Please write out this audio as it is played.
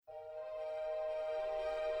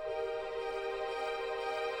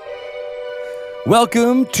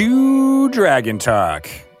Welcome to Dragon Talk.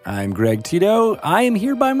 I'm Greg Tito. I am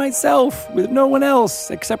here by myself with no one else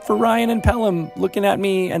except for Ryan and Pelham looking at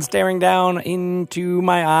me and staring down into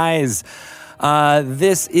my eyes.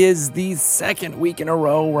 This is the second week in a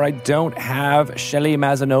row where I don't have Shelly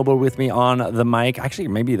Mazanoble with me on the mic. Actually,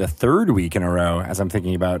 maybe the third week in a row as I'm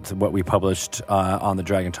thinking about what we published on the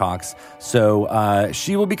Dragon Talks. So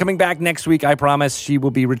she will be coming back next week, I promise. She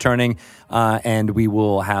will be returning, and we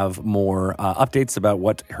will have more updates about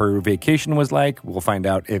what her vacation was like. We'll find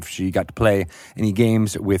out if she got to play any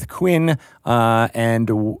games with Quinn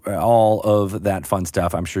and all of that fun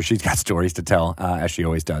stuff. I'm sure she's got stories to tell, as she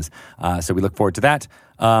always does. So we look forward to that.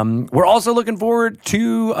 We're also looking forward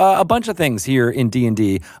to a bunch of things here in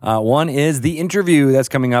D&D. One is the interview that's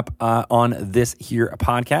coming up on this here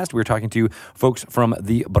podcast. We're talking to folks from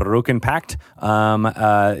the Broken Pact,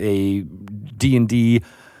 a D&D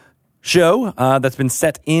show that's been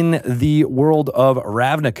set in the world of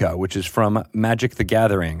Ravnica, which is from Magic the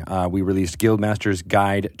Gathering. We released Guildmaster's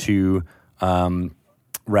Guide to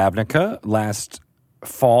Ravnica last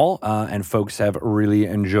fall, and folks have really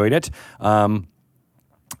enjoyed it.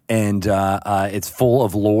 And it's full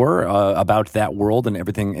of lore about that world and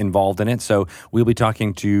everything involved in it. So we'll be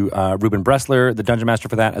talking to Ruben Bressler, the Dungeon Master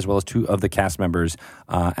for that, as well as two of the cast members,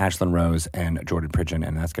 Ashlyn Rose and Jordan Pridgeon,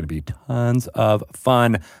 and that's going to be tons of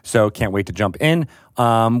fun. So can't wait to jump in.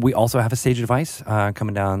 We also have a Sage Advice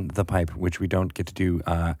coming down the pipe, which we don't get to do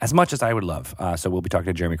as much as I would love. So we'll be talking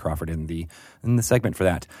to Jeremy Crawford in the segment for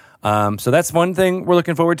that. So that's one thing we're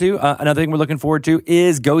looking forward to. Another thing we're looking forward to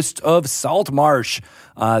is Ghost of Saltmarsh.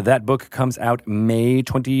 That book comes out May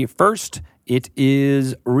 21st. It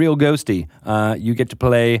is real ghosty. You get to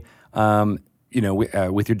play,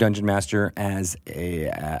 with your dungeon master as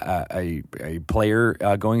a player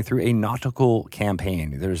going through a nautical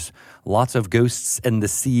campaign. There's lots of ghosts in the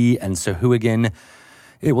sea and Sahuagin.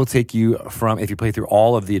 It will take you from, if you play through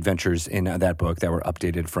all of the adventures in that book that were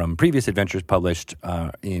updated from previous adventures published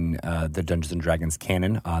in the Dungeons & Dragons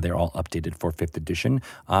canon. They're all updated for 5th edition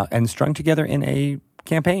and strung together in a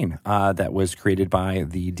campaign that was created by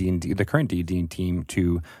the current D&D team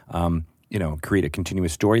to create a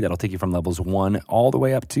continuous story that'll take you from levels 1 all the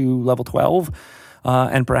way up to level 12.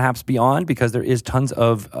 And perhaps beyond, because there is tons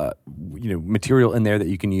of material in there that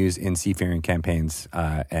you can use in seafaring campaigns,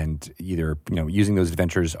 and either using those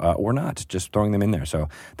adventures or not, just throwing them in there. So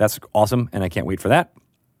that's awesome, and I can't wait for that.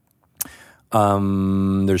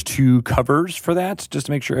 There's 2 covers for that, just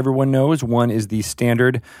to make sure everyone knows. One is the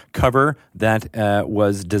standard cover that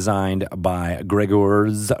was designed by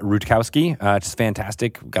Gregorz Rutkowski. It's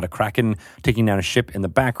fantastic. We've got a Kraken taking down a ship in the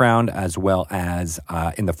background, as well as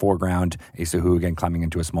in the foreground, a Sahuagin climbing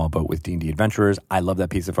into a small boat with D&D adventurers. I love that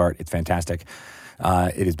piece of art. It's fantastic.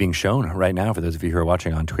 It is being shown right now for those of you who are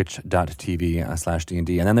watching on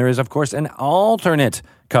twitch.tv/D&D. And then there is, of course, an alternate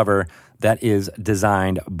cover that is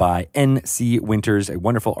designed by N.C. Winters, a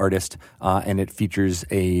wonderful artist, and it features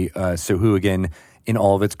a Sahuagin in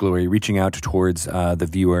all of its glory, reaching out towards the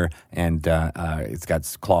viewer, and it's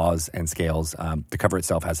got claws and scales. The cover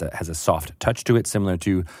itself has a soft touch to it, similar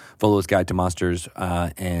to Volo's Guide to Monsters,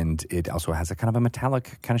 and it also has a kind of a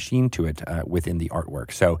metallic kind of sheen to it within the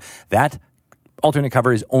artwork. So that alternate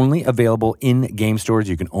cover is only available in game stores.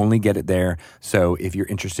 You can only get it there. So if you're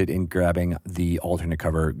interested in grabbing the alternate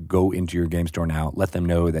cover, go into your game store now. Let them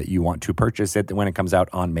know that you want to purchase it when it comes out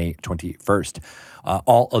on May 21st.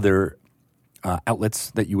 All other outlets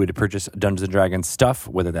that you would purchase Dungeons & Dragons stuff,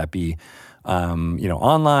 whether that be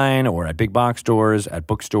online or at big box stores, at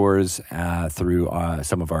bookstores, through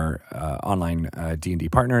some of our online D&D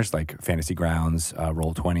partners like Fantasy Grounds,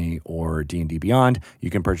 Roll20, or D&D Beyond.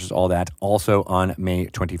 You can purchase all that. Also on May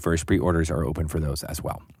 21st, pre-orders are open for those as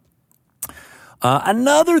well.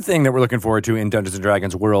 Another thing that we're looking forward to in Dungeons &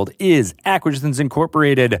 Dragons world is Acquisitions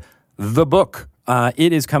Incorporated, the book.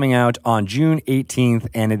 It is coming out on June 18th,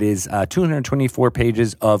 and it is 224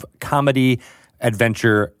 pages of comedy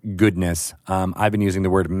adventure goodness. I've been using the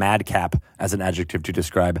word madcap as an adjective to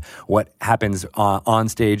describe what happens on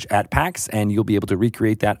stage at PAX, and you'll be able to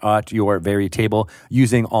recreate that at your very table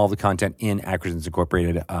using all the content in Acquisitions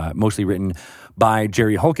Incorporated, mostly written by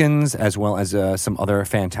Jerry Holkins, as well as some other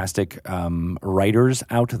fantastic writers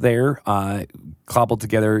out there, cobbled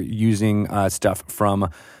together using stuff from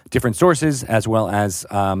different sources, as well as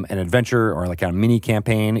an adventure or like a mini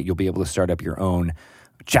campaign. You'll be able to start up your own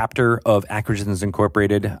chapter of Acquisitions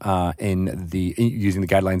Incorporated using the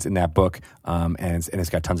guidelines in that book, and it's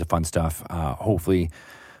got tons of fun stuff. Hopefully,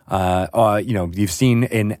 you've seen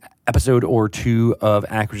an episode or two of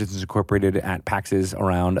Acquisitions Incorporated at PAX's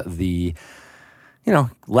around the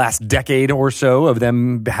last decade or so of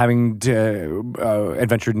them having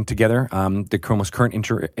adventured together. The most current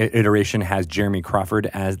iteration has Jeremy Crawford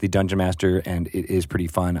as the Dungeon Master, and it is pretty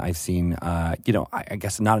fun. I've seen, I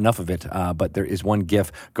guess not enough of it, but there is one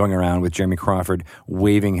GIF going around with Jeremy Crawford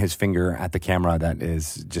waving his finger at the camera that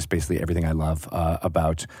is just basically everything I love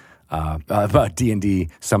about D&D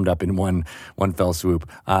summed up in one fell swoop.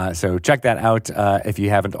 So check that out if you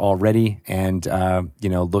haven't already, and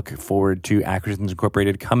look forward to Acquisitions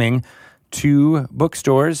Incorporated coming to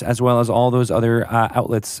bookstores as well as all those other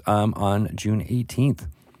outlets on June 18th.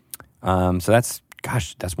 So that's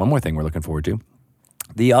one more thing we're looking forward to.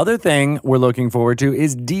 The other thing we're looking forward to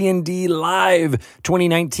is D&D Live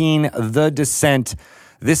 2019, The Descent.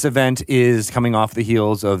 This event is coming off the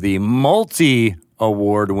heels of the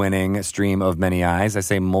award-winning Stream of Many Eyes. I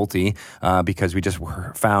say multi because we just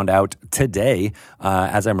found out today,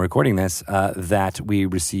 as I'm recording this, that we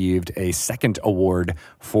received a second award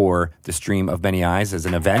for the Stream of Many Eyes as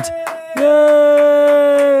an event.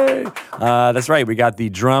 Yay! That's right. We got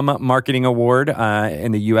the Drum Marketing Award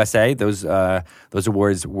in the USA. Those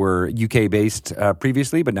awards were UK-based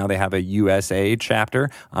previously, but now they have a USA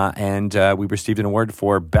chapter, and we received an award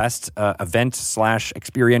for Best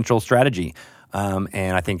Event/Experiential Strategy.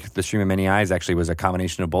 And I think the Stream of Many Eyes actually was a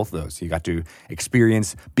combination of both of those. You got to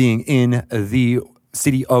experience being in the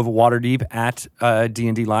city of Waterdeep at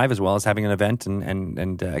D&D Live, as well as having an event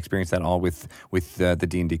and experience that all with the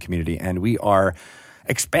D&D community. And we are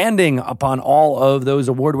expanding upon all of those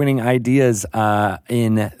award-winning ideas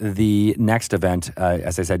in the next event.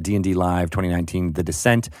 As I said, D&D Live 2019, The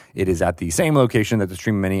Descent. It is at the same location that the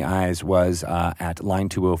Stream of Many Eyes was at Line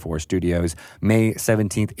 204 Studios, May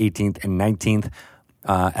 17th, 18th, and 19th.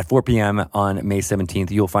 At 4 p.m. on May 17th,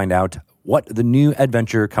 you'll find out what the new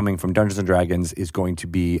adventure coming from Dungeons & Dragons is going to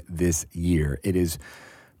be this year. It is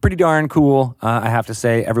pretty darn cool, I have to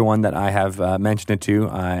say. Everyone that I have mentioned it to,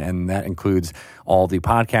 and that includes all the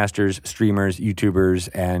podcasters, streamers, YouTubers,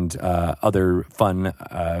 and other fun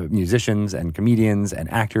musicians and comedians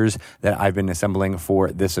and actors that I've been assembling for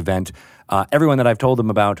this event. Everyone that I've told them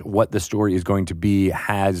about what the story is going to be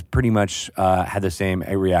has pretty much had the same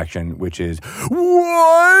reaction, which is,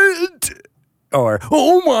 what? Or,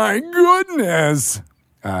 oh my goodness.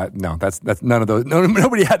 No, that's none of those. No,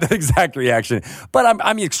 nobody had that exact reaction, but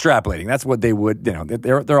I'm extrapolating. That's what they would,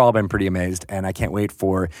 they're all been pretty amazed, and I can't wait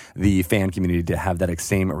for the fan community to have that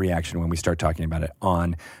same reaction when we start talking about it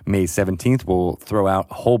on May 17th. We'll throw out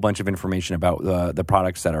a whole bunch of information about the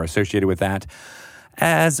products that are associated with that,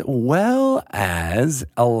 as well as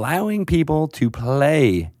allowing people to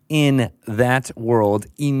play in that world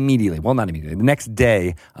immediately. Well, not immediately. The next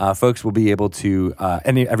day, folks will be able to,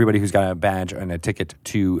 everybody who's got a badge and a ticket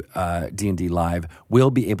to D&D Live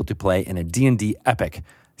will be able to play in a D&D epic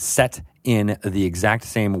set in the exact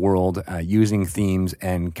same world, using themes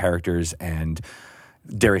and characters and,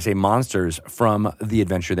 dare I say, monsters from the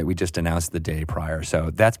adventure that we just announced the day prior. So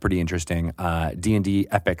that's pretty interesting. D&D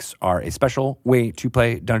epics are a special way to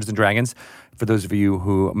play Dungeons & Dragons. For those of you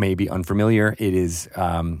who may be unfamiliar, it is,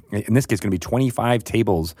 in this case, going to be 25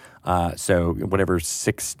 tables. So whatever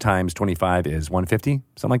 6 times 25 is, 150,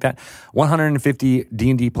 something like that. 150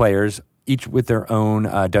 D&D players, each with their own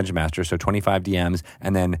Dungeon Master, so 25 DMs,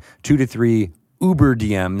 and then 2 to 3 Uber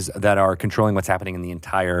DMs that are controlling what's happening in the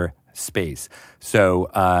entire space. So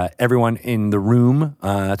everyone in the room,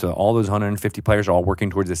 so all those 150 players are all working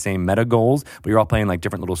towards the same meta goals, but you're all playing like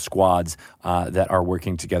different little squads that are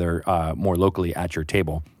working together more locally at your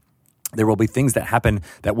table. There will be things that happen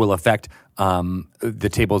that will affect the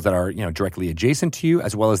tables that are directly adjacent to you,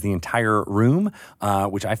 as well as the entire room,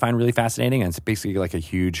 which I find really fascinating. And it's basically like a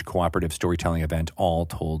huge cooperative storytelling event, all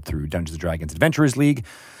told through Dungeons & Dragons Adventurers League.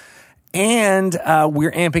 And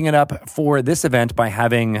we're amping it up for this event by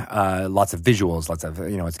having lots of visuals,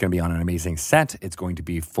 it's going to be on an amazing set. It's going to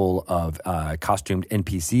be full of costumed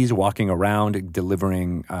NPCs walking around,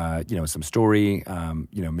 delivering, some story,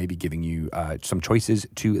 maybe giving you some choices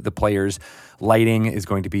to the players. Lighting is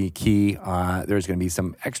going to be key. There's going to be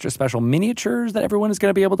some extra special miniatures that everyone is going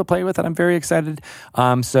to be able to play with, and I'm very excited.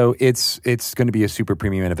 So it's going to be a super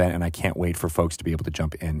premium event, and I can't wait for folks to be able to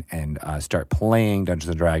jump in and start playing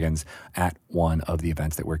Dungeons & Dragons at one of the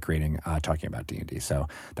events that we're creating, talking about D&D. So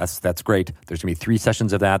that's great. There's going to be 3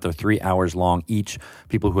 sessions of that. They're 3 hours long each.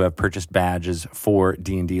 People who have purchased badges for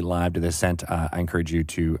D&D Live to the Descent, I encourage you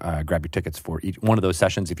to grab your tickets for each one of those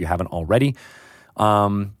sessions if you haven't already.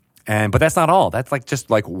 But that's not all. That's I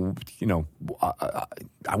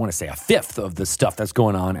want to say a fifth of the stuff that's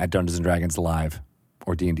going on at Dungeons & Dragons Live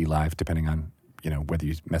or D&D Live, depending on whether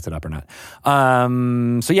you mess it up or not.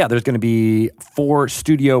 There's going to be 4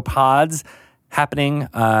 studio pods happening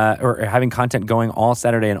or having content going all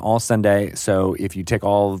Saturday and all Sunday. So if you take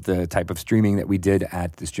all the type of streaming that we did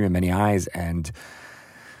at the Stream of Many Eyes and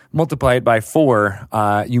multiply it by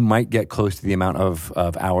 4, you might get close to the amount of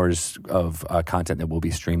hours of content that we'll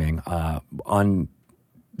be streaming on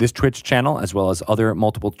this Twitch channel, as well as other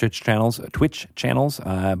multiple Twitch channels,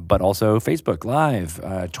 but also Facebook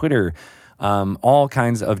Live, Twitter, all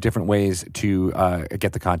kinds of different ways to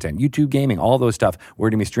get the content. YouTube gaming, all those stuff. We're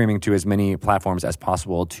going to be streaming to as many platforms as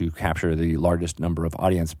possible to capture the largest number of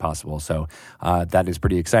audience possible. So that is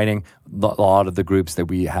pretty exciting. A lot of the groups that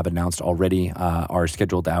we have announced already are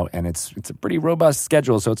scheduled out, and it's a pretty robust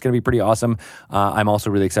schedule, so it's going to be pretty awesome. I'm also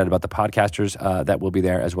really excited about the podcasters that will be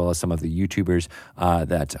there, as well as some of the YouTubers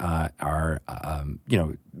that are,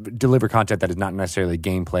 deliver content that is not necessarily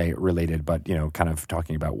gameplay related, but, kind of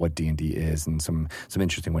talking about what D&D is and some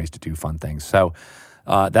interesting ways to do fun things. So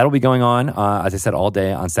that'll be going on, as I said, all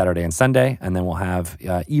day on Saturday and Sunday, and then we'll have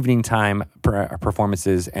evening time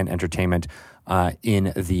performances and entertainment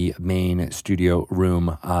in the main studio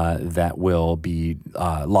room that will be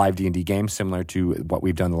live D&D games, similar to what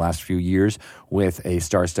we've done the last few years with a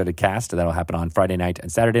star-studded cast. That'll happen on Friday night and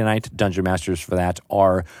Saturday night. Dungeon Masters for that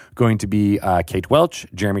are going to be Kate Welch,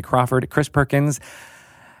 Jeremy Crawford, Chris Perkins,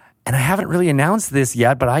 and I haven't really announced this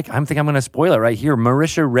yet, but I think I'm going to spoil it right here.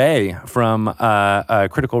 Marisha Ray from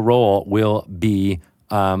Critical Role will be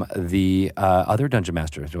the other Dungeon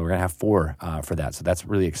Master. So we're going to have 4 for that. So that's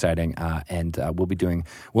really exciting. And we'll be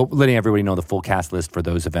letting everybody know the full cast list for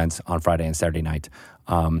those events on Friday and Saturday night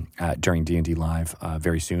during D&D Live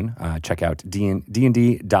very soon. Check out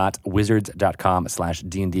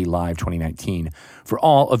dnd.wizards.com/D&D Live 2019 for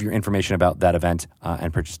all of your information about that event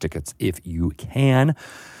and purchase tickets if you can.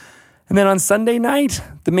 And then on Sunday night,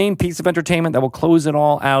 the main piece of entertainment that will close it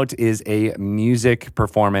all out is a music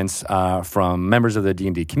performance from members of the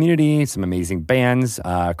D&D community, some amazing bands.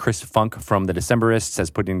 Chris Funk from the Decemberists has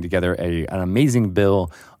putting together an amazing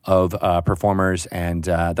bill of performers, and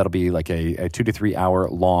that'll be like a 2 to 3 hour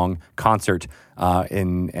long concert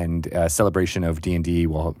in celebration of D&D.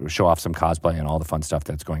 We'll show off some cosplay and all the fun stuff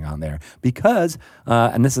that's going on there because,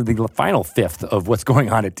 and this is the final fifth of what's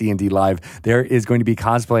going on at D&D Live, there is going to be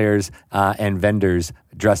cosplayers and vendors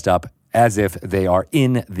dressed up as if they are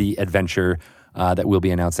in the adventure that we'll be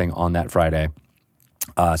announcing on that Friday.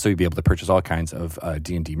 So you'll be able to purchase all kinds of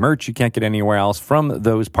D&D merch you can't get anywhere else from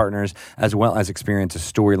those partners, as well as experience a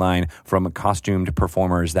storyline from costumed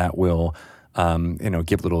performers that will,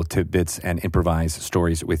 give little tidbits and improvise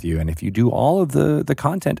stories with you. And if you do all of the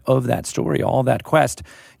content of that story, all of that quest,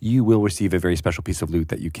 you will receive a very special piece of loot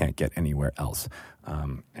that you can't get anywhere else.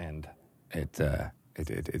 And it's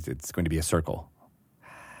going to be a circle.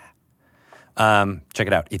 Check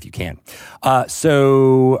it out if you can. That's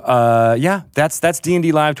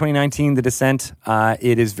D&D Live 2019, The Descent.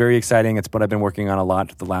 It is very exciting. It's what I've been working on a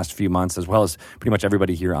lot the last few months, as well as pretty much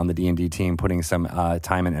everybody here on the D&D team putting some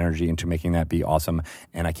time and energy into making that be awesome.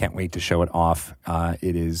 And I can't wait to show it off.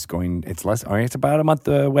 It's about a month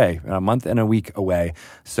away, a month and a week away.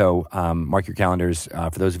 So mark your calendars.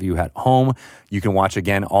 For those of you at home, you can watch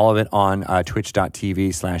again all of it on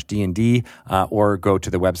twitch.tv/D&D or go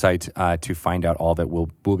to the website to find out all of it.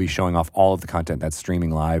 We'll be showing off all of the content that's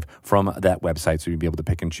streaming live from that website, so you'll be able to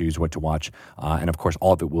pick and choose what to watch. And of course,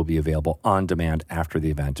 all of it will be available on demand after the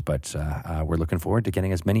event. But we're looking forward to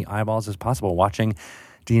getting as many eyeballs as possible watching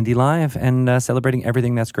D&D Live and celebrating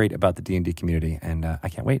everything that's great about the D&D community. And I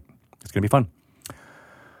can't wait. It's going to be fun.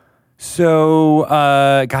 So,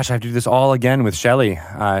 I have to do this all again with Shelly.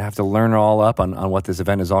 I have to learn all up on what this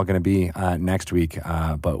event is all going to be next week.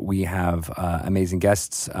 But we have amazing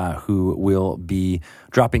guests who will be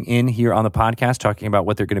dropping in here on the podcast, talking about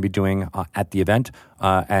what they're going to be doing at the event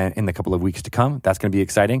and in the couple of weeks to come. That's going to be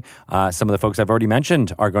exciting. Some of the folks I've already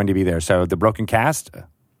mentioned are going to be there. So the Broken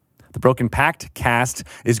Pact cast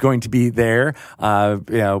is going to be there,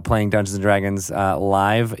 playing Dungeons & Dragons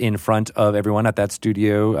live in front of everyone at that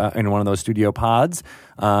studio, in one of those studio pods.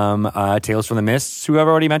 Tales from the Mists, who I've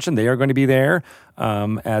already mentioned, they are going to be there,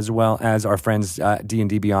 as well as our friends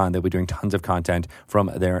D&D Beyond. They'll be doing tons of content from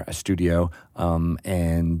their studio. Dare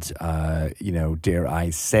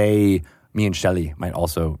I say, me and Shelly might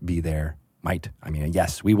also be there.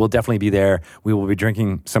 Yes, we will definitely be there. We will be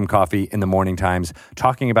drinking some coffee in the morning times,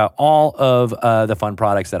 talking about all of the fun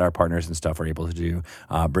products that our partners and stuff are able to do,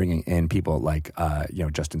 bringing in people like,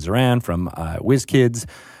 Justin Zoran from WizKids.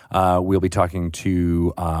 We'll be talking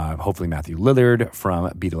to, hopefully, Matthew Lillard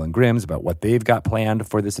from Beetle and Grimm's about what they've got planned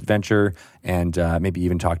for this adventure, and maybe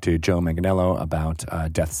even talk to Joe Manganello about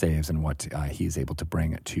death saves and what he's able to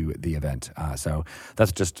bring to the event. So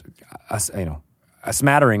that's just us, a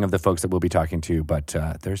smattering of the folks that we'll be talking to, but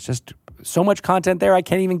there's just so much content there. I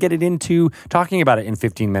can't even get it into talking about it in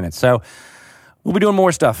 15 minutes. So we'll be doing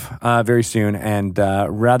more stuff very soon. And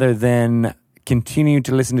rather than continue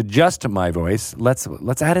to listen to just my voice, let's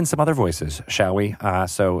add in some other voices, shall we?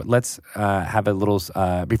 So let's have a little,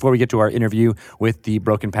 before we get to our interview with the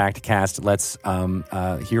Broken Pact cast, let's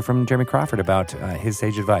hear from Jeremy Crawford about his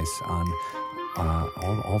sage advice on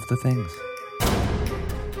all of the things.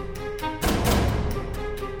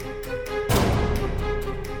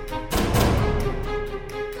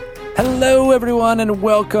 Hello, everyone, and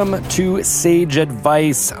welcome to Sage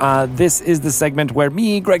Advice. This is the segment where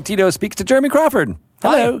me, Greg Tito, speaks to Jeremy Crawford.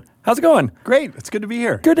 Hello. Hi. How's it going? Great. It's good to be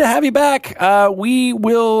here. Good to have you back. We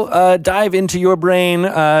will dive into your brain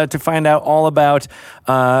to find out all about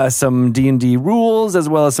some D&D rules, as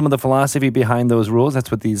well as some of the philosophy behind those rules. That's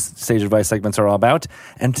what these Sage Advice segments are all about.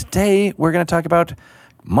 And today, we're going to talk about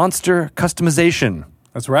monster customization.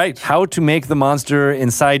 That's right. How to make the monster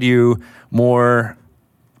inside you more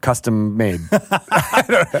custom made.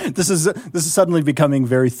 This is suddenly becoming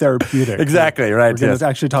very therapeutic. Exactly, right. We're going to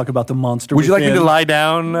actually talk about the monster. Would you like me to lie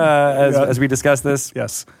down as we discuss this?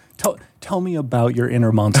 Yes. Tell me about your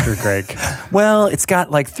inner monster, Greg. Well, it's got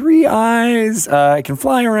like 3 eyes. It can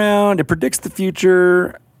fly around. It predicts the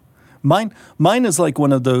future. Mine is like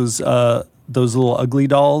one of those little ugly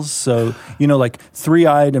dolls. So, like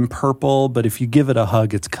 3-eyed and purple, but if you give it a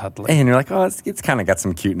hug, it's cuddly. And you're like, oh, it's kind of got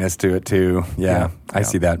some cuteness to it too. Yeah. I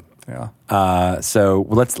see that. Yeah. So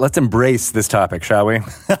let's embrace this topic, shall we?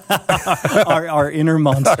 our inner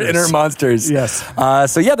monsters. Our inner monsters. Yes.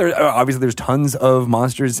 Obviously there's tons of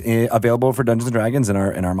monsters available for Dungeons and Dragons in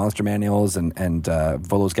our monster manuals and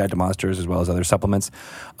Volo's Guide to Monsters, as well as other supplements.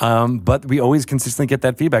 But we always consistently get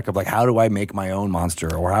that feedback of like, how do I make my own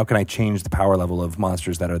monster, or how can I change the power level of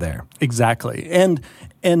monsters that are there? Exactly.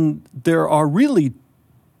 And there are really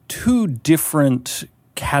 2 different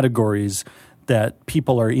categories that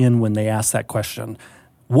people are in when they ask that question.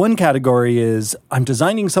 One category is, I'm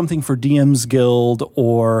designing something for DM's Guild,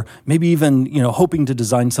 or maybe even, hoping to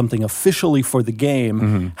design something officially for the game.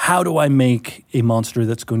 Mm-hmm. How do I make a monster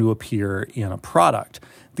that's going to appear in a product?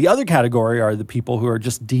 The other category are the people who are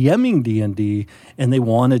just DMing D&D and they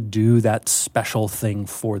want to do that special thing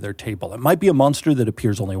for their table. It might be a monster that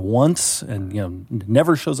appears only once and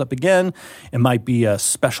never shows up again. It might be a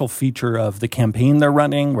special feature of the campaign they're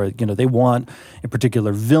running where they want a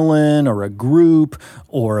particular villain or a group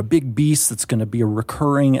or a big beast that's going to be a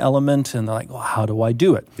recurring element, and they're like, well, how do I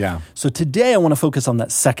do it? Yeah. So today I want to focus on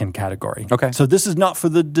that second category. Okay. So this is not for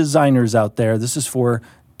the designers out there. This is for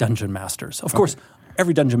dungeon masters. Of course,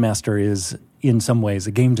 every dungeon master is, in some ways,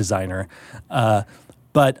 a game designer.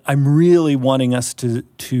 But I'm really wanting us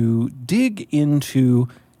to dig into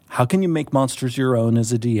how can you make monsters your own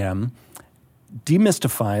as a DM,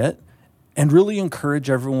 demystify it, and really encourage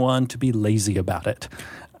everyone to be lazy about it.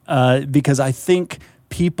 Because I think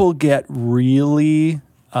people get really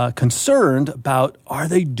concerned about, are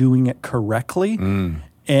they doing it correctly?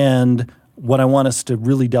 And what I want us to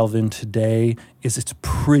really delve in today is it's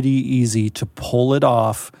pretty easy to pull it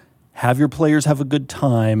off, have your players have a good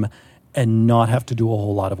time, and not have to do a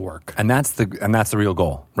whole lot of work. And that's the real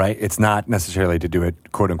goal, right? It's not necessarily to do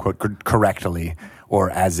it quote unquote correctly, or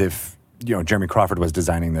as if Jeremy Crawford was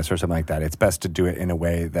designing this or something like that. It's best to do it in a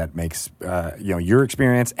way that makes your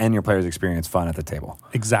experience and your players' experience fun at the table.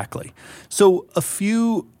 Exactly. So a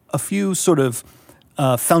few sort of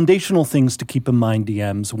foundational things to keep in mind,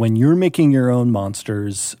 DMs, when you're making your own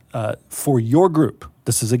monsters for your group.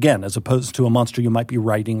 This is, again, as opposed to a monster you might be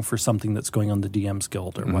writing for something that's going on the DM's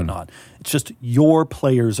Guild or whatnot. It's just your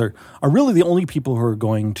players are really the only people who are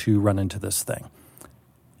going to run into this thing.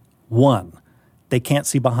 1, they can't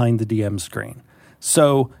see behind the DM screen.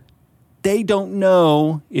 So they don't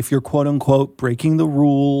know if you're quote-unquote breaking the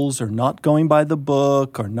rules or not going by the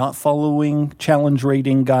book or not following challenge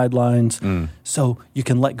rating guidelines. So you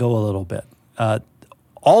can let go a little bit.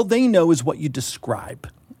 All they know is what you describe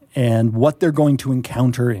and what they're going to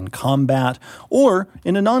encounter in combat or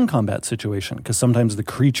in a non-combat situation, because sometimes the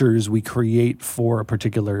creatures we create for a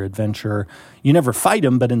particular adventure, you never fight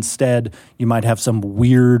them, but instead you might have some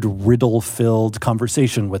weird riddle-filled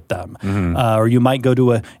conversation with them. Or you might go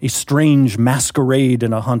to a strange masquerade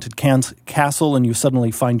in a haunted castle and you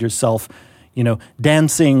suddenly find yourself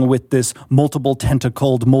dancing with this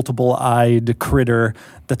multiple-tentacled, multiple-eyed critter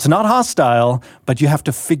that's not hostile, but you have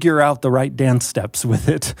to figure out the right dance steps with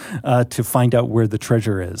it to find out where the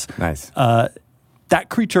treasure is. Nice. That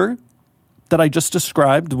creature that I just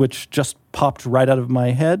described, which just popped right out of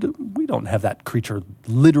my head, we don't have that creature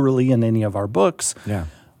literally in any of our books. Yeah.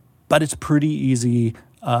 But it's pretty easy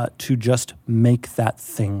to just make that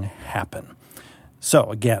thing happen. So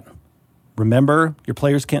again, remember, your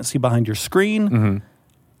players can't see behind your screen. Mm-hmm.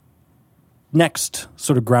 Next,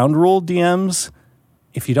 sort of ground rule, DMs,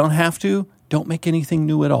 if you don't have to, don't make anything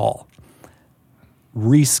new at all.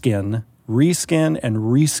 Reskin, and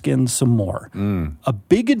reskin some more. A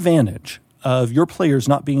big advantage of your players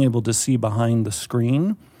not being able to see behind the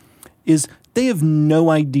screen is they have no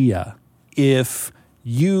idea if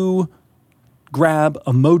you grab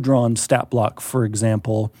a Modron stat block, for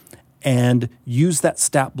example, and use that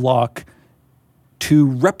stat block to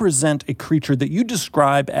represent a creature that you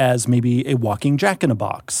describe as maybe a walking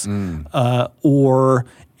jack-in-a-box or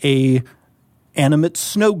a animate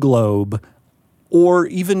snow globe or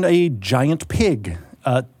even a giant pig.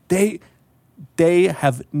 They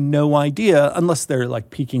have no idea unless they're like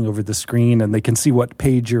peeking over the screen and they can see what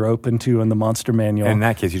page you're open to in the monster manual. In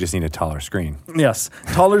that case, you just need a taller screen. Yes,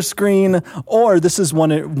 taller screen. Or this is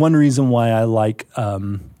one reason why I like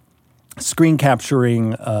screen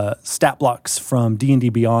capturing stat blocks from D&D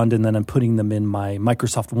Beyond, and then I'm putting them in my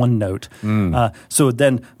Microsoft OneNote. So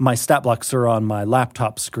then my stat blocks are on my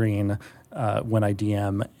laptop screen when I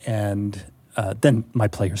DM, and then my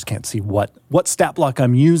players can't see what stat block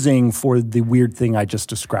I'm using for the weird thing I just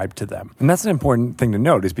described to them. And that's an important thing to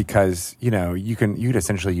note, is because you could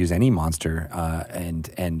essentially use any monster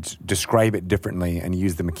and describe it differently and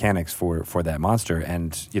use the mechanics for that monster,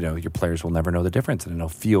 and your players will never know the difference, and it'll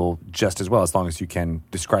feel just as well as long as you can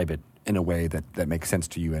describe it in a way that makes sense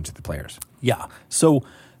to you and to the players. Yeah.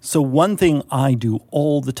 So one thing I do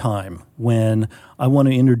all the time when I want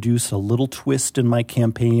to introduce a little twist in my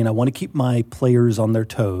campaign, I want to keep my players on their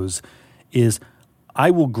toes, is I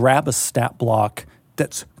will grab a stat block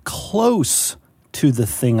that's close to the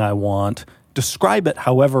thing I want, describe it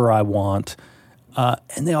however I want,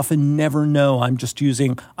 and they often never know.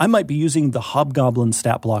 I might be using the Hobgoblin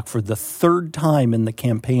stat block for the third time in the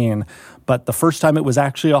campaign, but the first time it was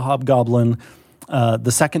actually a Hobgoblin.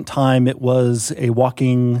 The second time it was a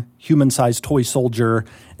walking human-sized toy soldier,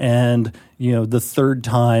 and the third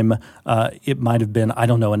time it might have been, I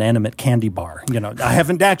don't know, an animate candy bar. I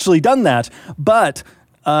haven't actually done that, but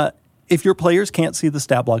if your players can't see the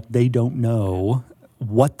stat block, they don't know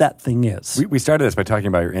what that thing is. We started this by talking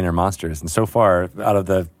about your inner monsters, and so far, out of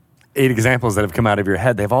the 8 examples that have come out of your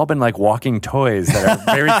head, they've all been like walking toys that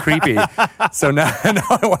are very creepy. So now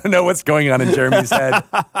I want to know what's going on in Jeremy's head.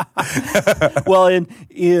 Well,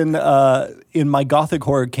 in my Gothic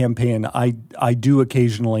horror campaign, I do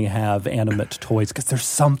occasionally have animate toys because there's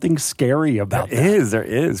something scary about that. There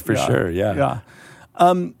is for sure. Yeah.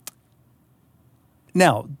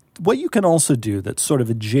 Now, what you can also do that's sort of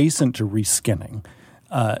adjacent to reskinning.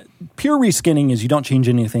 Pure reskinning is you don't change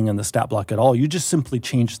anything in the stat block at all. You just simply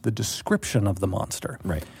change the description of the monster.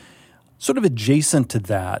 Right. Sort of adjacent to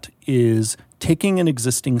that is taking an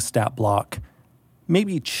existing stat block,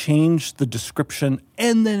 maybe change the description,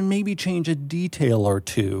 and then maybe change a detail or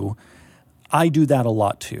two. I do that a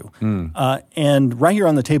lot too. And right here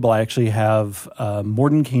on the table, I actually have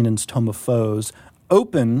Mordenkainen's Tome of Foes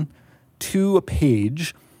open to a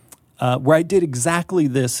page where I did exactly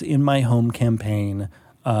this in my home campaign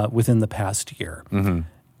within the past year. Mm-hmm.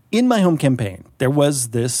 In my home campaign, there was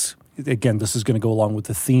this, again, this is going to go along with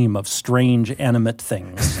the theme of strange animate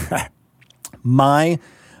things. My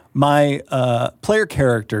player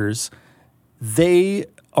characters, they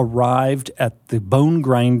arrived at the bone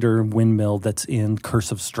grinder windmill that's in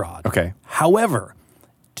Curse of Strahd. Okay. However,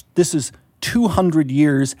 this is 200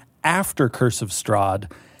 years after Curse of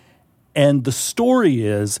Strahd, and the story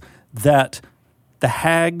is that the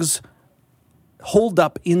hags holed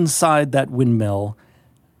up inside that windmill.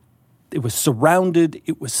 It was surrounded,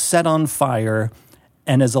 it was set on fire,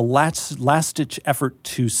 and as a last-ditch effort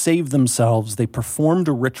to save themselves, they performed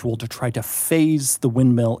a ritual to try to phase the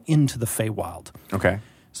windmill into the Feywild. Okay.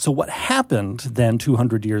 So what happened then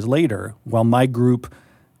 200 years later, while my group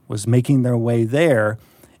was making their way there,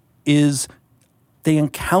 is they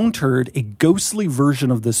encountered a ghostly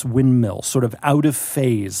version of this windmill, sort of out of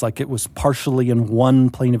phase, like it was partially in one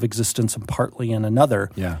plane of existence and partly in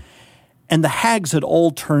another. Yeah. And the hags had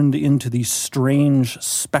all turned into these strange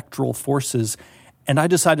spectral forces, and I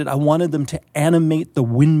decided I wanted them to animate the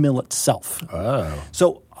windmill itself. Oh.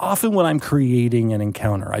 So often when I'm creating an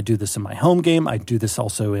encounter, I do this in my home game, I do this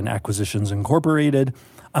also in Acquisitions Incorporated,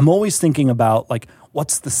 I'm always thinking about, like,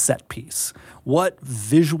 what's the set piece? What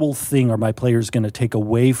visual thing are my players going to take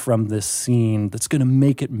away from this scene that's going to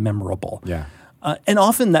make it memorable? Yeah. And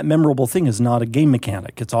often that memorable thing is not a game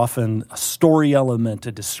mechanic. It's often a story element,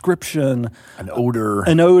 a description. An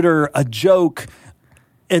odor, a joke.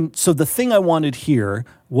 And so the thing I wanted here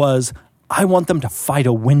was I want them to fight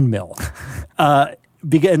a windmill.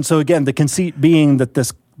 And so again, the conceit being that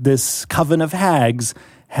this coven of hags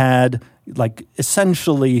had like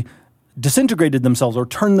essentially disintegrated themselves or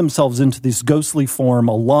turned themselves into this ghostly form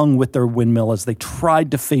along with their windmill as they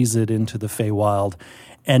tried to phase it into the Feywild.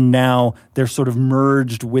 And now they're sort of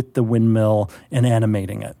merged with the windmill and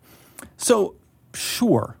animating it. So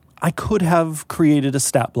sure, I could have created a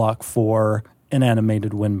stat block for an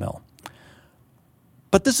animated windmill.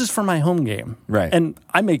 But this is for my home game. Right. And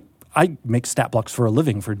I make stat blocks for a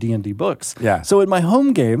living for D&D books. Yeah. So in my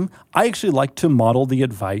home game, I actually like to model the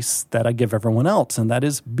advice that I give everyone else, and that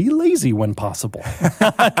is be lazy when possible.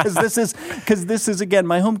 Because this is again,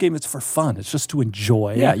 my home game is for fun. It's just to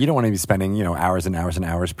enjoy. Yeah, you don't want to be spending, hours and hours and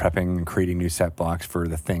hours prepping and creating new set blocks for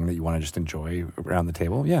the thing that you want to just enjoy around the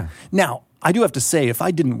table. Yeah. Now, I do have to say, if I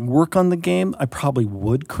didn't work on the game, I probably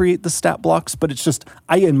would create the stat blocks, but it's just,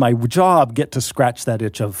 I in my job get to scratch that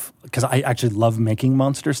itch of, because I actually love making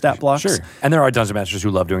monster stat blocks. Sure. And there are Dungeon Masters who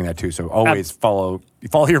love doing that too, so always follow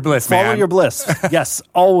your bliss, man. Follow your bliss. Yes,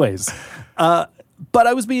 always. But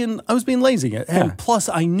I was being lazy. And plus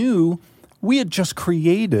I knew we had just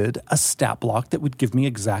created a stat block that would give me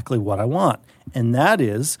exactly what I want. And that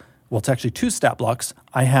is, well, it's actually 2 stat blocks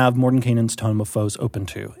I have Mordenkainen's Tome of Foes open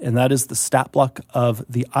to, and that is the stat block of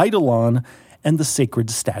the Eidolon and the Sacred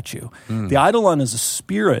Statue. The Eidolon is a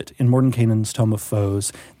spirit in Mordenkainen's Tome of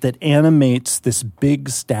Foes that animates this big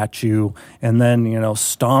statue and then,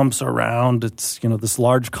 stomps around. It's, this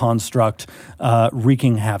large construct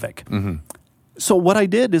wreaking havoc. Mm-hmm. So what I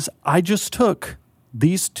did is I just took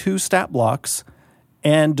these 2 stat blocks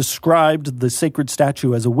and described the Sacred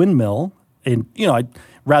Statue as a windmill. And,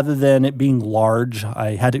 rather than it being large,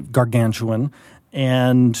 I had it gargantuan.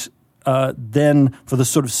 And then for the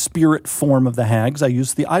sort of spirit form of the hags, I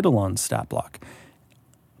used the Eidolon stat block.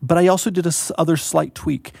 But I also did other slight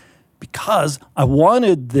tweak because I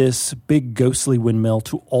wanted this big ghostly windmill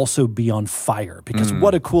to also be on fire. Because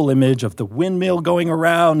what a cool image of the windmill going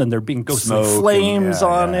around and there being ghostly flames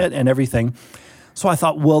on it and everything. So I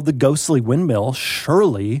thought, well, the ghostly windmill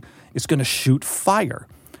surely is going to shoot fire.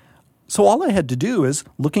 So all I had to do is,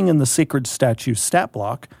 looking in the Sacred Statue stat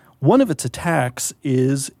block, one of its attacks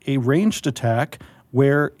is a ranged attack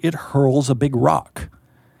where it hurls a big rock.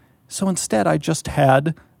 So instead, I just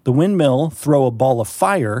had the windmill throw a ball of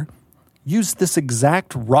fire, used this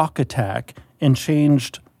exact rock attack, and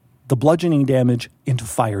changed the bludgeoning damage into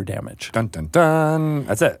fire damage. Dun, dun, dun.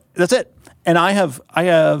 That's it. And I have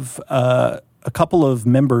a couple of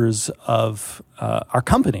members of our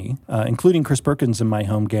company, including Chris Perkins in my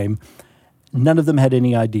home game. None of them had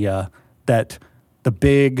any idea that the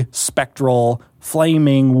big, spectral,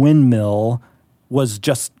 flaming windmill was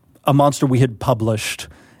just a monster we had published,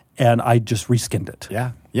 and I just reskinned it.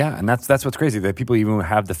 Yeah, and that's what's crazy, that people even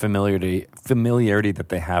have the familiarity that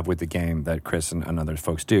they have with the game that Chris and other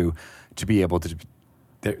folks do, to be able to...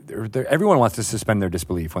 everyone wants to suspend their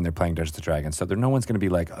disbelief when they're playing Dungeons & Dragons, so no one's going to be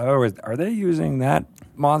like, oh, are they using that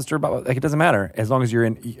monster? Like, it doesn't matter, as long as you're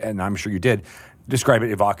in, and I'm sure you did, describe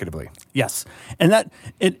it evocatively. Yes,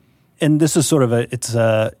 and this is sort of it's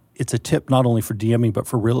a tip not only for DMing but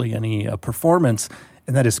for really any performance,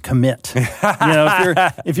 and that is commit.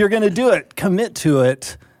 If you're going to do it, commit to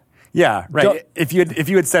it. Yeah, right. If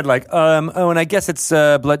you had said like, and I guess it's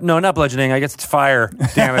not bludgeoning, I guess it's fire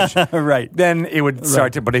damage. Right. Then it would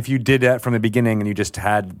start to, but if you did that from the beginning and you just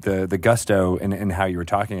had the gusto in how you were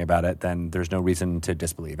talking about it, then there's no reason to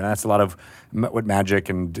disbelieve. And that's a lot of what magic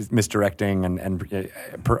and misdirecting and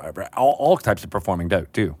all types of performing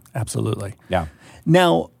do. Absolutely. Yeah.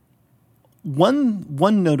 Now,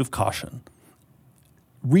 one note of caution.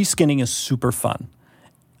 Reskinning is super fun.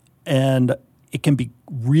 And it can be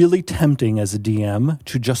really tempting as a DM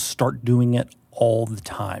to just start doing it all the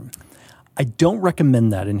time. I don't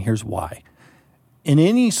recommend that, and here's why. In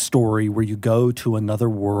any story where you go to another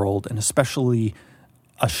world, and especially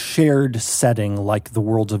a shared setting like the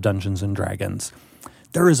worlds of Dungeons & Dragons,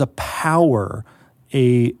 there is a power,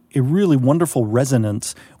 a really wonderful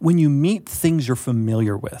resonance when you meet things you're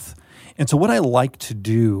familiar with. And so what I like to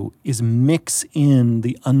do is mix in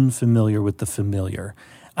the unfamiliar with the familiar.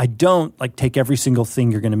 I don't take every single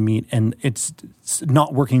thing you're going to meet and it's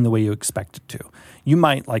not working the way you expect it to. You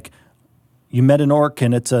might you met an orc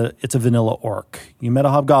and it's a vanilla orc. You met a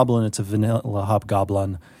hobgoblin, it's a vanilla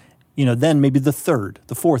hobgoblin. Then maybe the third,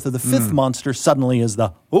 the fourth, or the fifth monster suddenly is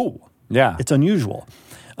it's unusual.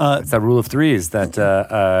 It's that rule of threes that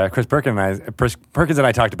Chris Perkins and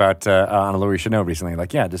I talked about on a Lower You Should Know recently.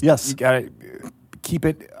 You gotta keep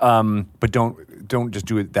it, but don't just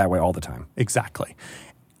do it that way all the time. Exactly.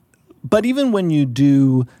 But even when you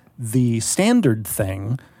do the standard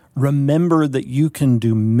thing, remember that you can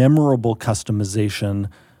do memorable customization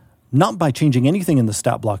not by changing anything in the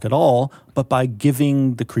stat block at all, but by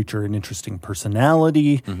giving the creature an interesting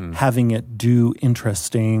personality, having it do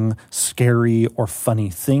interesting, scary, or funny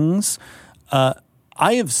things. I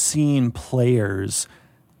have seen players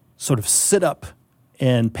sort of sit up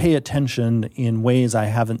and pay attention in ways I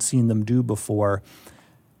haven't seen them do before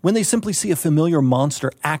when they simply see a familiar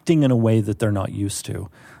monster acting in a way that they're not used to.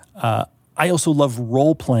 I also love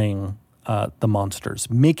role-playing the monsters,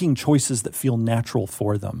 making choices that feel natural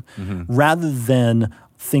for them, rather than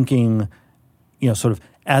thinking, sort of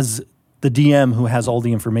as the DM who has all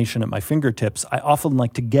the information at my fingertips. I often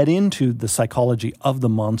like to get into the psychology of the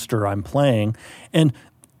monster I'm playing. And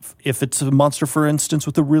if it's a monster, for instance,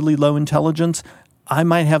 with a really low intelligence, I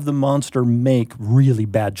might have the monster make really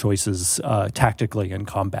bad choices tactically in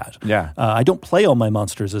combat. Yeah. I don't play all my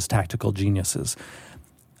monsters as tactical geniuses.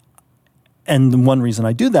 And one reason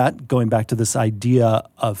I do that, going back to this idea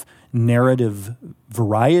of narrative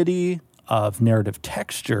variety, of narrative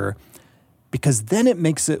texture, because then it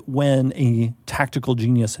makes it, when a tactical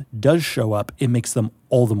genius does show up, it makes them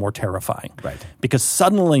all the more terrifying. Right. Because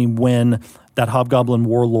suddenly when that hobgoblin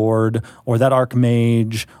warlord or that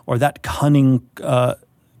archmage or that cunning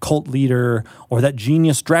cult leader or that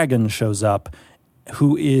genius dragon shows up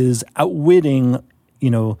who is outwitting,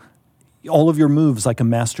 all of your moves like a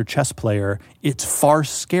master chess player, it's far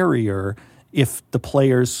scarier if the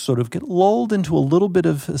players sort of get lulled into a little bit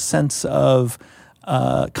of a sense of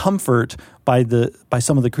comfort by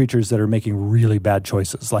some of the creatures that are making really bad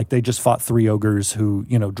choices. Like they just fought 3 ogres who,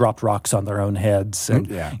 dropped rocks on their own heads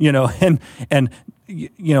and,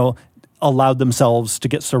 allowed themselves to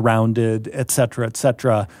get surrounded, et cetera, et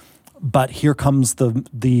cetera. But here comes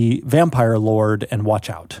the vampire lord, and watch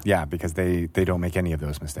out. Yeah, because they don't make any of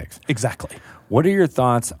those mistakes. Exactly. What are your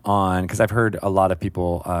thoughts on, because I've heard a lot of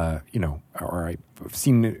people, or I've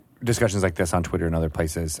seen discussions like this on Twitter and other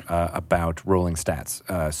places about rolling stats.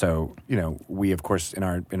 So, we, of course, in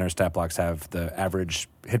our stat blocks have the average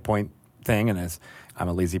hit point thing, and as I'm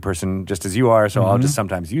a lazy person just as you are, so I'll just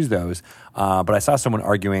sometimes use those. But I saw someone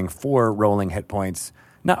arguing for rolling hit points,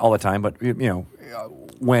 not all the time, but,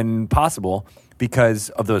 when possible,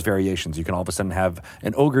 because of those variations. You can all of a sudden have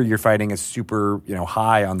an ogre you're fighting is super,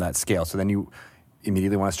 high on that scale. So then you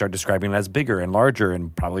immediately want to start describing it as bigger and larger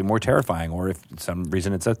and probably more terrifying. Or if for some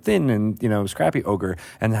reason it's a thin and, scrappy ogre,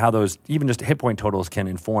 and how those even just hit point totals can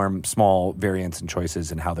inform small variants and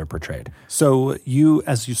choices in how they're portrayed. So you,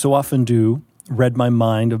 as you so often do, read my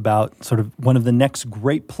mind about sort of one of the next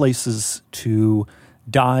great places to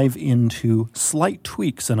dive into slight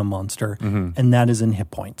tweaks in a monster, and that is in hit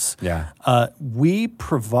points. Yeah. We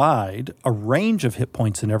provide a range of hit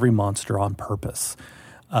points in every monster on purpose.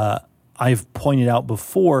 I've pointed out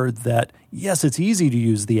before that, yes, it's easy to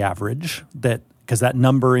use the average, because that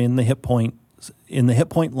number in the hit point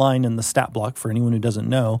line in the stat block, for anyone who doesn't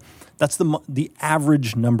know, that's the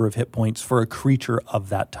average number of hit points for a creature of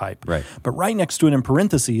that type. Right. But right next to it in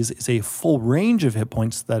parentheses is a full range of hit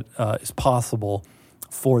points that is possible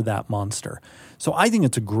for that monster. So I think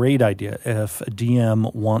it's a great idea if a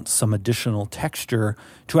DM wants some additional texture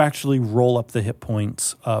to actually roll up the hit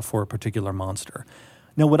points for a particular monster.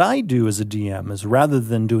 Now, what I do as a DM is, rather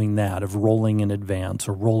than doing that of rolling in advance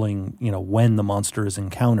or rolling, when the monster is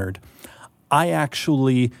encountered, I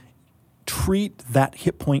actually treat that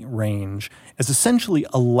hit point range as essentially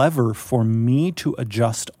a lever for me to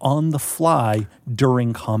adjust on the fly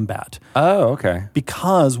during combat. Oh, okay.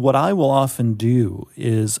 Because what I will often do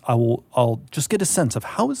is I'll just get a sense of,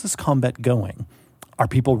 how is this combat going? Are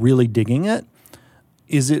people really digging it?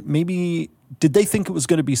 Is it maybe, did they think it was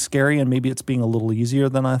going to be scary and maybe it's being a little easier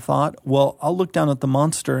than I thought? Well, I'll look down at the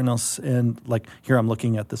monster and like here I'm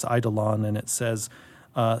looking at this Eidolon, and it says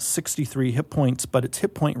 63 hit points, but its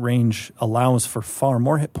hit point range allows for far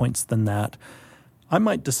more hit points than that. I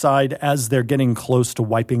might decide, as they're getting close to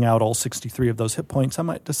wiping out all 63 of those hit points, I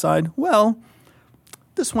might decide, well,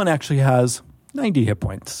 this one actually has 90 hit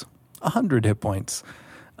points, 100 hit points,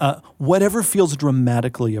 whatever feels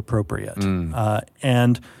dramatically appropriate.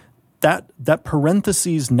 And that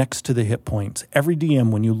parentheses next to the hit points, every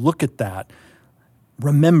DM, when you look at that,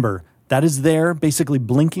 remember, that is there basically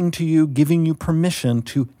blinking to you, giving you permission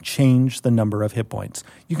to change the number of hit points.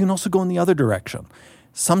 You can also go in the other direction.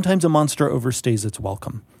 Sometimes a monster overstays its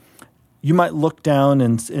welcome. You might look down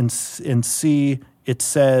and see it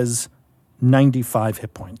says 95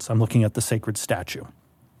 hit points. I'm looking at the sacred statue.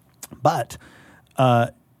 But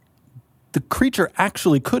the creature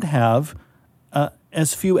actually could have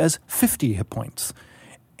as few as 50 hit points.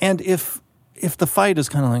 And if the fight is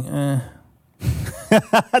kind of like,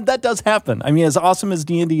 That does happen. I mean, as awesome as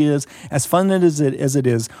D&D is, as fun as it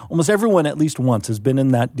is, almost everyone at least once has been in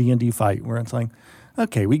that D&D fight where it's like,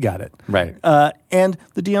 okay, we got it. Right. And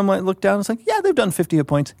the DM might look down and it's like, yeah, they've done 50 hit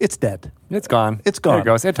points. It's dead. It's gone. It's gone. There it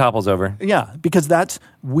goes. It topples over. Yeah, because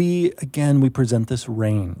we present this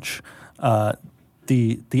range.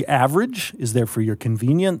 The average is there for your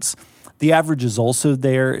convenience. The average is also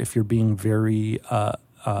there if you're being very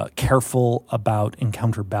careful about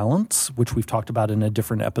encounter balance, which we've talked about in a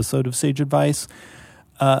different episode of Sage Advice.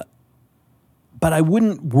 But I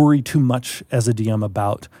wouldn't worry too much as a DM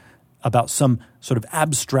about some sort of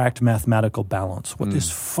abstract mathematical balance. What is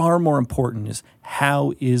far more important is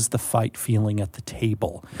how is the fight feeling at the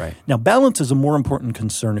table. Right. Now, balance is a more important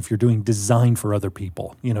concern if you're doing design for other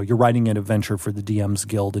people. You know, you're writing an adventure for the DM's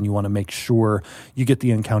Guild and you want to make sure you get the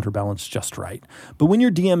encounter balance just right. But when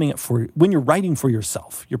you're DMing it when you're writing for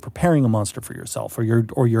yourself, you're preparing a monster for yourself, or you're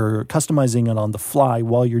customizing it on the fly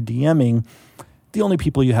while you're DMing, the only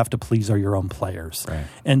people you have to please are your own players. Right.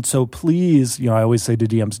 And so please, I always say to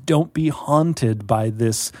DMs, don't be haunted by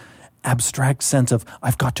this abstract sense of,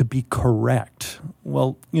 I've got to be correct.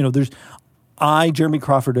 Well, Jeremy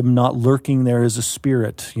Crawford, am not lurking there as a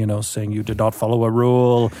spirit, saying you did not follow a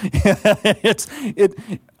rule. If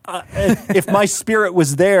my spirit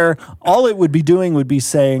was there, all it would be doing would be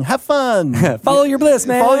saying, have fun. Follow your bliss,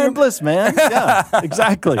 man. Follow your bliss, man. Yeah,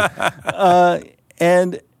 exactly.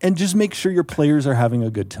 And just make sure your players are having a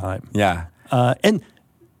good time. Yeah.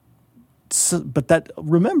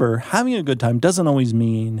 Remember, having a good time doesn't always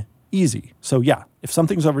mean easy. So yeah, if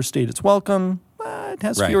something's overstayed its welcome, it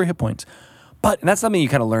has fewer hit points. And that's something you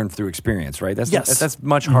kind of learn through experience, right? That's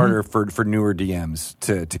much harder for newer DMs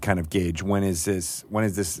to kind of gauge when is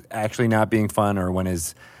this actually not being fun, or when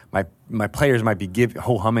is my players might be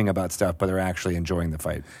ho-humming about stuff, but they're actually enjoying the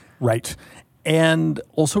fight. Right. And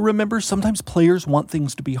also remember, sometimes players want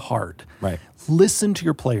things to be hard. Right. Listen to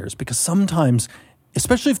your players, because sometimes,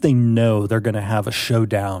 especially if they know they're going to have a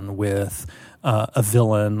showdown with a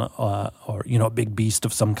villain or a big beast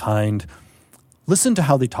of some kind, listen to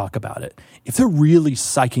how they talk about it. If they're really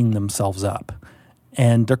psyching themselves up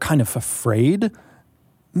and they're kind of afraid,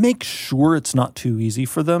 make sure it's not too easy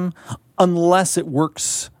for them, unless it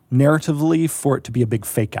works narratively for it to be a big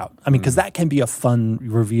fake out. I mean, because that can be a fun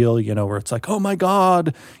reveal, where it's like, oh my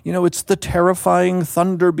God, it's the terrifying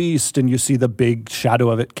thunder beast, and you see the big shadow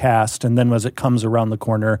of it cast, and then as it comes around the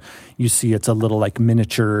corner, you see it's a little like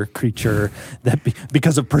miniature creature that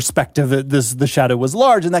because of perspective, the shadow was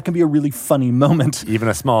large, and that can be a really funny moment. Even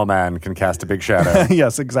a small man can cast a big shadow.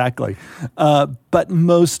 Yes, exactly. But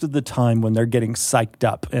most of the time when they're getting psyched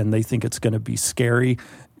up and they think it's going to be scary,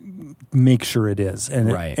 make sure it is.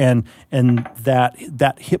 And right. and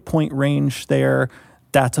that hit point range there,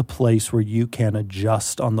 that's a place where you can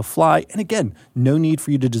adjust on the fly. And again, no need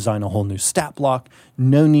for you to design a whole new stat block,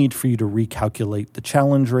 no need for you to recalculate the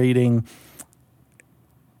challenge rating.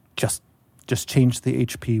 Just change the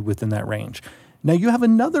HP within that range. Now you have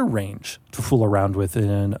another range to fool around with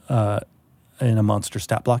in a monster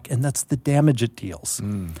stat block, and that's the damage it deals.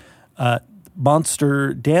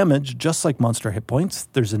 Monster damage, just like monster hit points,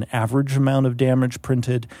 there's an average amount of damage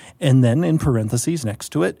printed, and then in parentheses next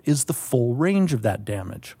to it is the full range of that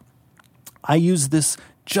damage. I use this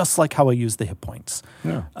just like how I use the hit points.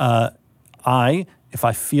 Yeah. If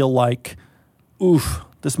I feel like,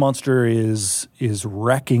 this monster is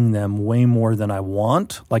wrecking them way more than I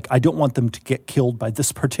want, like I don't want them to get killed by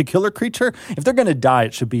this particular creature. If they're going to die,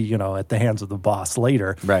 it should be, at the hands of the boss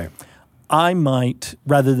later. Right. I might,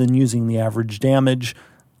 rather than using the average damage,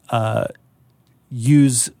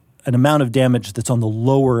 use an amount of damage that's on the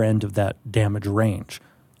lower end of that damage range.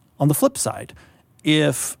 On the flip side,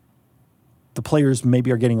 if the players maybe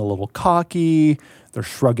are getting a little cocky, they're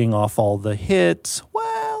shrugging off all the hits,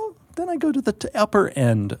 well, then I go to the upper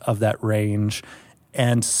end of that range,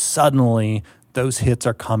 and suddenly those hits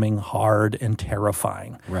are coming hard and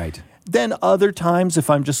terrifying. Right. Then other times, if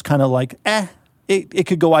I'm just kind of like, It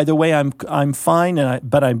could go either way. I'm fine,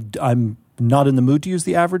 but I'm not in the mood to use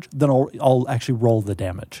the average. Then I'll actually roll the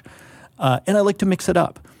damage, and I like to mix it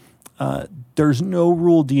up. There's no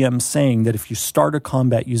rule DM saying that if you start a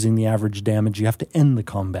combat using the average damage, you have to end the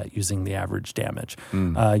combat using the average damage.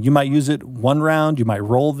 You might use it one round. You might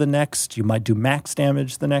roll the next. You might do max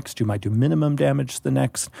damage the next. You might do minimum damage the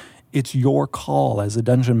next. It's your call as a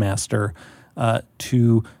dungeon master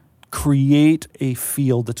to create a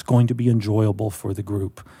feel that's going to be enjoyable for the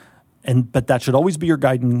group. But that should always be your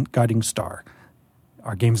guiding star.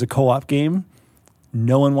 Our game's a co-op game.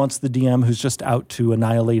 No one wants the DM who's just out to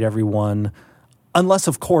annihilate everyone, unless,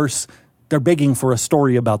 of course, they're begging for a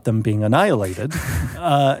story about them being annihilated.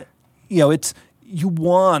 you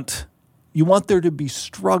want there to be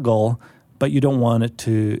struggle, but you don't want it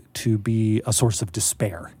to be a source of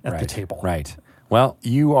despair at the table. Right. Well,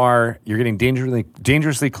 you're getting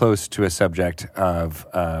dangerously close to a subject of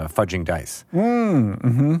fudging dice.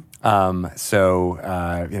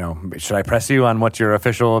 So, should I press you on what your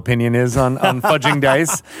official opinion is on fudging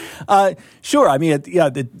dice? Sure. I mean,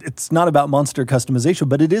 it's not about monster customization,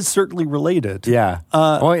 but it is certainly related. Yeah.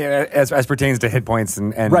 As pertains to hit points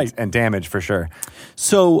and damage, for sure.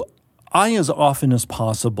 So I, as often as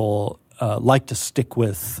possible, like to stick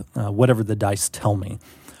with whatever the dice tell me.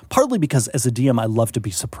 Partly because as a DM, I love to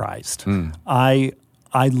be surprised. I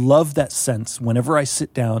love that sense whenever I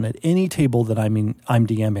sit down at any table that I'm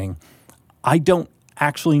DMing. I don't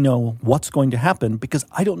actually know what's going to happen because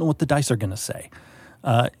I don't know what the dice are going to say.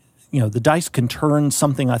 The dice can turn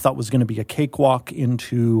something I thought was going to be a cakewalk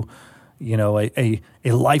into, a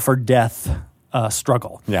life or death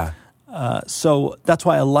struggle. Yeah. So that's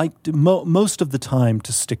why I like most of the time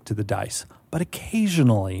to stick to the dice. But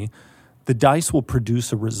occasionally, the dice will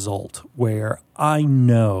produce a result where I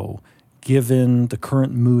know, given the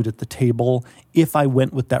current mood at the table, if I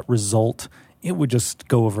went with that result, it would just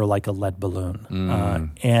go over like a lead balloon.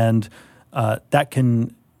 And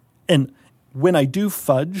when I do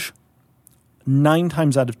fudge, 9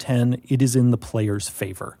 times out of 10, it is in the player's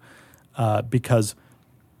favor. Because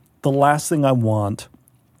the last thing I want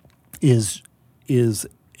is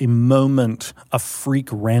a moment of freak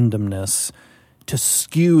randomness to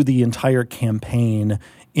skew the entire campaign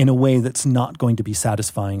in a way that's not going to be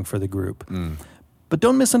satisfying for the group. But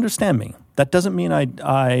don't misunderstand me. That doesn't mean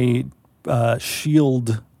I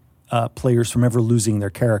shield players from ever losing their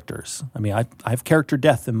characters. I mean, I have character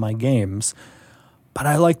death in my games, but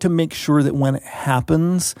I like to make sure that when it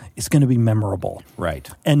happens, it's going to be memorable. Right.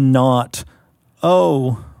 And not,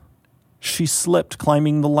 she slipped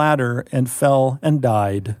climbing the ladder and fell and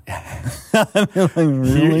died.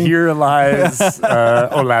 Really? Here lies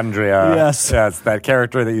Olandria. Yes. Yeah, it's that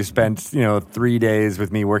character that you spent 3 days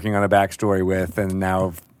with me working on a backstory with, and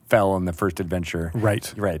now fell in the first adventure.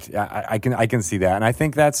 Right. Yeah, I can see that, and I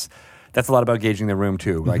think that's a lot about gauging the room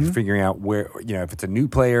too, like figuring out where if it's a new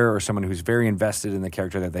player or someone who's very invested in the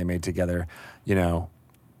character that they made together, you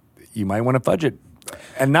might want to fudge it.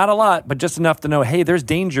 And not a lot, but just enough to know, hey, there's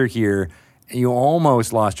danger here. You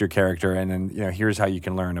almost lost your character, and then here's how you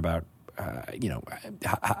can learn about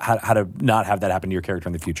how to not have that happen to your character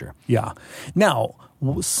in the future. Yeah. Now,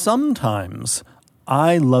 sometimes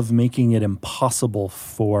I love making it impossible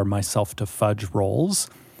for myself to fudge rolls,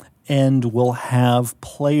 and will have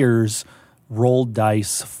players roll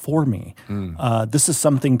dice for me. This is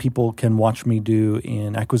something people can watch me do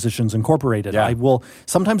in Acquisitions Incorporated. Yeah. I will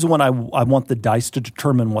sometimes when I want the dice to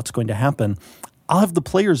determine what's going to happen, I'll have the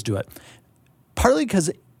players do it. Partly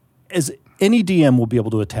because, as any DM will be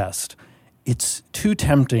able to attest, it's too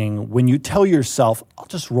tempting when you tell yourself, I'll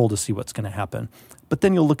just roll to see what's going to happen. But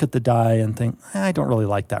then you'll look at the die and think, I don't really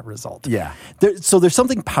like that result. Yeah. So there's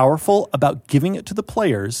something powerful about giving it to the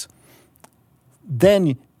players.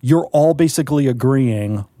 Then you're all basically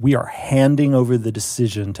agreeing we are handing over the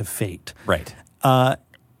decision to fate. Right.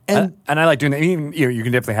 And I like doing that. Even, you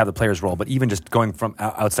can definitely have the players roll, but even just going from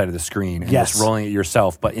outside of the screen and just rolling it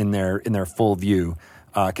yourself, but in their full view,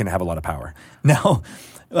 can have a lot of power. Now,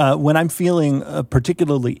 when I'm feeling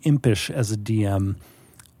particularly impish as a DM,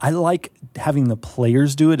 I like having the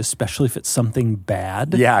players do it, especially if it's something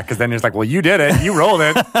bad. Yeah, because then it's like, well, you did it. You rolled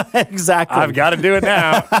it. Exactly. I've got to do it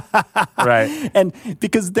now. Right. And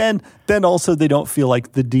because then also they don't feel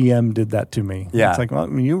like the DM did that to me. Yeah. It's like, well,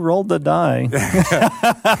 you rolled the die.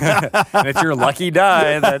 And it's your lucky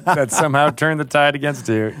die that somehow turned the tide against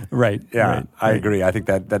you. Right. Yeah, right, I agree. I think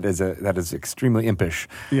that is extremely impish.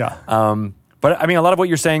 Yeah. But I mean, a lot of what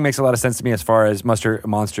you're saying makes a lot of sense to me as far as monster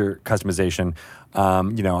customization.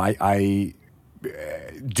 I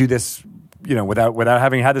do this, without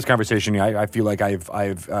having had this conversation. I feel like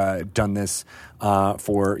I've done this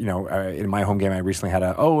for in my home game. I recently had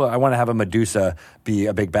I want to have a Medusa be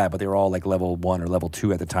a big bad, but they were all like level 1 or level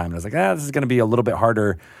 2 at the time, and I was like, this is going to be a little bit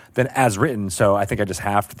harder than as written. So I think I just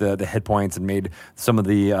halved the hit points and made some of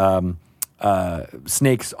the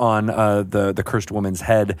snakes on the cursed woman's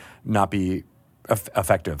head not be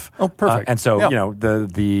effective. Oh, perfect. And so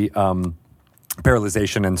the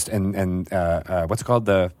paralyzation and what's it called,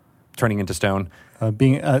 the turning into stone,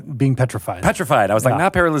 being petrified. I was like,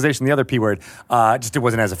 not paralyzation, the other P word. Just it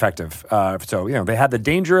wasn't as effective. So they had the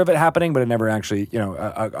danger of it happening, but it never actually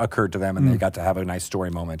occurred to them, and they got to have a nice story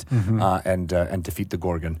moment and defeat the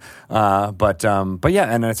Gorgon. But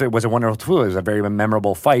yeah, and it was a wonderful tool. It was a very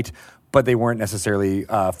memorable fight. But they weren't necessarily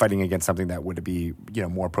fighting against something that would be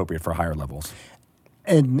more appropriate for higher levels.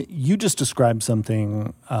 And you just described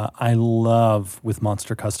something I love with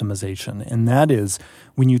monster customization, and that is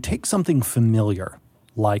when you take something familiar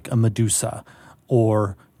like a Medusa,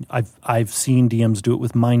 or I've seen DMs do it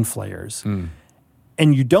with Mind Flayers,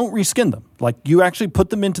 and you don't reskin them. Like, you actually put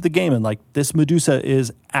them into the game and, like, this Medusa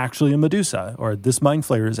is actually a Medusa, or this Mind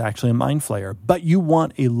Flayer is actually a Mind Flayer, but you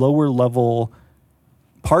want a lower level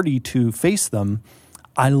party to face them.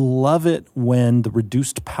 I love it when the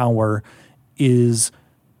reduced power is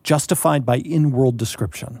justified by in-world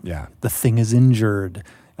description. Yeah. The thing is injured.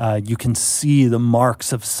 You can see the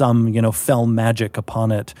marks of some, fell magic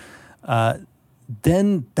upon it.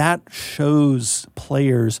 Then that shows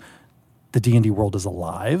players the D&D world is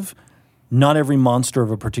alive. Not every monster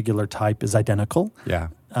of a particular type is identical. Yeah.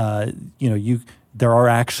 There are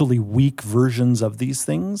actually weak versions of these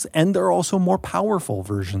things, and there are also more powerful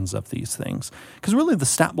versions of these things. Because really the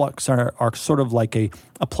stat blocks are sort of like a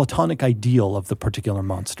platonic ideal of the particular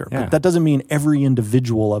monster. Yeah. But that doesn't mean every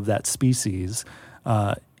individual of that species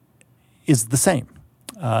is the same.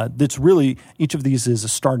 That's really, each of these is a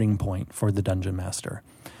starting point for the Dungeon Master.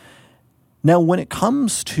 Now, when it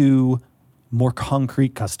comes to more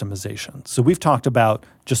concrete customization, so we've talked about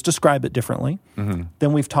just describe it differently. Mm-hmm.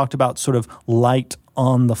 Then we've talked about sort of light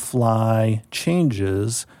on-the-fly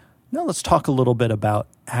changes. Now let's talk a little bit about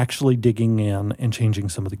actually digging in and changing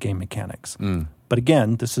some of the game mechanics. But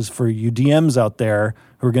again, this is for you DMs out there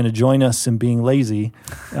who are going to join us in being lazy.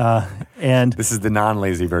 And this is the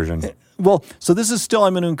non-lazy version. Well, so this is still,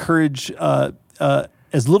 I'm going to encourage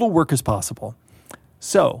as little work as possible.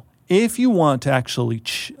 So if you want to actually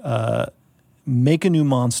make a new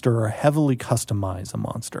monster or heavily customize a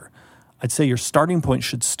monster, I'd say your starting point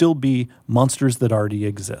should still be monsters that already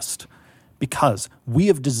exist. Because we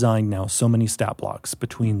have designed now so many stat blocks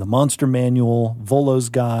between the Monster Manual, Volo's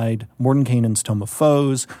Guide, Mordenkainen's Tome of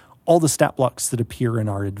Foes, all the stat blocks that appear in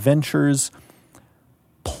our adventures.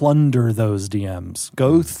 Plunder those DMs.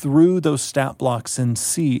 Go through those stat blocks and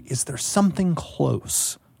see, is there something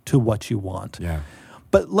close to what you want? Yeah.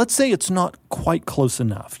 But let's say it's not quite close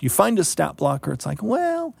enough. You find a stat block where it's like,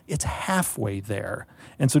 well, it's halfway there.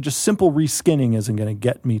 And so just simple reskinning isn't going to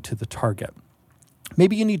get me to the target.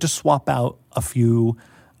 Maybe you need to swap out a few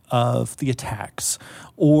of the attacks,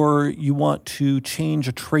 or you want to change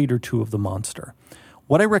a trait or two of the monster.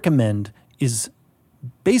 What I recommend is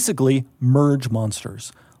basically merge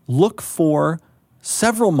monsters. Look for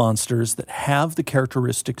several monsters that have the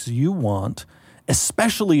characteristics you want,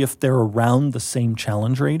 especially if they're around the same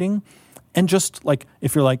challenge rating. And just like,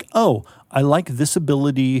 if you're like, oh, I like this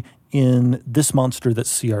ability in this monster that's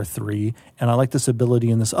CR3, and I like this ability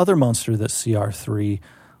in this other monster that's CR3,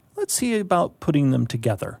 let's see about putting them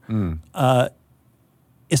together.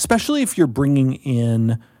 Especially if you're bringing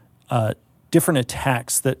in different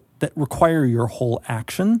attacks that require your whole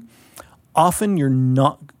action. Often you're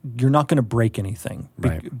not going to break anything,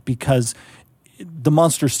 right, because the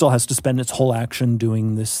monster still has to spend its whole action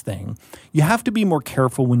doing this thing. You have to be more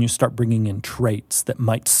careful when you start bringing in traits that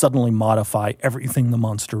might suddenly modify everything the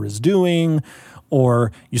monster is doing,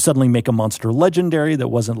 or you suddenly make a monster legendary that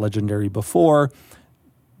wasn't legendary before.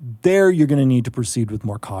 There, you're going to need to proceed with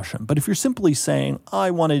more caution. But if you're simply saying, I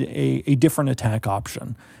wanted a different attack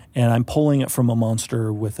option, and I'm pulling it from a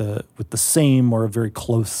monster with the same or a very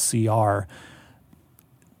close CR,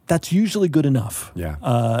 that's usually good enough.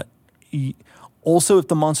 Yeah. Also, if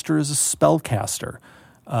the monster is a spellcaster,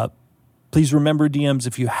 please remember, DMs,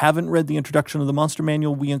 if you haven't read the introduction of the Monster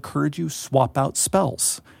Manual, we encourage you swap out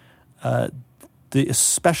spells.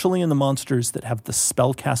 Especially in the monsters that have the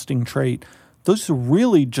spellcasting trait, those are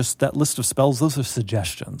really just that list of spells. Those are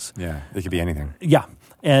suggestions. Yeah, they could be anything. Yeah,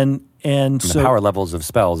 and so the power levels of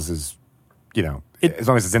spells is, as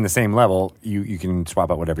long as it's in the same level, you can swap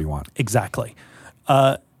out whatever you want. Exactly.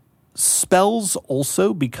 Spells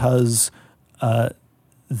also, because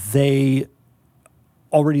their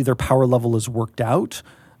power level is worked out,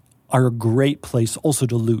 are a great place also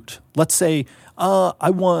to loot. Let's say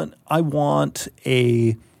I want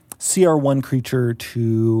a CR1 creature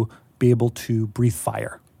to be able to breathe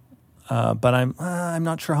fire, but I'm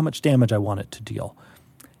not sure how much damage I want it to deal.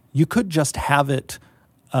 You could just have it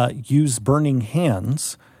use Burning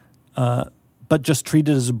Hands, but just treat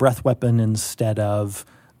it as a breath weapon instead of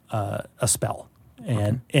a spell,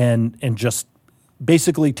 and just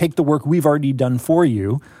basically take the work we've already done for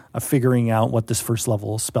you of figuring out what this first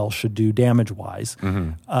level spell should do damage-wise,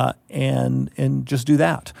 and just do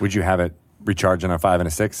that. Would you have it recharge on a 5 and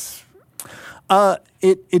a 6?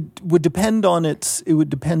 It would depend on its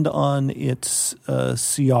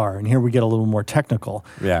CR, and here we get a little more technical.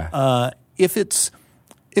 Yeah. If it's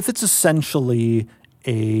essentially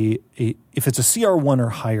if it's a CR1 or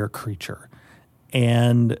higher creature,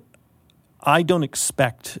 and I don't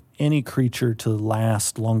expect any creature to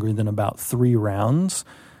last longer than about 3 rounds,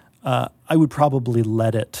 I would probably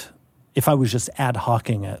let it, if I was just ad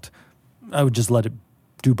hocing it, I would just let it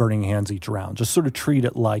do Burning Hands each round. Just sort of treat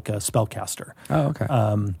it like a spellcaster. Oh, okay.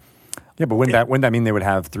 Yeah, but wouldn't that mean they would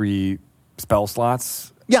have 3 spell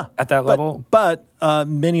slots? Yeah, at that level, but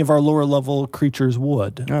many of our lower level creatures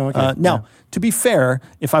would. Oh, okay. Now, to be fair,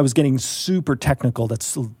 if I was getting super technical,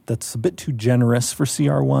 that's a bit too generous for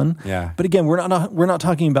CR1. Yeah. But again, we're not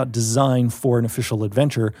talking about design for an official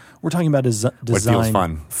adventure. We're talking about design. What feels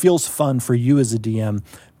fun. Feels fun for you as a DM,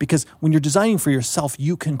 because when you're designing for yourself,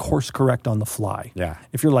 you can course correct on the fly. Yeah.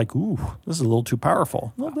 If you're like, ooh, this is a little too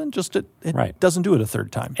powerful, well, then just it right. doesn't do it a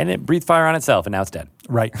third time. And it breathed fire on itself, and now it's dead.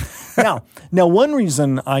 Right. Now, one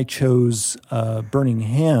reason I chose Burning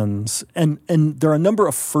Hands, and there are a number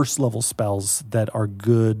of first level spells that are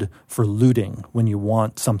good for looting when you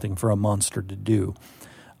want something for a monster to do,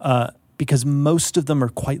 because most of them are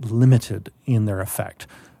quite limited in their effect.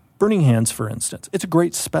 Burning Hands, for instance, it's a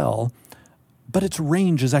great spell, but its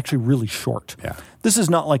range is actually really short. Yeah. This is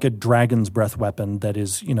not like a dragon's breath weapon that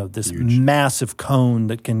is, this huge, massive cone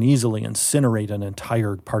that can easily incinerate an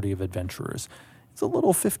entire party of adventurers. It's a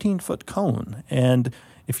little 15-foot cone, and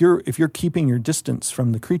if you're keeping your distance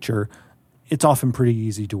from the creature, it's often pretty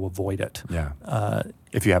easy to avoid it. Yeah.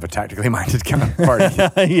 If you have a tactically minded kind of party.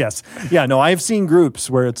 Yes. Yeah, no, I've seen groups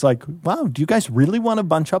where it's like, wow, do you guys really want to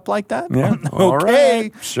bunch up like that? Yeah. Okay. All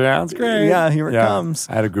right. Sounds great. Yeah, here it comes.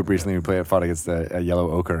 I had a group recently who fought against a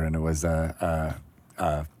yellow ochre, and it was,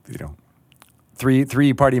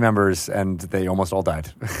 three party members, and they almost all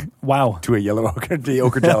died. Wow. To a yellow ochre, the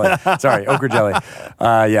ochre jelly. Sorry, ochre jelly.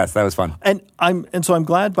 Yes, that was fun. And so I'm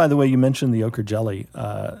glad, by the way, you mentioned the ochre jelly.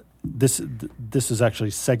 This is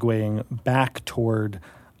actually segueing back toward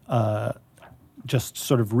just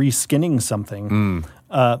sort of reskinning something.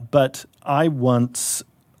 But I once,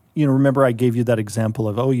 remember I gave you that example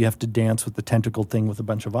of, you have to dance with the tentacled thing with a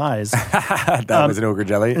bunch of eyes. That was an ogre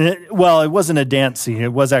jelly? It wasn't a dance scene.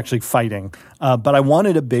 It was actually fighting. But I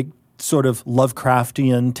wanted a big sort of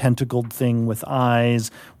Lovecraftian tentacled thing with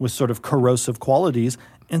eyes, with sort of corrosive qualities.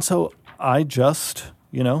 And so I just,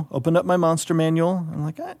 opened up my monster manual. I'm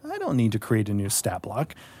like, I don't need to create a new stat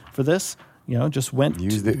block for this. Just went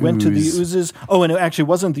to the oozes. Oh, and it actually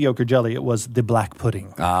wasn't the ochre jelly. It was the black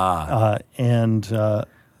pudding. And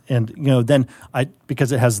then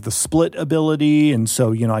because it has the split ability, and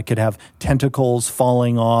so, I could have tentacles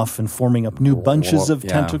falling off and forming up new bunches of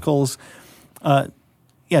tentacles.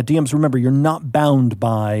 DMs, remember, you're not bound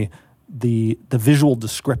by the visual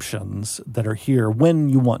descriptions that are here when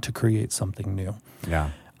you want to create something new. Yeah.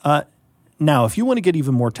 Now, if you want to get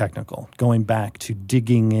even more technical, going back to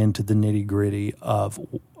digging into the nitty-gritty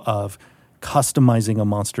of customizing a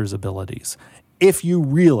monster's abilities, if you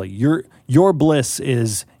really, your bliss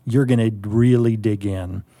is you're going to really dig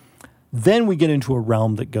in, then we get into a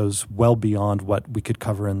realm that goes well beyond what we could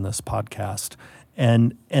cover in this podcast.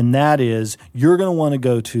 And that is, you're going to want to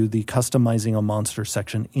go to the customizing a monster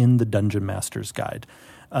section in the Dungeon Master's Guide.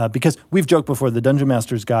 Because we've joked before, the Dungeon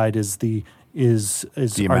Master's Guide is the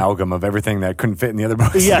amalgam of everything that couldn't fit in the other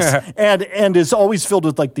books. Yes, and is always filled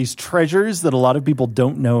with like these treasures that a lot of people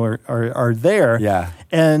don't know are there. Yeah,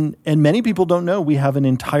 and many people don't know we have an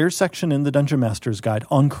entire section in the Dungeon Master's Guide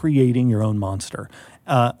on creating your own monster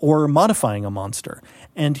or modifying a monster.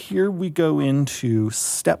 And here we go into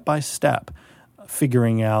step by step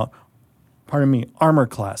figuring out, armor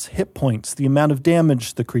class, hit points, the amount of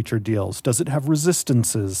damage the creature deals. Does it have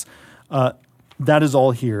resistances? That is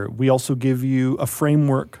all here. We also give you a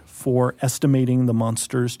framework for estimating the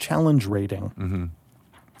monster's challenge rating. Mm-hmm.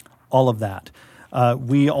 All of that.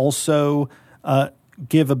 We also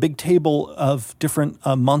give a big table of different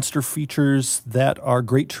monster features that are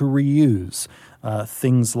great to reuse.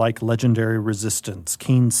 Things like legendary resistance,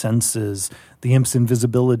 keen senses, the imp's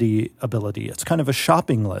invisibility ability. It's kind of a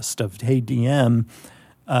shopping list of, hey, DM,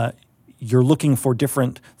 you're looking for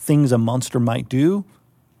different things a monster might do.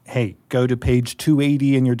 Hey, go to page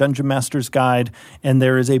 280 in your Dungeon Master's Guide, and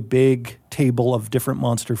there is a big table of different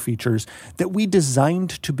monster features that we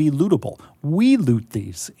designed to be lootable. We loot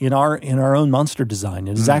these in our own monster design.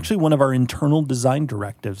 It is actually one of our internal design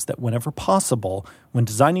directives that whenever possible, when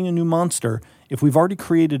designing a new monster, if we've already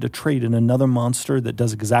created a trait in another monster that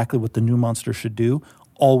does exactly what the new monster should do,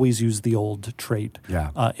 always use the old trait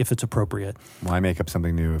if it's appropriate. Why make up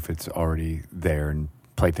something new if it's already there and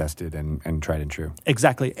play tested and tried and true?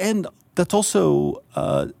 Exactly. And that's also,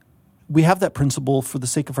 we have that principle for the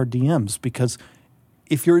sake of our DMs, because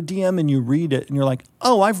if you're a DM and you read it and you're like,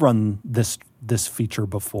 oh, I've run this this feature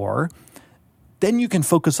before, then you can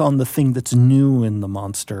focus on the thing that's new in the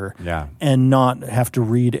monster and not have to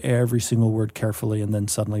read every single word carefully and then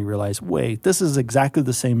suddenly realize, wait, this is exactly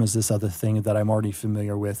the same as this other thing that I'm already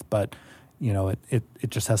familiar with, but it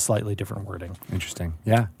just has slightly different wording. Interesting.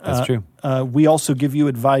 Yeah, that's true. We also give you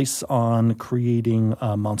advice on creating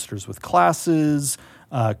monsters with classes,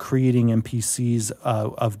 creating NPCs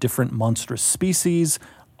of different monstrous species.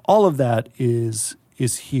 All of that is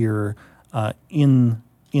here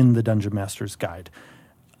in the Dungeon Master's Guide.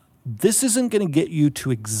 This isn't going to get you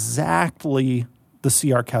to exactly the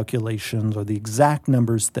CR calculations or the exact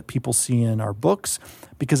numbers that people see in our books,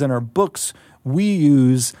 because in our books, we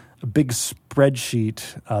use a big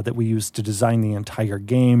spreadsheet that we use to design the entire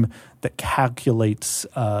game that calculates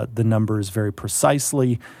the numbers very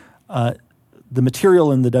precisely. The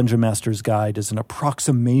material in the Dungeon Master's Guide is an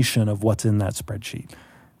approximation of what's in that spreadsheet.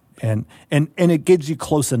 And it gives you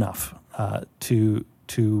close enough to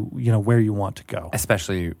where you want to go,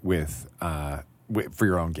 especially with for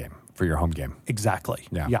your own game, for your home game. Exactly.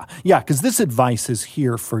 Yeah. Because this advice is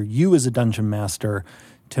here for you as a dungeon master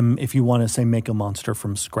to, if you want to say make a monster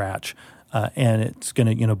from scratch, and it's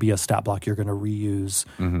going to be a stat block you're going to reuse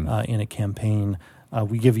in a campaign.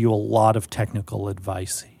 We give you a lot of technical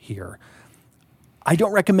advice here. I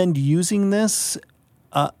don't recommend using this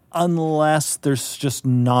unless there's just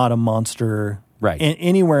not a monster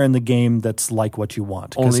anywhere in the game that's like what you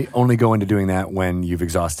want. Only go into doing that when you've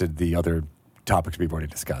exhausted the other topics we've already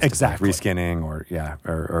discussed. Exactly. Like reskinning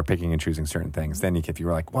or picking and choosing certain things. Then if you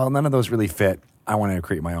were like, well, none of those really fit, I want to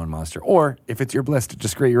create my own monster. Or if it's your bliss to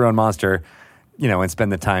just create your own monster, and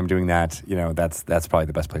spend the time doing that, that's probably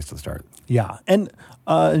the best place to start. Yeah. And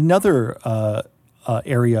another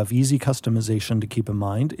area of easy customization to keep in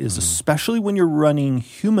mind is especially when you're running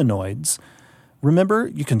humanoids. Remember,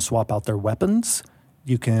 you can swap out their weapons,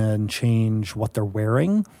 you can change what they're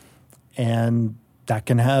wearing, and that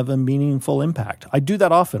can have a meaningful impact. I do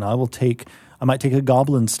that often. I might take a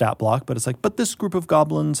goblin stat block, but it's like, but this group of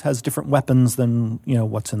goblins has different weapons than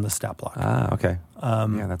what's in the stat block. Okay.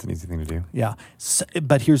 That's an easy thing to do. Yeah,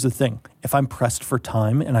 but here's the thing: if I'm pressed for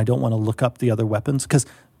time and I don't want to look up the other weapons, because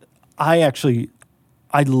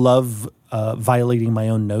I love violating my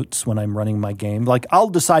own notes when I'm running my game. Like, I'll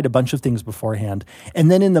decide a bunch of things beforehand, and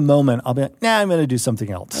then in the moment, I'll be like, I'm going to do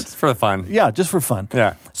something else. That's for fun. Yeah, just for fun.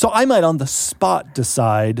 Yeah. So I might on the spot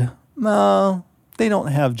decide, no, they don't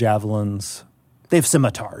have javelins. They have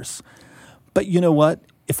scimitars. But you know what?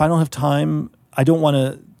 If I don't have time, I don't want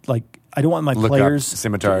my look players. Up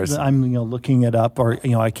scimitars. I'm looking it up, or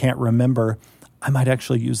I can't remember. I might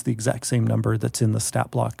actually use the exact same number that's in the stat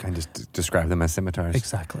block. And just describe them as scimitars.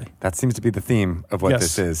 Exactly. That seems to be the theme of what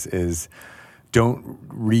this is don't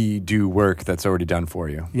redo work that's already done for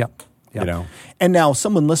you. Yep. And now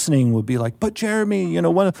someone listening would be like, but Jeremy,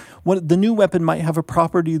 what the new weapon might have a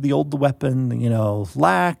property the old weapon,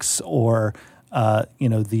 lacks, or,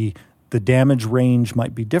 the damage range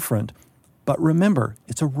might be different. But remember,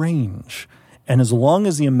 it's a range. And as long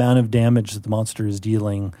as the amount of damage that the monster is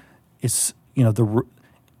dealing is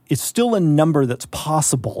it's still a number that's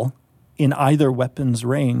possible in either weapon's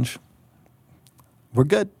range, we're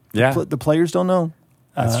good. Yeah. The players don't know.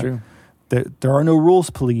 That's true. There are no rules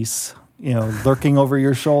police, lurking over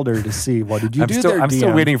your shoulder to see what did you do there, I'm DM?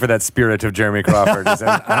 still waiting for that spirit of Jeremy Crawford who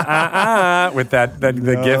says, with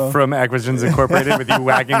the gif from Acquisitions Incorporated with you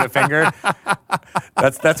wagging the finger.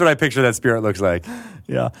 That's what I picture that spirit looks like.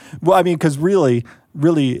 Yeah. Well, I mean, because really,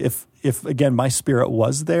 if again my spirit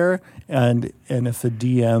was there, and if a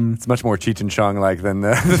DM, it's much more Cheech and Chong like than the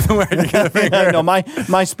wagging the finger. No,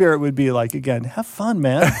 my spirit would be like, again, have fun,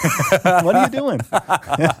 man. What are you doing?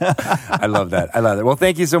 I love that. Well,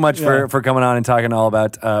 thank you so much for coming on and talking all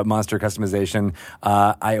about monster customization.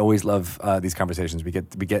 I always love these conversations. We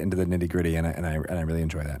get into the nitty gritty, and I really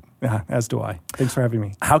enjoy that. Yeah, as do I. Thanks for having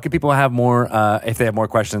me. How can people have more if they have more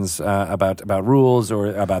questions about rules or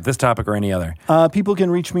about this topic or any other? People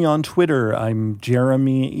can reach me on Twitter. I'm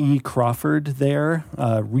Jeremy E. Crawford there.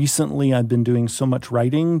 Recently, I've been doing so much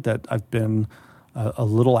writing that I've been a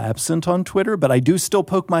little absent on Twitter, but I do still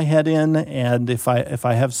poke my head in, and if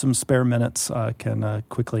I have some spare minutes, I can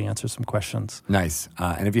quickly answer some questions. Nice.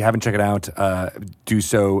 And if you haven't checked it out, do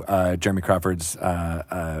so. Jeremy Crawford's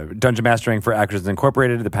Dungeon Mastering for Acquisitions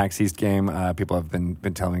Incorporated, the PAX East game. People have been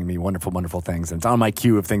telling me wonderful, wonderful things, and it's on my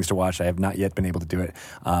queue of things to watch. I have not yet been able to do it,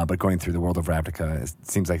 but going through the world of Ravnica, it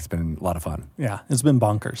seems like it's been a lot of fun. Yeah, it's been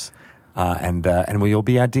bonkers. And we'll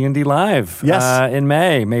be at D&D Live in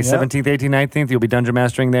May 17th, 18th, 19th. You'll be Dungeon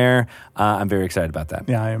Mastering there. I'm very excited about that.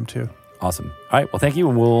 Yeah, I am too. Awesome. All right. Well, thank you,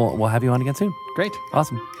 and we'll have you on again soon. Great.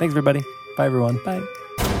 Awesome. Thanks, everybody. Bye, everyone. Bye.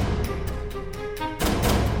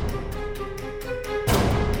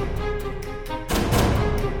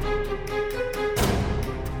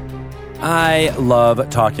 I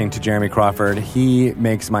love talking to Jeremy Crawford. He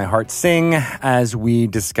makes my heart sing as we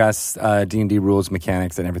discuss D&D rules,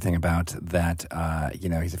 mechanics, and everything about that.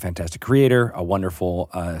 He's a fantastic creator, a wonderful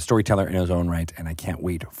storyteller in his own right, and I can't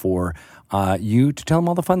wait for you to tell him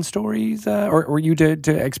all the fun stories, or you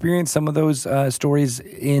to experience some of those stories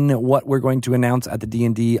in what we're going to announce at the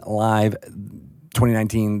D&D Live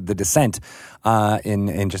 2019, The Descent,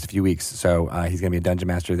 in just a few weeks. So he's going to be a dungeon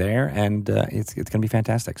master there, and it's going to be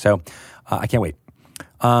fantastic. So I can't wait.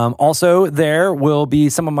 Also, there will be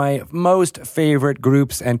some of my most favorite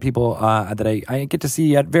groups and people that I get to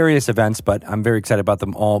see at various events, but I'm very excited about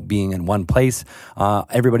them all being in one place.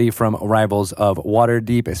 Everybody from Rivals of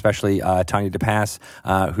Waterdeep, especially Tanya DePass,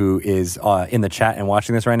 who is in the chat and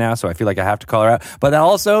watching this right now, so I feel like I have to call her out. But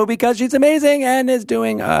also because she's amazing and is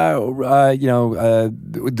doing,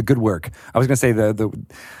 the good work. I was going to say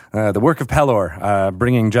the work of Pelor,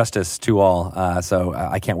 bringing justice to all. So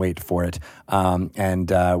I can't wait for it.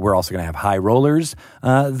 And we're also going to have high rollers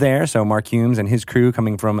there. So Mark Humes and his crew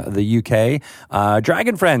coming from the UK.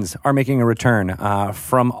 Dragon Friends are making a return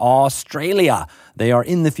from Australia. They are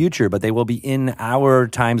in the future, but they will be in our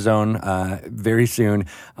time zone very soon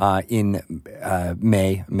in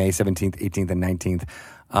May 17th, 18th, and 19th.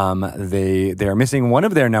 They are missing one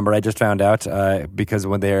of their number. I just found out because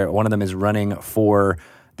one of them is running for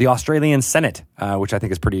the Australian Senate, which I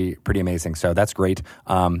think is pretty amazing. So that's great,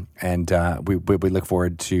 and we look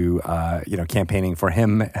forward to campaigning for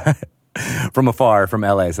him from afar from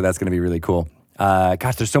LA. So that's going to be really cool.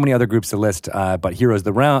 Gosh, there's so many other groups to list, but Heroes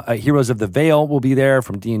of the Veil will be there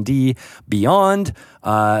from D&D Beyond.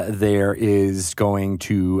 There is going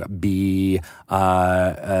to be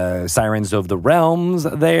Sirens of the Realms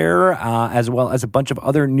there, as well as a bunch of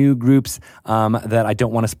other new groups that I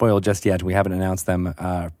don't want to spoil just yet. We haven't announced them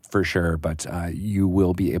for sure, but you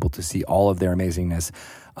will be able to see all of their amazingness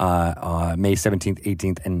May 17th,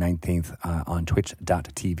 18th, and 19th on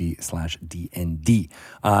twitch.tv/DND.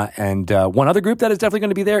 And one other group that is definitely going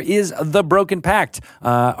to be there is the Broken Pact,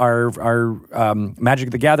 our Magic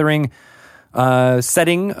the Gathering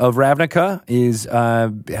setting of Ravnica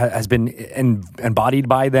has been embodied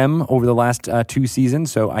by them over the last 2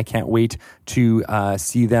 seasons. So I can't wait to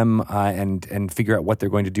see them and figure out what they're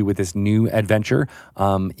going to do with this new adventure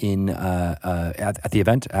at the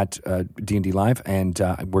event at D&D Live, and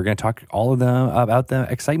we're going to talk all of them about the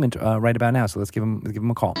excitement right about now. So let's give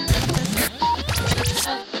them a call.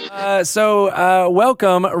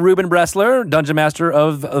 Welcome, Ruben Bressler, Dungeon Master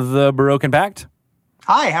of the Broken Pact.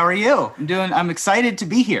 Hi, how are you? I'm excited to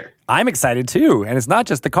be here. I'm excited too, and it's not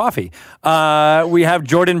just the coffee. We have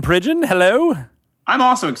Jordan Pridgeon. Hello. I'm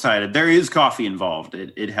also excited. There is coffee involved.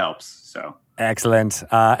 It helps. So excellent.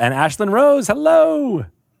 And Ashlyn Rose. Hello.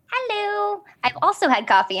 Hello. I've also had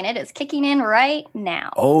coffee, and it is kicking in right now.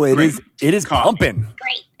 Oh, it is pumping.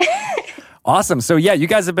 Great. Awesome. So yeah, you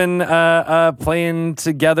guys have been playing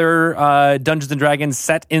together Dungeons and Dragons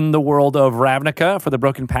set in the world of Ravnica for the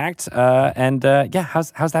Broken Pact, and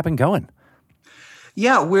how's that been going?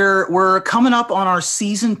 Yeah, we're coming up on our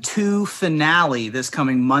season 2 finale this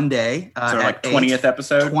coming Monday. So like 20th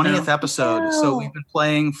episode. 20th episode. Wow. So we've been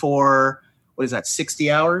playing for 60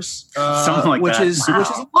 hours, something like which that. is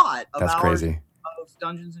a lot. That's crazy. Of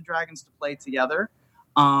Dungeons and Dragons to play together.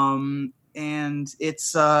 And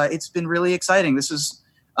it's been really exciting. This is,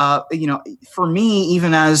 for me,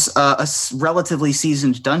 even as a relatively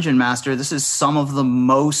seasoned dungeon master, this is some of the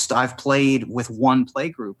most I've played with one play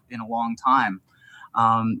group in a long time.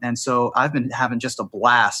 And so I've been having just a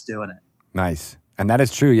blast doing it. Nice. And that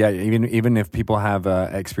is true. Yeah. Even if people have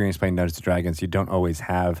experience playing Dungeons and Dragons, you don't always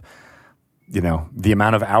have, the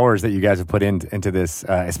amount of hours that you guys have put into this,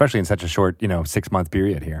 especially in such a short, 6-month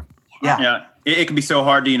period here. Yeah. It can be so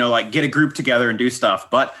hard to, get a group together and do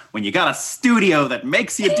stuff. But when you got a studio that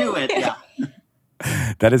makes you do it, yeah.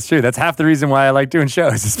 That is true. That's half the reason why I like doing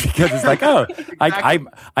shows, is because it's like, exactly.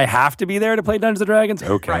 I have to be there to play Dungeons and Dragons?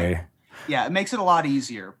 Okay. Right. Yeah, it makes it a lot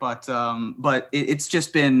easier, but it's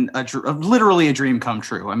just been literally a dream come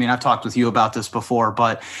true. I mean, I've talked with you about this before,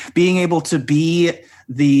 but being able to be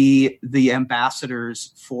the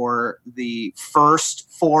ambassadors for the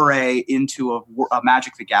first foray into a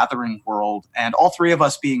Magic the Gathering world, and all 3 of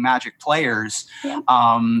us being Magic players,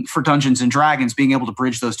 for Dungeons and Dragons, being able to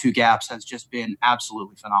bridge those 2 gaps has just been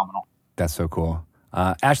absolutely phenomenal. That's so cool.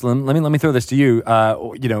 Ashlyn, let me throw this to you.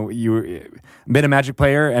 You been a Magic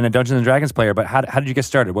player and a Dungeons and Dragons player, but how did you get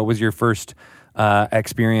started? What was your first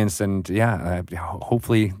experience? And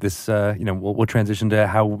hopefully this we'll transition to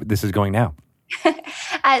how this is going now.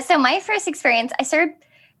 So my first experience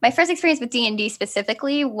with D&D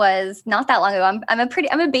specifically was not that long ago.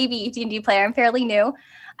 I'm a baby D&D player. I'm fairly new.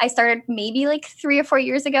 I started maybe like 3 or 4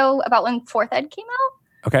 years ago, about when 4th Ed came out.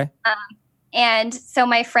 Okay. And so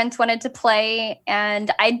my friends wanted to play,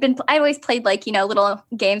 and I always played like, little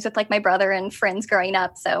games with like my brother and friends growing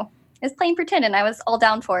up. So I was playing pretend and I was all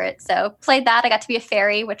down for it. So played that. I got to be a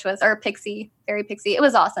fairy, or pixie, fairy pixie. It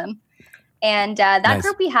was awesome. And that Nice.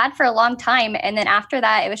 group we had for a long time. And then after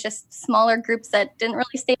that, it was just smaller groups that didn't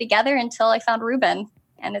really stay together until I found Ruben.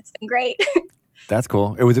 And it's been great. That's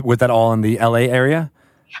cool. Was that all in the LA area?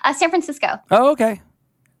 San Francisco. Oh, okay.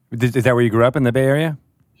 Is that where you grew up, in the Bay Area?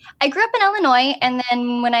 I grew up in Illinois, and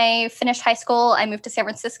then when I finished high school, I moved to San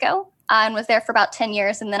Francisco and was there for about 10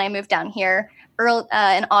 years. And then I moved down here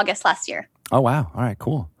in August last year. Oh, wow. All right,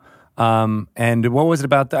 cool. And what was it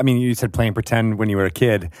about? You said playing pretend when you were a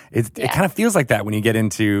kid. It kind of feels like that when you get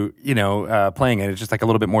into, playing it. It's just like a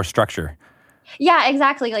little bit more structure. Yeah,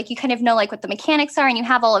 exactly. Like you kind of know like what the mechanics are and you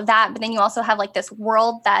have all of that, but then you also have like this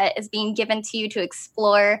world that is being given to you to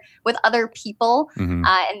explore with other people and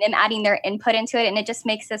them adding their input into it. And it just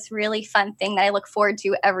makes this really fun thing that I look forward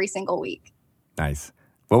to every single week. Nice.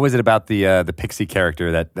 What was it about the pixie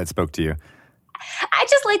character that spoke to you? I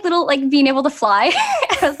just like being able to fly.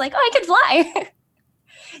 I was like, oh, I can fly.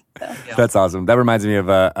 So. Yeah. That's awesome. That reminds me of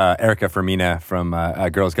Erica Fermina from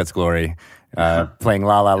Girls Guts Glory. Playing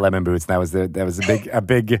La La Lemon Boots, and that was a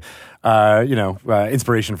big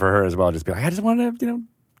inspiration for her as well. Just be like, I just want to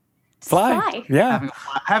fly. Yeah,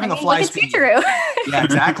 having a fly speed. Tuturu. Yeah,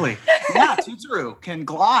 exactly. Yeah, Tuturu can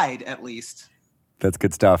glide at least. That's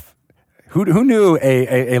good stuff. Who knew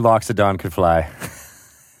a Loxodon could fly?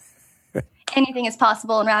 Anything is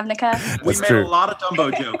possible in Ravnica. We made a lot of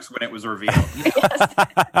Dumbo jokes when it was revealed.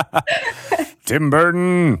 Tim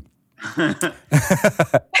Burton.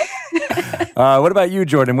 What about you,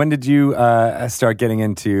 Jordan? When did you start getting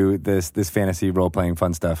into this fantasy role-playing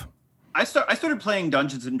fun stuff? I started playing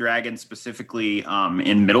Dungeons and Dragons specifically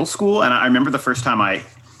in middle school, and I remember the first time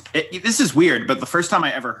this is weird, but the first time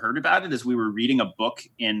I ever heard about it is we were reading a book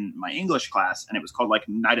in my English class, and it was called like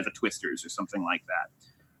Night of the Twisters or something like that.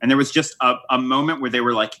 And there was just a moment where they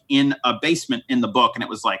were like in a basement in the book, and it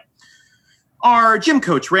was like, our gym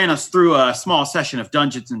coach ran us through a small session of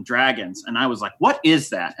Dungeons and Dragons. And I was like, what is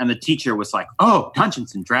that? And the teacher was like, oh,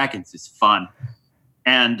 Dungeons and Dragons is fun.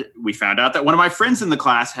 And we found out that one of my friends in the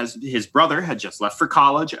class, his brother had just left for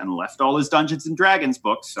college and left all his Dungeons and Dragons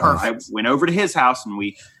books. So I went over to his house and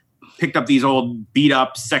we picked up these old beat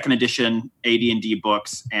up second edition AD&D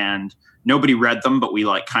books, and nobody read them, but we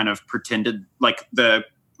like kind of pretended like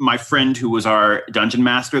my friend who was our dungeon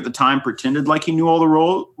master at the time pretended like he knew all the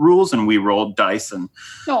rules, and we rolled dice. And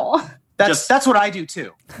that's what I do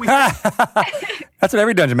too. That's what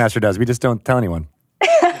every dungeon master does. We just don't tell anyone.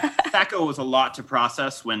 THAC0 was a lot to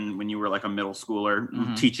process when you were like a middle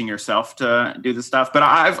schooler teaching yourself to do this stuff. But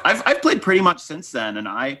I've played pretty much since then, and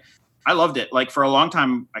I loved it. Like for a long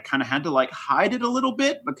time, I kind of had to like hide it a little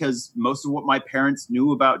bit because most of what my parents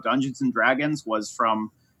knew about Dungeons and Dragons was from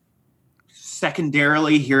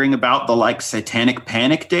secondarily hearing about the like satanic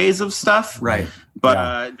panic days of stuff. Right.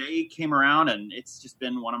 But they came around, and it's just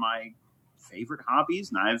been one of my favorite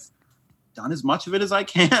hobbies, and I've done as much of it as I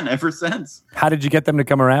can ever since. How did you get them to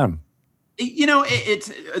come around?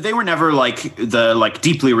 They were never like the like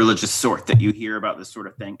deeply religious sort that you hear about this sort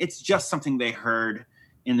of thing. It's just something they heard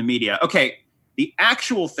in the media. Okay, the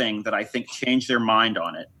actual thing that I think changed their mind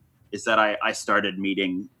on it is that I started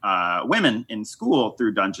meeting women in school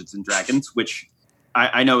through Dungeons and Dragons, which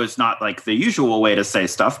I know is not like the usual way to say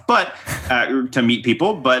stuff, but to meet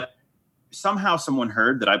people. But somehow someone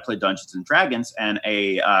heard that I played Dungeons and Dragons, and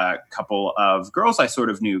a couple of girls I sort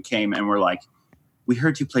of knew came and were like, we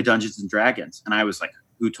heard you play Dungeons and Dragons. And I was like,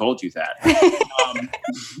 who told you that?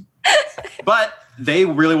 But they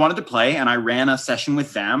really wanted to play, and I ran a session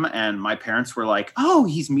with them, and my parents were like, oh,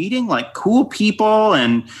 he's meeting like cool people,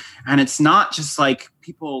 and it's not just like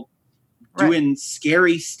people doing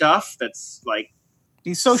scary stuff that's like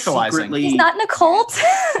he's socializing. Secretly... He's not in a cult.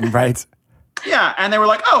 Right. Yeah, and they were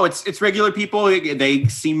like, oh, it's regular people. They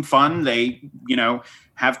seem fun. They,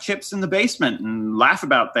 have chips in the basement and laugh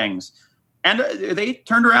about things. And they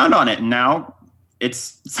turned around on it, and now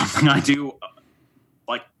it's something I do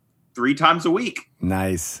like 3 times a week.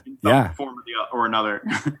 Nice. In some form or another.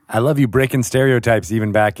 I love you breaking stereotypes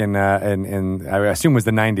even back in I assume it was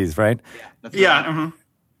the 90s, right? Yeah.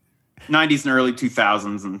 Mm-hmm. 90s and early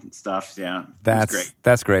 2000s and stuff. Yeah. That's great.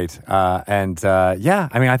 That's great. I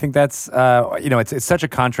think that's, it's such a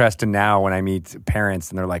contrast to now when I meet parents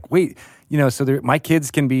and they're like, wait, my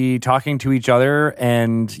kids can be talking to each other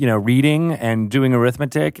and, reading and doing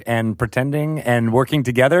arithmetic and pretending and working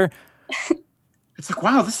together. It's like,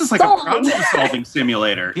 wow, this is like a problem-solving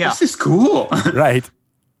simulator. Yeah. This is cool. Right.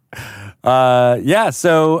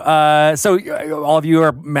 So all of you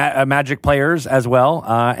are Magic players as well,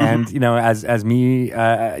 and as me,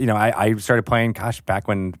 I started playing. Gosh, back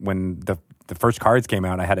when the first cards came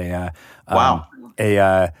out, I had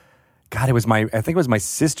God, I think it was my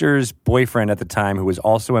sister's boyfriend at the time, who was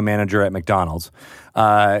also a manager at McDonald's,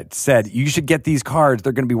 said, you should get these cards.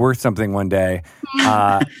 They're going to be worth something one day.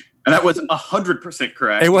 And that was 100%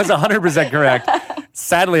 correct. It was 100% correct.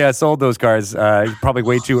 Sadly, I sold those cards probably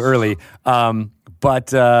way too early.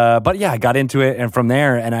 But yeah, I got into it, and from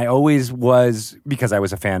there, and I always was, because I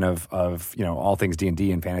was a fan of all things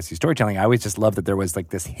D&D and fantasy storytelling. I always just loved that there was like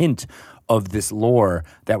this hint of this lore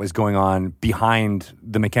that was going on behind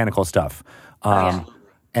the mechanical stuff.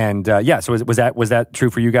 And so was that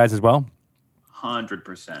true for you guys as well?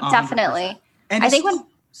 100%. Definitely. And I think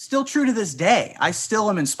still true to this day. I still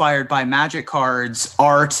am inspired by Magic cards,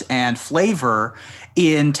 art, and flavor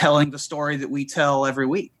in telling the story that we tell every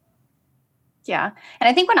week. Yeah. And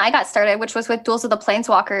I think when I got started, which was with Duels of the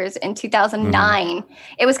Planeswalkers in 2009,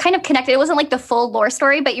 it was kind of connected. It wasn't like the full lore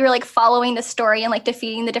story, but you were like following the story and like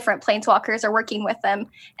defeating the different Planeswalkers or working with them.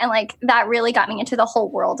 And like that really got me into the whole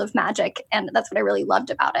world of Magic. And that's what I really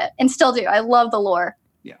loved about it. And still do. I love the lore.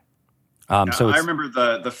 So I remember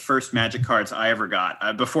the first Magic cards I ever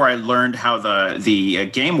got. Before I learned how the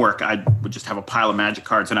game worked, I would just have a pile of Magic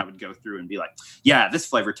cards, and I would go through and be like, yeah, this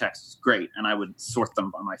flavor text is great. And I would sort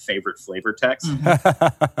them by my favorite flavor text.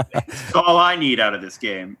 That's all I need out of this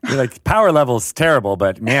game. You're like, power level's terrible,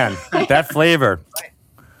 but man, that flavor.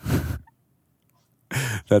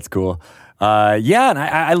 That's cool. And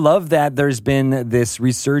I love that there's been this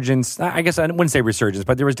resurgence. I guess I wouldn't say resurgence,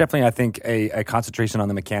 but there was definitely, I think, a concentration on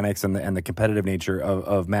the mechanics and the competitive nature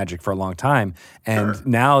of Magic for a long time. And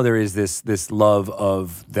now there is this love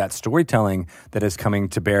of that storytelling that is coming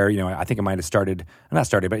to bear. I think it might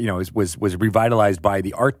have was revitalized by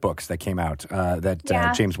the art books that came out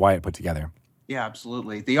that James Wyatt put together. Yeah,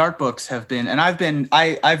 absolutely. The art books have been, and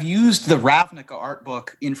I've used the Ravnica art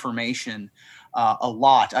book information a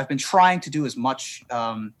lot. I've been trying to do as much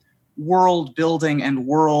world building and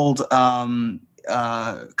world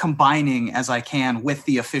combining as I can with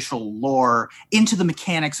the official lore into the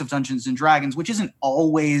mechanics of Dungeons and Dragons, which isn't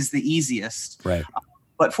always the easiest. Right.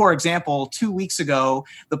 But for example, 2 weeks ago,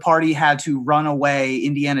 the party had to run away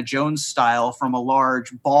Indiana Jones style from a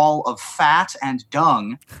large ball of fat and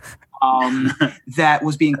dung that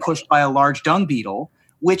was being pushed by a large dung beetle,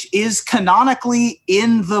 which is canonically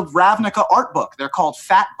in the Ravnica art book. They're called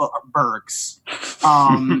Fatbergs.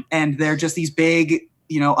 And they're just these big,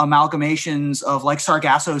 amalgamations of like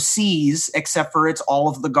Sargasso seas, except for it's all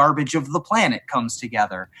of the garbage of the planet comes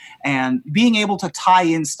together. And being able to tie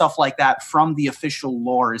in stuff like that from the official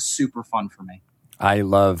lore is super fun for me. I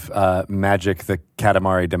love Magic the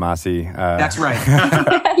Katamari Damacy. That's right.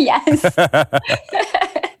 Yes.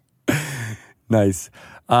 Nice.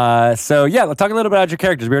 Let's talk a little bit about your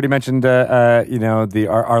characters. We already mentioned, our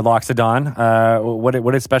Loxodon.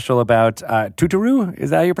 What is special about Tuturu?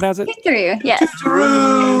 Is that how you pronounce it? Tuturu, yes.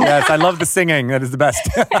 Tuturu! Yes, I love the singing. That is the best.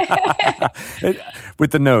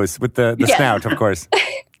 With the nose, with the snout, of course.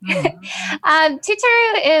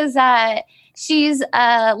 Tuturu is, she's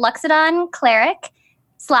a Loxodon cleric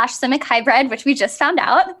 / Simic hybrid, which we just found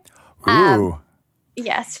out. Ooh.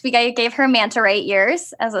 Yes, we gave her manta ray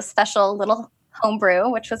ears as a special little homebrew,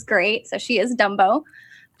 which was great. So she is Dumbo.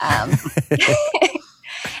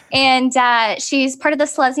 And she's part of the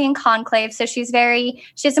Silesian Conclave. So she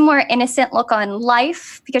has a more innocent look on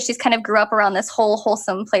life because she's kind of grew up around this whole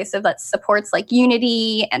wholesome place that supports like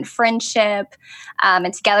unity and friendship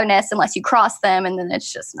and togetherness unless you cross them. And then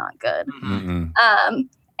it's just not good. Mm-hmm.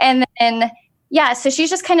 And then, so she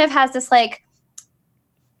just kind of has this like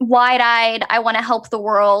wide-eyed, I want to help the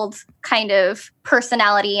world kind of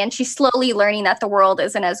personality. And she's slowly learning that the world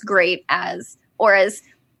isn't as great as, or as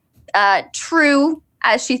true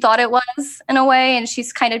as she thought it was in a way. And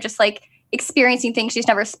she's kind of just like experiencing things she's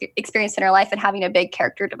never experienced in her life and having a big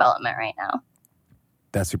character development right now.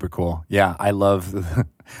 That's super cool. Yeah, I love,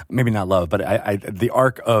 maybe not love, but I the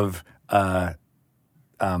arc of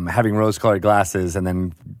having rose-colored glasses and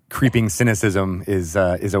then creeping cynicism is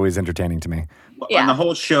always entertaining to me. Yeah. And the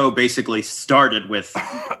whole show basically started with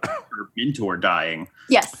her mentor dying.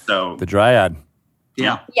 Yes. So the Dryad.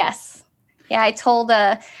 Yeah. Yes. Yeah, I told,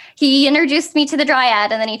 he introduced me to the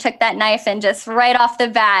Dryad and then he took that knife and just right off the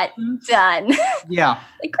bat, done. Yeah.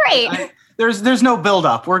 Like, great. There's no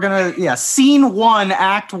buildup. We're going to, scene 1,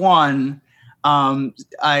 act 1.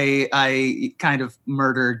 I kind of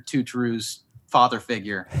murdered Tuturu's father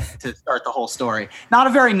figure to start the whole story. Not a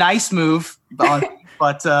very nice move, but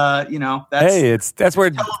that's that's where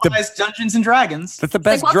televised Dungeons and Dragons. That's the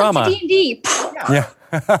best like, drama. Welcome to D&D. Yeah.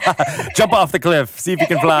 Jump off the cliff. See if you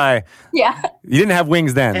can fly. Yeah. You didn't have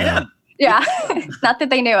wings then. Yeah. Yeah. Not that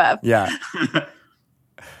they knew of. Yeah.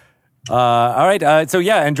 All right.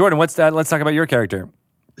 And Jordan, let's talk about your character.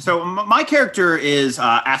 So my character is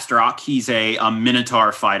Astaroth. He's a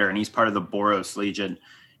Minotaur fighter, and he's part of the Boros Legion.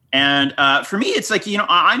 And for me, it's like,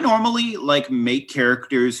 I normally like make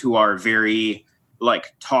characters who are very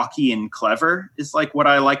like talky and clever is like what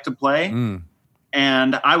I like to play. Mm.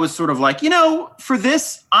 And I was sort of like, for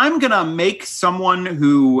this, I'm going to make someone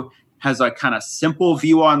who has a kind of simple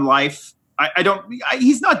view on life.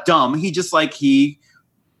 He's not dumb. He just like, he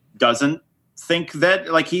doesn't think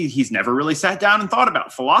that like he's never really sat down and thought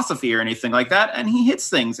about philosophy or anything like that. And he hits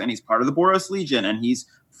things, and he's part of the Boros Legion, and he's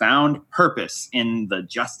found purpose in the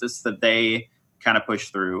justice that they kind of push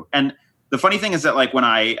through. And the funny thing is that like when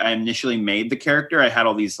I initially made the character, I had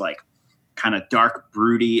all these like kind of dark,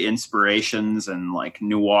 broody inspirations and like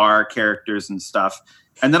noir characters and stuff.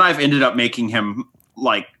 And then I've ended up making him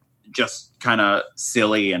like just kind of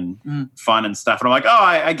silly and fun and stuff. And I'm like,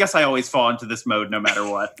 I guess I always fall into this mode no matter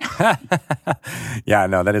what. Yeah,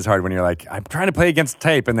 no, that is hard when you're like, I'm trying to play against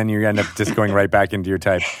type, and then you end up just going right back into your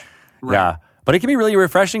type. Right. Yeah. But it can be really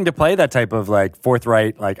refreshing to play that type of like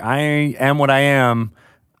forthright, like I am what I am.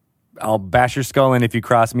 I'll bash your skull in if you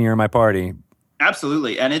cross me or my party.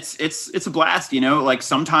 Absolutely. And it's a blast, like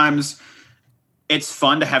sometimes it's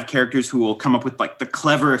fun to have characters who will come up with like the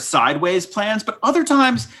clever sideways plans, but other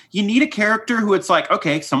times you need a character who it's like,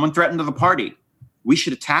 okay, someone threatened to the party. We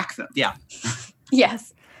should attack them. Yeah.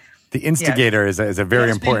 Yes. The instigator is a very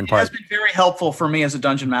important part. It has been very helpful for me as a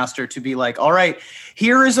dungeon master to be like, all right,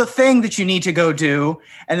 here is a thing that you need to go do.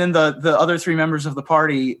 And then the other three members of the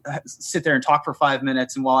party sit there and talk for 5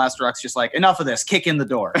 minutes. And while Astaroth's just like, enough of this, kick in the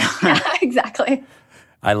door. Exactly.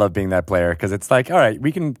 I love being that player because it's like, all right,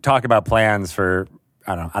 we can talk about plans for,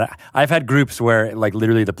 I don't know. I've had groups where like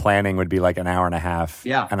literally the planning would be like an hour and a half.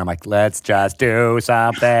 Yeah. And I'm like, let's just do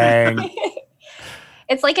something.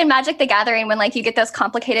 It's like in Magic the Gathering when like you get those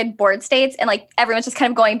complicated board states and like everyone's just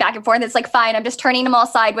kind of going back and forth. It's like, fine, I'm just turning them all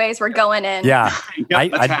sideways. We're going in. Yeah.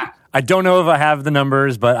 I don't know if I have the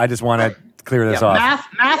numbers, but I just want to clear this off.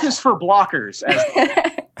 Math is for blockers.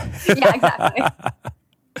 Yeah, exactly.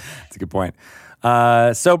 That's a good point.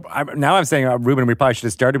 Now I'm saying, Ruben, we probably should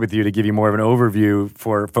have started with you to give you more of an overview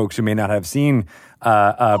for folks who may not have seen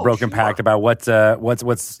Broken Pact about what's what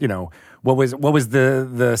was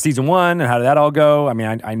the season 1 and how did that all go? I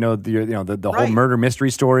mean, I know the whole murder mystery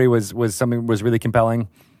story was really compelling.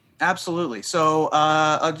 Absolutely. So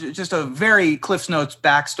just a very Cliff's Notes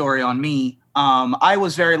backstory on me. I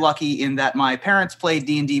was very lucky in that my parents played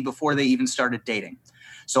D&D before they even started dating.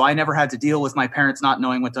 So I never had to deal with my parents not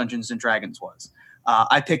knowing what Dungeons and Dragons was.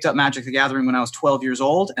 I picked up Magic the Gathering when I was 12 years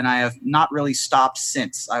old, and I have not really stopped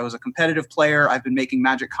since. I was a competitive player. I've been making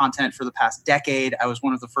Magic content for the past decade. I was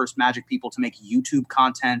one of the first Magic people to make YouTube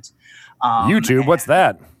content. YouTube? What's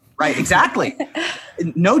that? Right, exactly.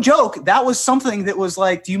 No joke. That was something that was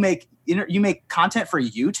like, do you make content for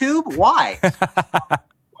YouTube? Why?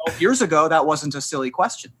 12 years ago, that wasn't a silly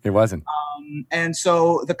question. It wasn't. And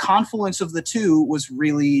so the confluence of the two was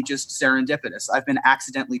really just serendipitous. I've been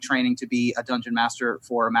accidentally training to be a dungeon master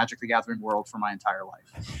for a Magic the Gathering world for my entire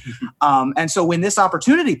life. And so when this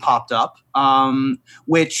opportunity popped up,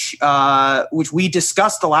 which we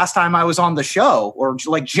discussed the last time I was on the show, or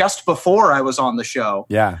like just before I was on the show.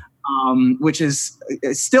 Yeah. Which is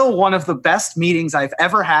still one of the best meetings I've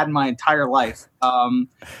ever had in my entire life.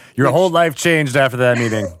 Your whole life changed after that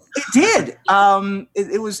meeting. It did.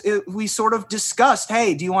 We sort of discussed,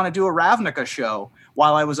 hey, do you want to do a Ravnica show?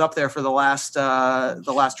 While I was up there for the last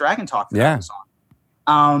Dragon Talk that I was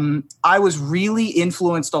on. I was really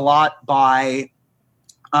influenced a lot by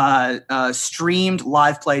streamed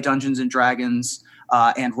live play Dungeons and Dragons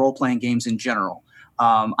and role-playing games in general.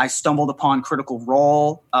 I stumbled upon Critical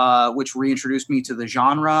Role, which reintroduced me to the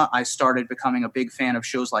genre. I started becoming a big fan of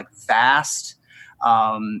shows like Vast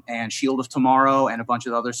and Shield of Tomorrow and a bunch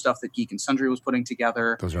of other stuff that Geek and Sundry was putting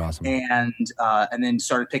together. Those are awesome. And then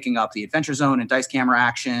started picking up the Adventure Zone and Dice Camera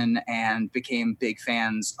Action and became big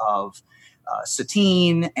fans of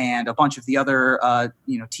Satine and a bunch of the other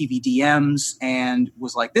TV DMs and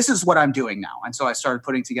was like, this is what I'm doing now. And so I started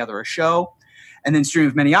putting together a show. And then Stream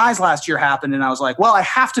of Many Eyes last year happened, and I was like, well, I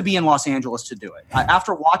have to be in Los Angeles to do it.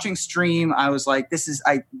 After watching Stream, I was like,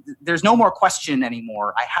 there's no more question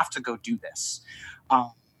anymore. I have to go do this. But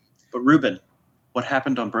Ruben, What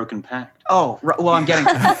happened on Broken Pact? Oh, well, I'm getting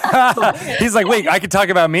to it. He's like, wait, I could talk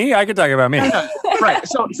about me? I could talk about me. Right.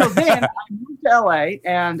 So then I moved to LA,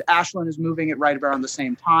 and Ashlyn is moving it right around the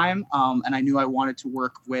same time. And I knew I wanted to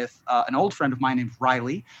work with an old friend of mine named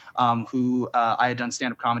Riley, who I had done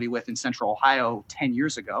stand-up comedy with in Central Ohio 10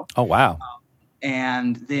 years ago. Oh, wow.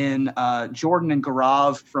 And then Jordan and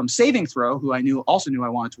Gaurav from Saving Throw, who I also knew I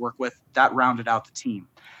wanted to work with, that rounded out the team.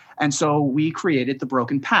 And so we created the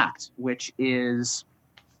Broken Pact, which is,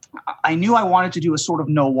 I knew I wanted to do a sort of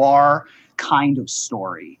noir kind of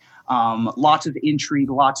story. Lots of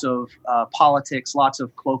intrigue, lots of politics, lots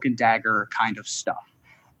of cloak and dagger kind of stuff.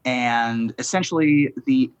 And essentially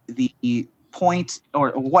the point,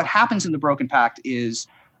 or what happens in the Broken Pact is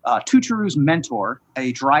Tuturu's mentor,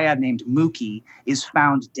 a dryad named Mookie, is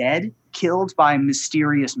found dead, killed by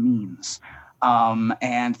mysterious means.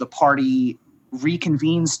 And the party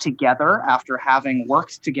reconvenes together after having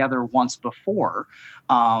worked together once before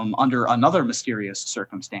under another mysterious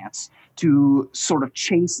circumstance to sort of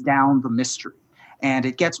chase down the mystery. And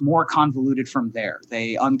it gets more convoluted from there.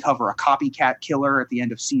 They uncover a copycat killer at the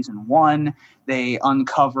end of season 1. They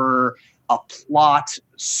uncover a plot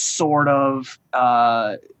sort of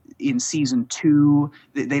in season 2.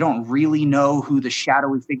 They don't really know who the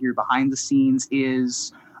shadowy figure behind the scenes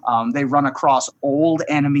is. They run across old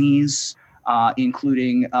enemies,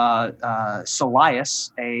 including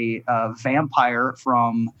Solias, a vampire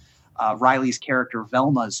from Riley's character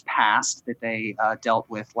Velma's past that they dealt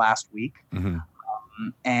with last week. Mm-hmm.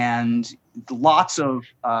 And lots of,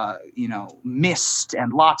 mist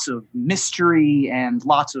and lots of mystery and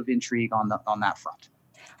lots of intrigue on that front.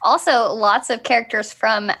 Also, lots of characters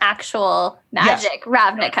from actual Magic, yes.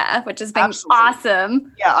 Ravnica, which has been Absolutely.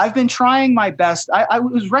 Awesome. Yeah, I've been trying my best. I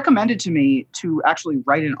was recommended to me to actually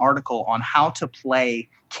write an article on how to play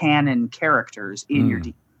canon characters in your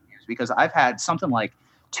D&D games, because I've had something like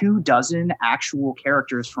 24 actual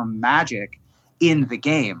characters from Magic in the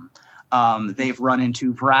game. They've run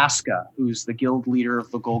into Vraska, who's the guild leader of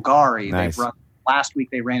the Golgari. Nice. Last week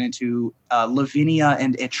they ran into Lavinia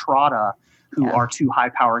and Etrata, who are 2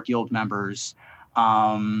 high-power guild members.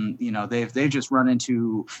 They've just run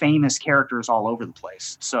into famous characters all over the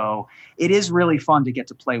place. So it is really fun to get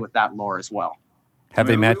to play with that lore as well. Have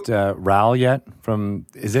they met Ral yet?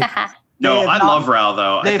 Is it? No, I love Ral,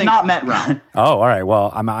 though. They've not met Ral. Oh, all right.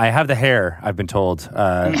 Well, I have the hair, I've been told,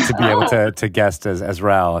 to be able to guest as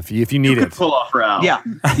Ral if you need it. Pull off Ral. Yeah,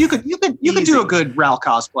 you could do a good Ral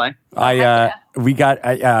cosplay. We got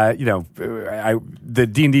the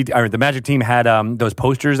D&D or the Magic team had those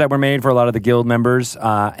posters that were made for a lot of the guild members,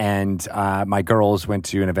 and my girls went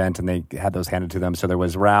to an event and they had those handed to them. So there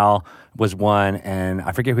was Ral was one, and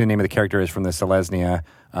I forget who the name of the character is from the Selesnya,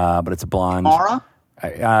 but it's a blonde. Amara?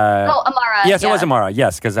 Amara. Yes, it was Amara.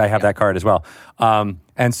 Yes, because I have that card as well.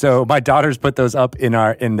 And so my daughters put those up in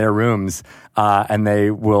their rooms, and they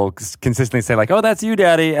will consistently say like, "Oh, that's you,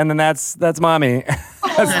 Daddy," and then that's Mommy.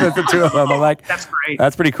 That's the 2 of them. I'm like, that's great.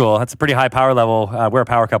 That's pretty cool. That's a pretty high power level. We're a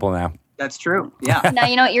power couple now. That's true. Yeah. Now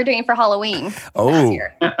you know what you're doing for Halloween. Oh,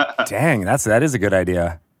 dang! That is a good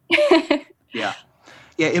idea. Yeah.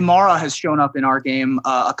 Imara has shown up in our game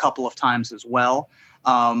a couple of times as well.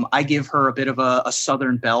 I give her a bit of a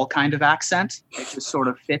Southern Belle kind of accent. It just sort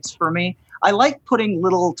of fits for me. I like putting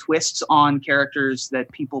little twists on characters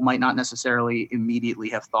that people might not necessarily immediately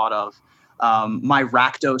have thought of. My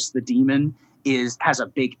Rakdos the demon has a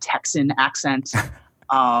big Texan accent.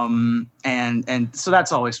 And so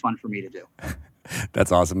that's always fun for me to do.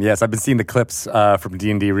 That's awesome. Yes, I've been seeing the clips from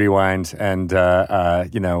D&D Rewind, and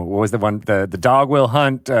what was the one? The dog will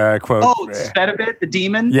hunt quote. Oh, Spedabit the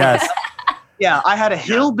demon. Yes. Yeah, I had a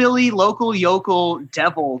hillbilly local yokel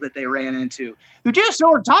devil that they ran into who just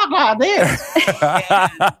sort of talked like this.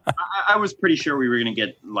 I was pretty sure we were going to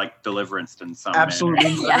get like Deliverance in some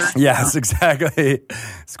Absolutely. Yes, exactly.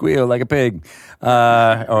 Squeal like a pig,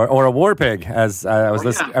 or a war pig. As I was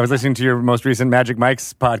listening to your most recent Magic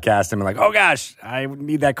Mike's podcast, and I'm like, oh gosh, I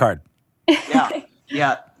need that card.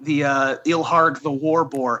 Yeah. The Ilhard the War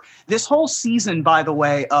Boar. This whole season, by the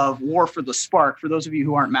way, of War for the Spark, for those of you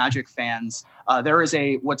who aren't Magic fans, there is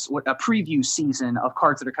a preview season of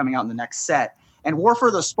cards that are coming out in the next set. And War for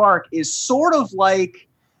the Spark is sort of like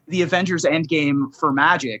the Avengers Endgame for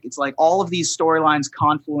Magic. It's like all of these storylines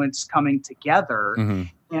confluence coming together.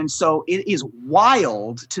 Mm-hmm. And so it is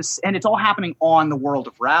wild and it's all happening on the world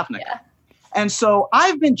of Ravnica. Yeah. And so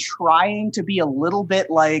I've been trying to be a little bit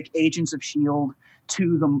like Agents of S.H.I.E.L.D.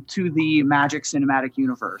 to the Magic Cinematic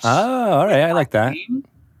Universe. Oh, all right. I like that.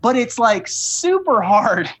 But it's like super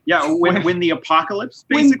hard. Yeah, when the apocalypse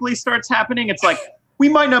basically starts happening, it's like, we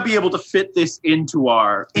might not be able to fit this into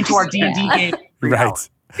our D&D game. Right. hours.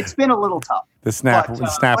 It's been a little tough. The snap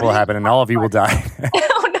will happen, and all of you will die.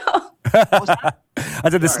 Oh no. What was that? I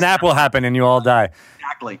said the snap will happen, and you all die.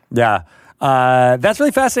 Exactly. Yeah. That's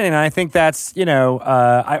really fascinating. And I think that's,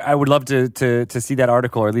 I would love to see that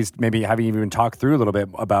article, or at least maybe having even talked through a little bit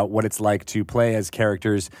about what it's like to play as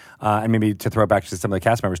characters, and maybe to throw it back to some of the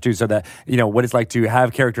cast members too, so that, what it's like to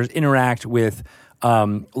have characters interact with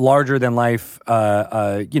larger than life,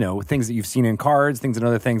 things that you've seen in cards, things and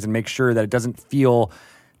other things, and make sure that it doesn't feel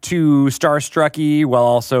too starstrucky while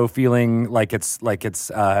also feeling like it's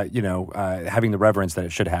having the reverence that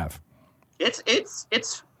it should have.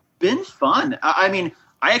 It's been fun. I mean,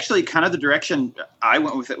 I actually kind of the direction I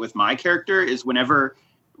went with it with my character is whenever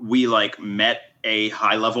we met a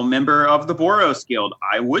high level member of the Boros Guild,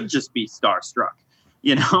 I would just be starstruck,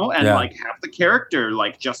 and have the character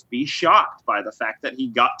just be shocked by the fact that he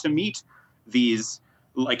got to meet these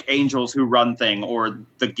angels who run thing, or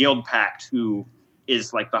the Guild Pact who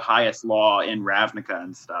is the highest law in Ravnica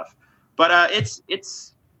and stuff. But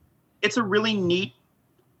it's a really neat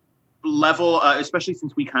level, especially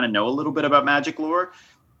since we kind of know a little bit about Magic lore.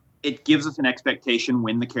 It gives us an expectation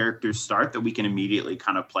when the characters start that we can immediately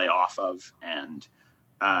kind of play off of, and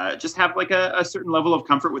just have a certain level of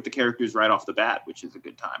comfort with the characters right off the bat, which is a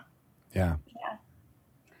good time. Yeah.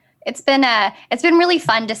 It's been really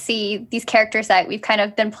fun to see these characters that we've kind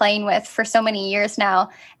of been playing with for so many years now,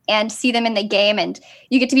 and see them in the game, and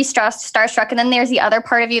you get to be starstruck. And then there's the other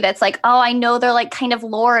part of you that's I know they're kind of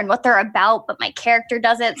lore and what they're about, but my character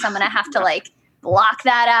doesn't, so I'm gonna have to block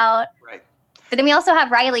that out. Right. But then we also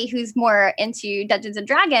have Riley, who's more into Dungeons and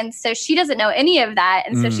Dragons, so she doesn't know any of that,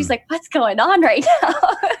 and so she's like, "What's going on right now?"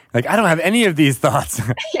 I don't have any of these thoughts.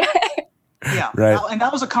 Yeah, right. And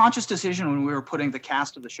that was a conscious decision when we were putting the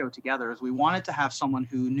cast of the show together, is we wanted to have someone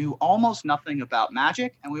who knew almost nothing about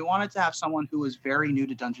Magic, and we wanted to have someone who was very new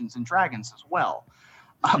to Dungeons and Dragons as well.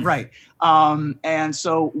 Right. And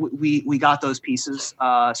so we got those pieces,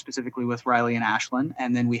 specifically with Riley and Ashlyn,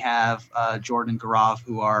 and then we have Jordan and Gaurav,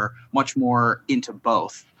 who are much more into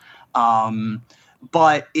both.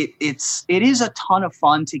 But it is a ton of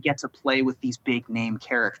fun to get to play with these big name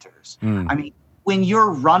characters. I mean, when you're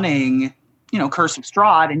running Curse of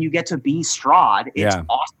Strahd, and you get to be Strahd, it's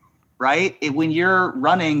awesome, right? When you're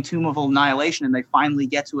running Tomb of Annihilation, and they finally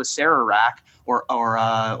get to a Sararak or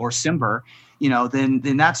Simber,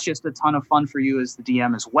 then that's just a ton of fun for you as the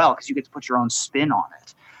DM as well, because you get to put your own spin on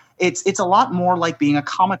it. It's a lot more like being a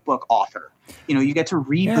comic book author. You get to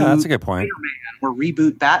reboot that's a good point. Spider-Man or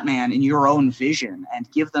reboot Batman in your own vision,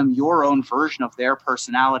 and give them your own version of their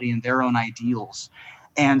personality and their own ideals.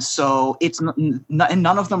 And so and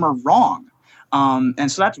none of them are wrong. And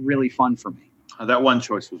so that's really fun for me. That one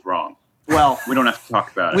choice was wrong. Well, we don't have to talk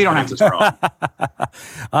about it. We don't have to. Wrong.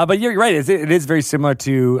 But you're right. It is very similar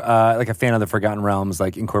to a fan of the Forgotten Realms,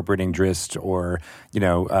 incorporating Drizzt or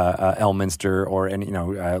Elminster or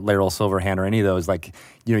Laeral Silverhand or any of those.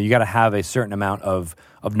 You got to have a certain amount of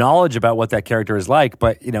knowledge about what that character is like.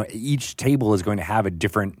 But each table is going to have a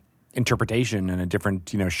different interpretation and a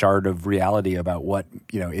different shard of reality about what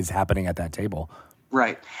is happening at that table.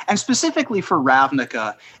 Right. And specifically for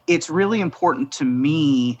Ravnica, it's really important to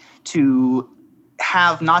me to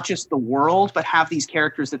have not just the world, but have these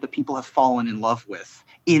characters that the people have fallen in love with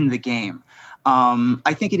in the game.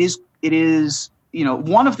 I think it is,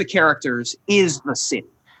 one of the characters is the city.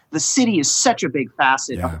 The city is such a big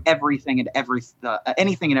facet of everything and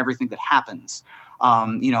anything and everything that happens.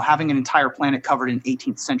 Having an entire planet covered in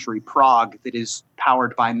 18th century Prague that is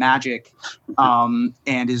powered by magic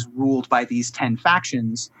and is ruled by these 10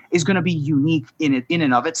 factions is going to be unique in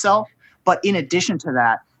and of itself. But in addition to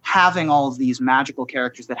that, having all of these magical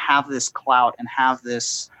characters that have this clout and have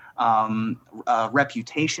this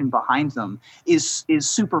reputation behind them is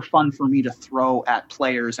super fun for me to throw at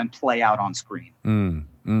players and play out on screen.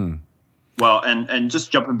 Well, and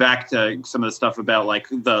just jumping back to some of the stuff about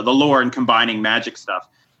the lore and combining magic stuff,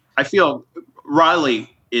 I feel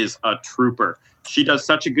Riley is a trooper. She does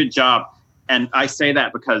such a good job. And I say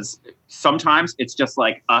that because sometimes it's just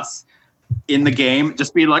like us in the game,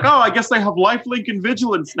 just being like, oh, I guess they have lifelink and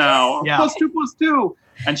vigilance now. Yeah. +2/+2.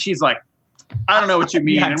 And she's like, I don't know what you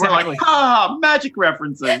mean. Yeah, and exactly. we're like, magic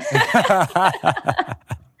references.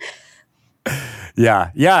 Yeah.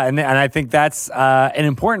 And I think that's an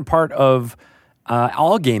important part of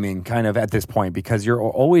all gaming kind of at this point, because you're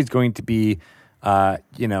always going to be,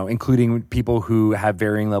 including people who have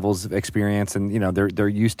varying levels of experience, and, there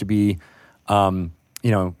used to be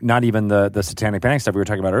not even the satanic panic stuff we were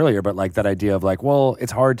talking about earlier, but like that idea of like, well,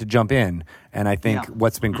 it's hard to jump in. And I think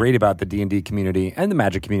what's been great about the D&D community and the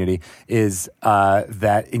Magic community is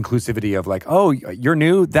that inclusivity of like, oh, you're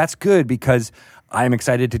new? That's good because I'm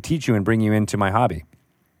excited to teach you and bring you into my hobby.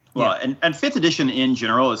 Well, and 5th edition in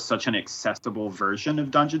general is such an accessible version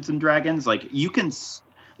of Dungeons and Dragons. Like you can,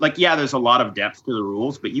 there's a lot of depth to the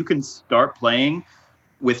rules, but you can start playing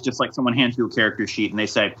with just like someone hands you a character sheet and they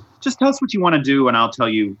say, just tell us what you want to do and I'll tell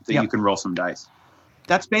you that you can roll some dice.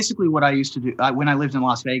 That's basically what I used to do. When I lived in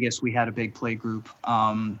Las Vegas, we had a big play group.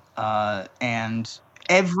 And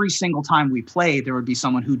every single time we played, there would be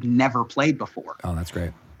someone who'd never played before. Oh, that's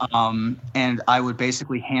great. And I would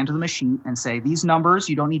basically hand them a sheet and say, these numbers,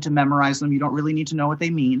 you don't need to memorize them. You don't really need to know what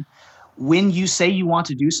they mean. When you say you want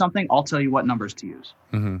to do something, I'll tell you what numbers to use.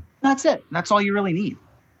 Mm-hmm. That's it. That's all you really need.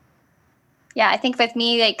 Yeah, I think with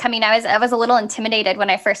me, like coming, I was a little intimidated when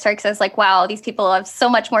I first started because I was like, wow, these people have so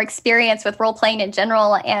much more experience with role playing in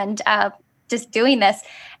general and just doing this.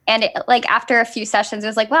 And after a few sessions, it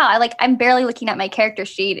was like, wow, I'm barely looking at my character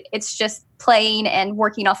sheet. It's just playing and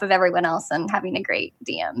working off of everyone else and having a great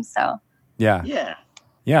DM. So yeah.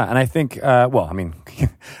 And I think,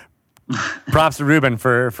 props to Ruben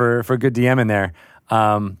for good DM in there.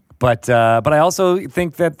 But I also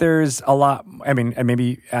think that there's a lot. I mean, and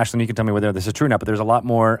maybe Ashlyn, you can tell me whether this is true or not. But there's a lot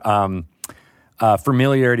more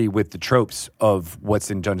familiarity with the tropes of what's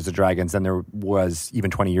in Dungeons and Dragons than there was even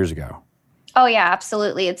 20 years ago. Oh yeah,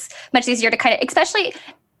 absolutely. It's much easier to kind of,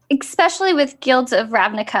 especially with Guilds of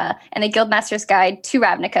Ravnica and the Guildmaster's Guide to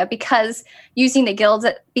Ravnica, because using the guilds,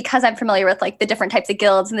 because I'm familiar with like the different types of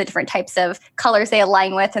guilds and the different types of colors they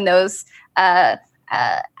align with and those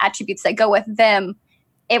attributes that go with them.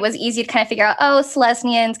 It was easy to kind of figure out,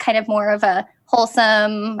 Selesnian's kind of more of a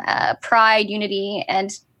wholesome pride, unity,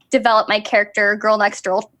 and develop my character girl next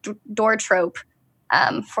door trope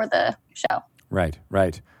for the show. Right.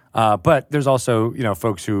 But there's also,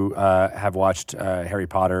 folks who have watched Harry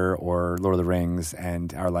Potter or Lord of the Rings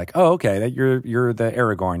and are like, oh, okay, that you're the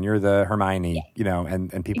Aragorn, you're the Hermione,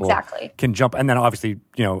 and people can jump and then obviously,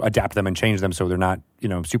 adapt them and change them so they're not,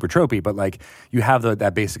 super tropey, but like you have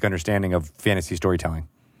that basic understanding of fantasy storytelling.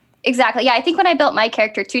 Exactly. Yeah, I think when I built my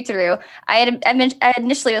character, Tuturu, I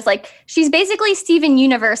initially was like, she's basically Steven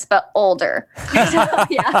Universe, but older. So,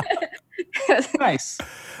 yeah. Nice.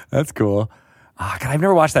 That's cool. Oh, God, I've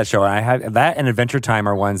never watched that show. I had that and Adventure Time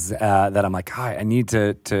are ones that I'm like, I need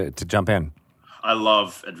to jump in. I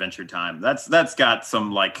love Adventure Time. That's got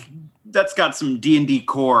some D&D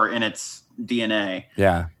core in its DNA.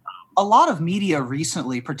 Yeah. A lot of media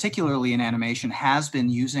recently, particularly in animation, has been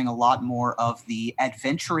using a lot more of the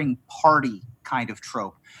adventuring party kind of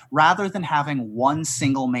trope rather than having one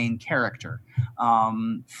single main character.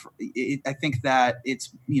 I think that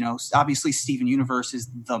it's, obviously Steven Universe is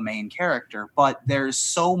the main character, but there's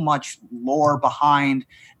so much lore behind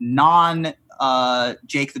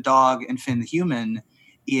Jake the dog and Finn the human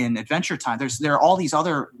in Adventure Time. There are all these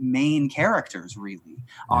other main characters really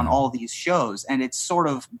on all these shows, and it's sort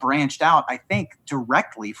of branched out, I think,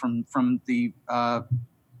 directly from the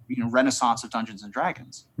renaissance of Dungeons and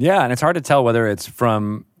Dragons. Yeah, and it's hard to tell whether it's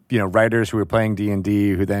from writers who were playing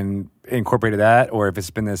D&D who then incorporated that, or if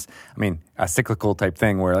it's been this, a cyclical type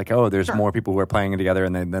thing where like, there's more people who are playing it together,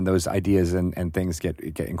 and then those ideas and things get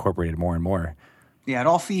incorporated more and more. Yeah, it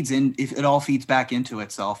all feeds back into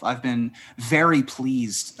itself. I've been very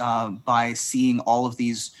pleased by seeing all of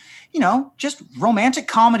these, just romantic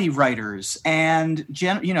comedy writers and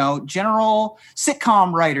general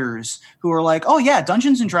sitcom writers who are like, oh yeah,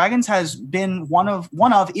 Dungeons and Dragons has been one of,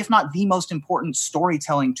 if not the most important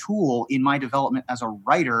storytelling tool in my development as a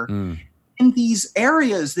writer. In these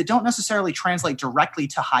areas that don't necessarily translate directly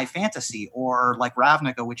to high fantasy or like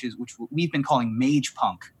Ravnica, which we've been calling mage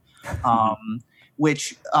punk.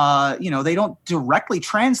 Which, they don't directly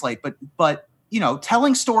translate, but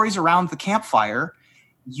telling stories around the campfire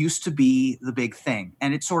used to be the big thing,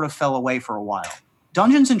 and it sort of fell away for a while.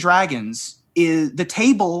 Dungeons and Dragons is the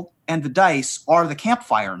table and the dice are the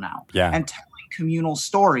campfire now. Yeah. And telling communal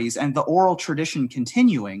stories and the oral tradition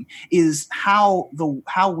continuing is how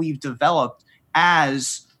we've developed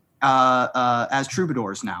as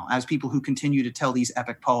troubadours now, as people who continue to tell these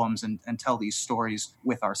epic poems and tell these stories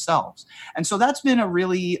with ourselves. And so that's been a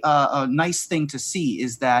really a nice thing to see,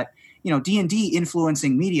 is that, D&D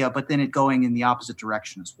influencing media, but then it going in the opposite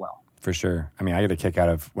direction as well. For sure. I get a kick out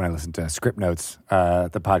of when I listen to Script Notes,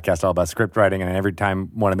 the podcast all about script writing, and every time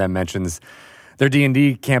one of them mentions their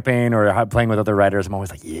D&D campaign or playing with other writers, I'm always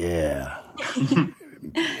like, yeah.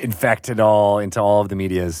 Infect it all into all of the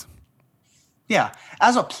medias. Yeah.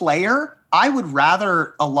 As a player, I would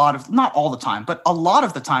rather not all the time, but a lot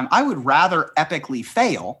of the time, I would rather epically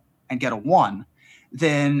fail and get a 1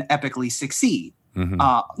 than epically succeed. Mm-hmm.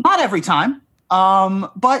 Not every time,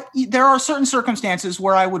 but there are certain circumstances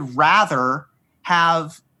where I would rather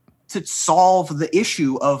have to solve the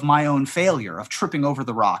issue of my own failure, of tripping over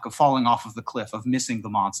the rock, of falling off of the cliff, of missing the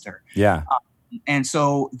monster. Yeah. And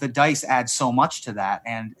so the dice add so much to that,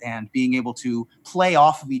 and being able to play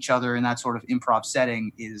off of each other in that sort of improv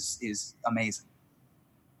setting is amazing.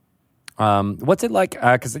 What's it like?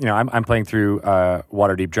 Because I'm playing through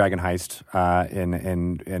Waterdeep Dragon Heist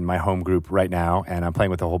in my home group right now, and I'm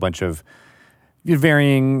playing with a whole bunch of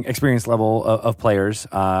varying experience level of players,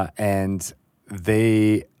 and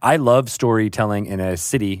I love storytelling in a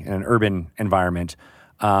city, in an urban environment,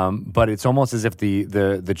 but it's almost as if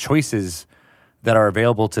the choices that are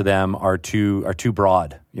available to them are too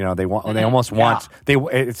broad. They almost want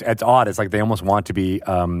it's odd. It's like they almost want to be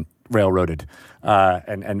railroaded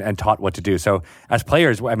and taught what to do. So as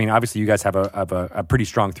players, I mean, obviously you guys have a pretty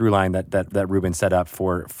strong through line that Ruben set up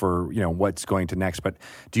for what's going to next. But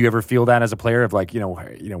do you ever feel that as a player of like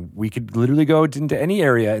we could literally go into any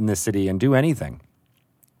area in this city and do anything?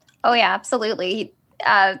 Oh yeah, absolutely.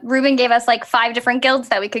 Ruben gave us like 5 different guilds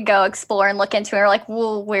that we could go explore and look into. And we're like,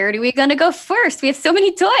 well, where are we going to go first? We have so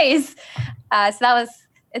many toys. So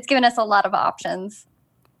it's given us a lot of options.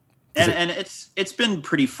 And it's been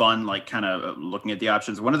pretty fun, like kind of looking at the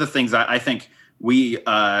options. One of the things I think we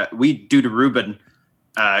do to Ruben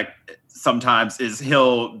sometimes is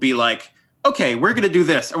he'll be like, okay, we're going to do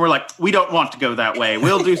this. And we're like, we don't want to go that way.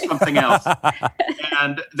 We'll do something else.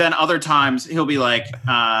 And then other times he'll be like,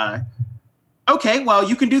 okay, well,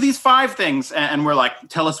 you can do these 5 things. And we're like,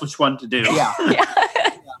 tell us which one to do. Yeah.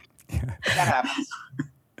 That happens.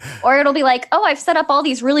 Or it'll be like, oh, I've set up all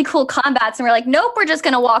these really cool combats. And we're like, nope, we're just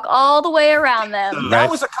going to walk all the way around them. That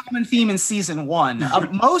was a common theme in season 1.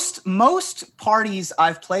 Most parties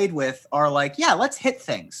I've played with are like, yeah, let's hit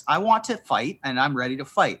things. I want to fight and I'm ready to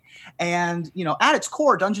fight. And, at its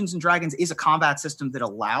core, Dungeons & Dragons is a combat system that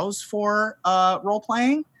allows for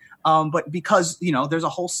role-playing. But because, there's a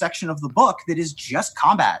whole section of the book that is just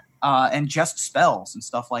combat and just spells and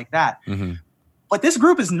stuff like that. Mm-hmm. But this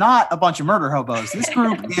group is not a bunch of murder hobos. This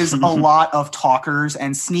group is a lot of talkers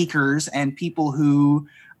and sneakers and people who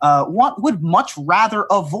would much rather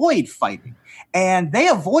avoid fighting. And they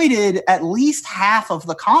avoided at least half of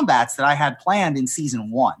the combats that I had planned in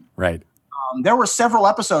season 1. Right. There were several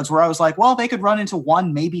episodes where I was like, well, they could run into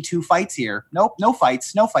 1, maybe 2 fights here. Nope, no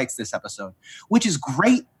fights this episode, which is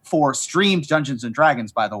great for streamed Dungeons &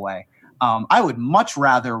 Dragons, by the way. I would much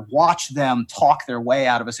rather watch them talk their way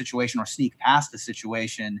out of a situation or sneak past a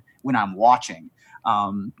situation when I'm watching.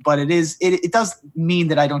 But it does mean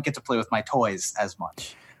that I don't get to play with my toys as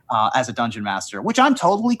much as a dungeon master, which I'm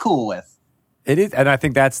totally cool with. It is, and I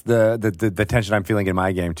think that's the tension I'm feeling in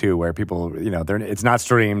my game too, where people, it's not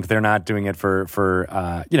streamed, they're not doing it for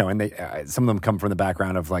and they some of them come from the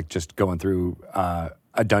background of like just going through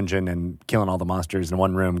a dungeon and killing all the monsters in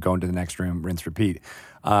one room, going to the next room, rinse, repeat.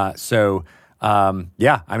 Can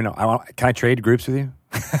I trade groups with you?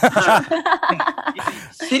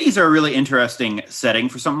 Cities are a really interesting setting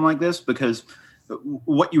for something like this, because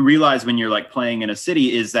what you realize when you're like playing in a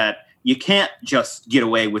city is that you can't just get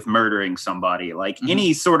away with murdering somebody. Like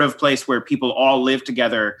any sort of place where people all live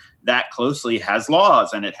together that closely has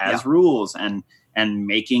laws and it has rules, and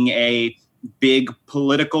making a big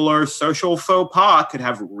political or social faux pas could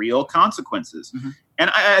have real consequences. Mm-hmm. And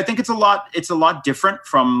I think it's a lot different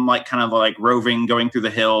from like kind of like roving, going through the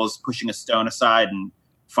hills, pushing a stone aside and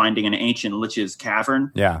finding an ancient lich's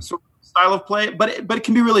cavern. Yeah. Sort of style of play, but it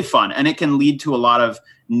can be really fun, and it can lead to a lot of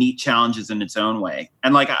neat challenges in its own way.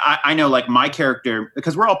 And like I know like my character,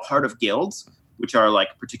 because we're all part of guilds, which are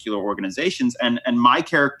like particular organizations, and my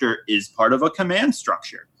character is part of a command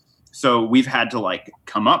structure. So we've had to like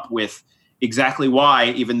come up with exactly why,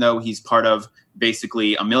 even though he's part of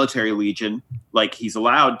basically a military legion, like he's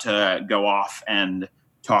allowed to go off and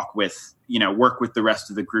talk with, work with the rest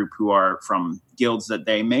of the group who are from guilds that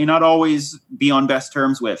they may not always be on best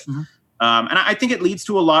terms with. Mm-hmm. And I think it leads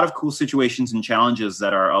to a lot of cool situations and challenges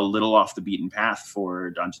that are a little off the beaten path for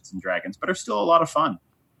Dungeons and Dragons, but are still a lot of fun.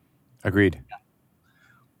 Agreed.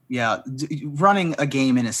 Yeah, running a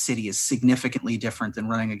game in a city is significantly different than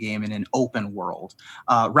running a game in an open world.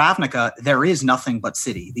 Ravnica, there is nothing but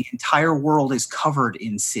city. The entire world is covered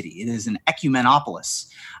in city. It is an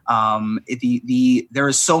ecumenopolis. There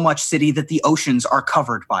is so much city that the oceans are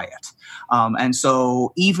covered by it. And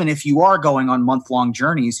so even if you are going on month-long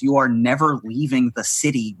journeys, you are never leaving the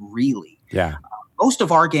city, really. Yeah. Most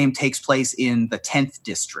of our game takes place in the 10th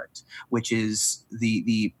district, which is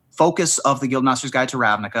the focus of the Guildmaster's Guide to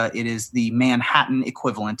Ravnica. It is the Manhattan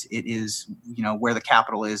equivalent. It is, where the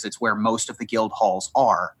capital is. It's where most of the guild halls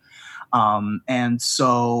are. And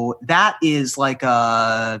so that is like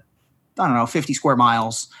 50 square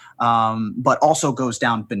miles, but also goes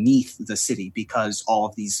down beneath the city because all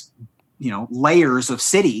of these, layers of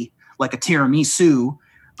city, like a tiramisu,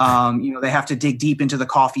 they have to dig deep into the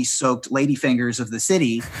coffee-soaked ladyfingers of the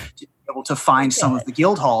city to be able to find some of the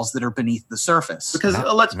guild halls that are beneath the surface. Because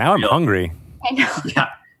now I'm hungry. I know. Yeah.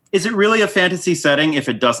 Is it really a fantasy setting if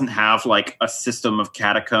it doesn't have like a system of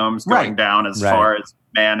catacombs going down as far as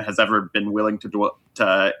man has ever been willing to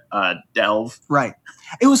delve? Right.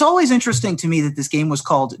 It was always interesting to me that this game was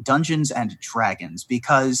called Dungeons and Dragons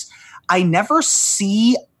because I never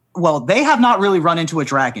see. Well, they have not really run into a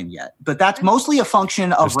dragon yet, but that's mostly a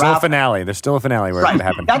function of There's still a finale. There's still a finale where it could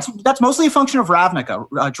happen. That's mostly a function of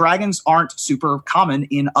Ravnica. Dragons aren't super common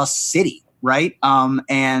in a city, right?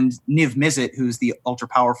 And Niv Mizzet, who's the ultra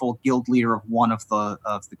powerful guild leader of one of the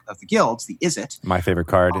guilds, the Izzet. My favorite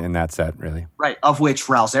card in that set, really. Right, of which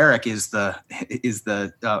Ral Zarek is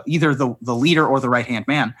the either the leader or the right hand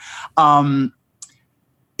man.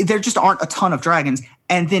 There just aren't a ton of dragons.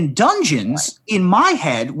 And then dungeons, in my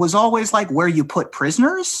head, was always like where you put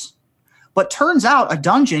prisoners. But turns out a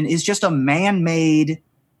dungeon is just a man-made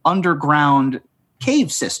underground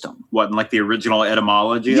cave system. What, in like the original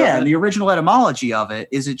etymology Yeah, of it? the original etymology of it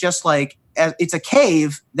is it just like it's a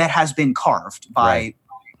cave that has been carved by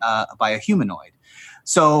a humanoid.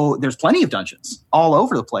 So there's plenty of dungeons all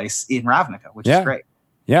over the place in Ravnica, which is great.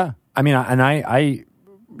 Yeah. I mean, I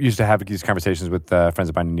used to have these conversations with friends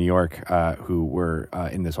of mine in New York who were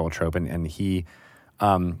in this whole trope, and he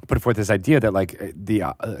put forth this idea that like the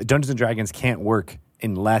Dungeons and Dragons can't work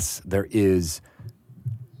unless there is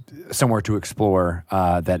somewhere to explore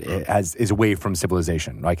that is away from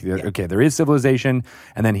civilization. Like, okay, there is civilization,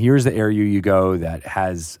 and then here's the area you go that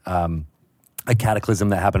has a cataclysm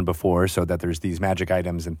that happened before, so that there's these magic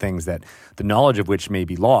items and things that the knowledge of which may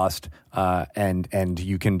be lost, and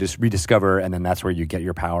you can just rediscover, and then that's where you get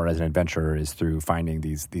your power as an adventurer, is through finding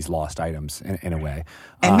these lost items in a way.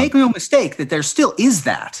 And make no mistake that there still is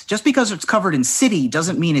that. Just because it's covered in city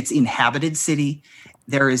doesn't mean it's inhabited city.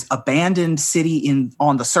 There is abandoned city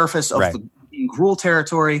on the surface of the Gruul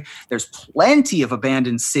territory. There's plenty of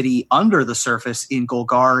abandoned city under the surface in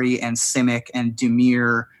Golgari and Simic and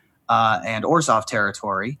Dimir and Orzhov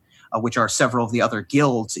territory, which are several of the other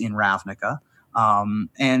guilds in Ravnica.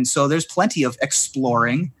 And so there's plenty of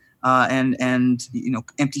exploring and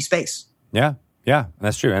empty space. Yeah,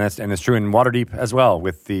 that's true, and it's true in Waterdeep as well,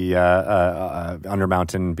 with the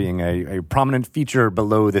Undermountain being a prominent feature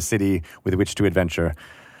below the city with which to adventure.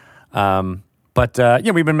 But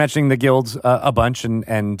we've been mentioning the guilds a bunch, and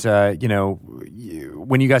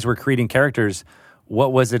when you guys were creating characters,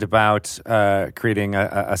 what was it about creating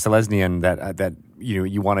a Selesnyan that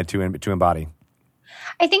you wanted to embody?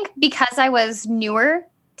 I think because I was newer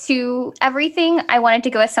to everything, I wanted to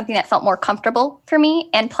go with something that felt more comfortable for me,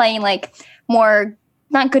 and playing like more,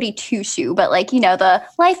 not goody two-shoe, but like, the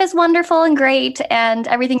life is wonderful and great and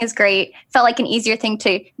everything is great felt like an easier thing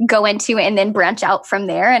to go into and then branch out from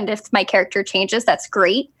there. And if my character changes, that's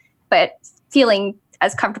great. But feeling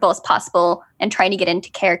as comfortable as possible and trying to get into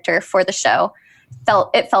character for the show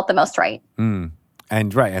felt the most right. And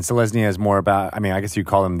Selesnya is more about, I guess you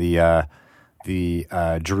call him the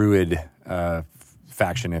druid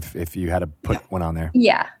faction if you had to put one on there.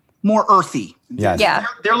 Yeah. More earthy. Yes. Yeah.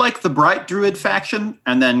 They're like the bright druid faction,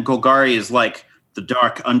 and then Golgari is like the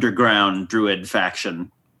dark underground druid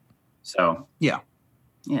faction. So yeah,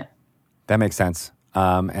 that makes sense.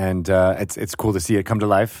 And it's cool to see it come to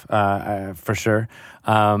life for sure.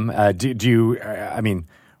 Do you?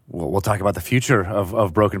 We'll talk about the future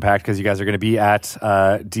of Broken Pact, because you guys are going to be at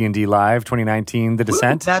D&D Live 2019, The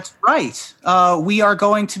Descent. That's right. We are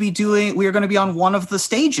going to be on one of the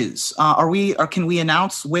stages. Can we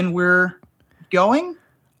announce when we're going?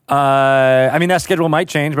 That schedule might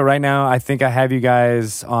change, but right now I think I have you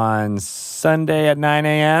guys on Sunday at 9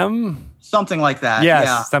 a.m. Something like that.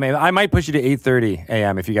 Yes, yeah. I might push you to 8:30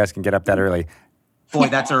 a.m. if you guys can get up that early. Boy,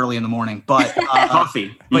 that's early in the morning, but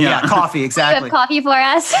coffee. But coffee, exactly. You have coffee for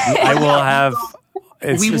us? I will have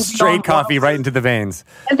We will straight coffee right into the veins.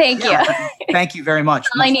 Thank you. Thank you very much.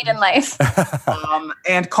 All I need in life.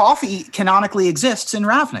 And coffee canonically exists in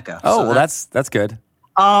Ravnica. That's good.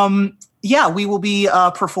 We will be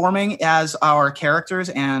performing as our characters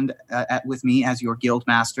and with me as your guild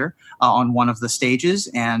master on one of the stages,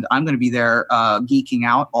 and I'm going to be there geeking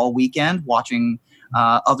out all weekend, watching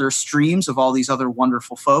other streams of all these other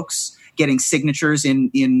wonderful folks, getting signatures in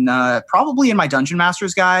probably in my Dungeon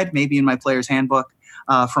Master's Guide, maybe in my Player's Handbook,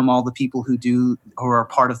 from all the people who are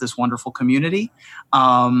part of this wonderful community.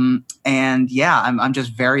 And yeah, I'm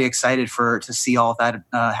just very excited to see all of that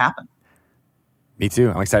happen. Me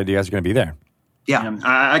too. I'm excited you guys are going to be there. Yeah.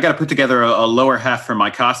 I got to put together a lower half for my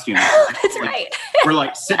costume. That's right. We're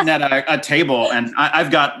like sitting at a table, and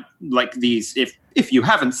I've got like these. If you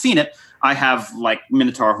haven't seen it, I have like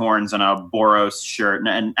Minotaur horns and a Boros shirt,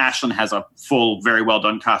 and Ashlyn has a full, very well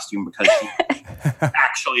done costume because she's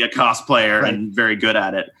actually a cosplayer and very good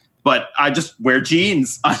at it. But I just wear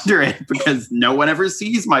jeans under it because no one ever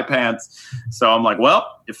sees my pants. So I'm like,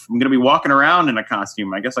 well, if I'm going to be walking around in a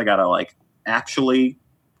costume, I guess I got to like actually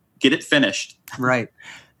get it finished. Right.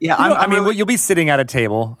 Yeah. You'll be sitting at a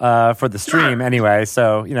table for the stream anyway.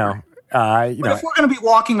 So, but if we're going to be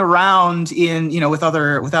walking around with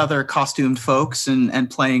other costumed folks and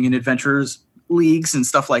playing in adventurers leagues and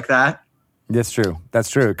stuff like that. That's true.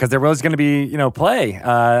 Because there was going to be, play.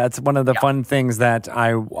 That's one of the fun things that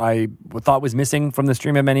I thought was missing from the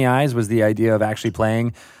Stream of Many Eyes was the idea of actually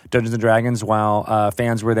playing Dungeons and Dragons while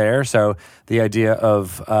fans were there. So the idea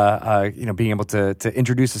of being able to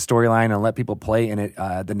introduce a storyline and let people play in it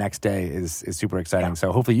the next day is super exciting. Yeah.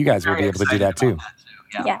 So hopefully you guys will be able to do that too.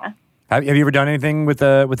 Yeah. Have you ever done anything with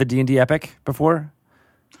a D&D epic before?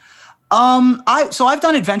 I've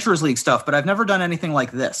done Adventurers League stuff, but I've never done anything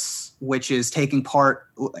like this, which is taking part.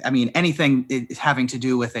 I mean, anything having to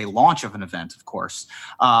do with a launch of an event, of course.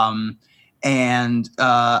 As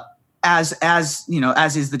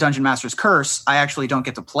is the Dungeon Master's Curse, I actually don't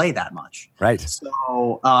get to play that much. Right.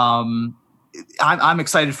 So I'm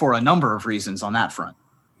excited for a number of reasons on that front.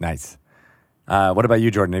 Nice. What about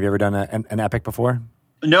you, Jordan? Have you ever done an epic before?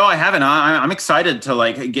 No, I haven't. I'm excited to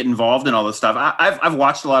like get involved in all this stuff. I've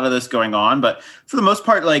watched a lot of this going on, but for the most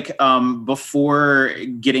part, like before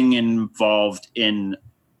getting involved in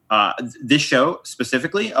this show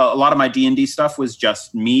specifically, a lot of my D&D stuff was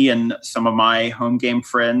just me and some of my home game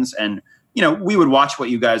friends, and we would watch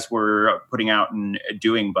what you guys were putting out and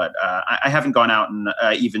doing, but I haven't gone out and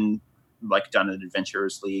even like done an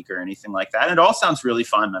Adventurers League or anything like that. And it all sounds really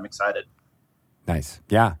fun. I'm excited. Nice,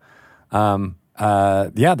 yeah.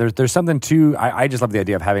 There's something to. I just love the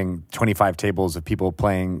idea of having 25 tables of people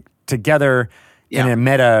playing together in a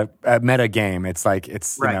meta game. It's like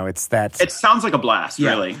it's that. It sounds like a blast,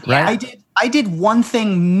 really. Right? I did one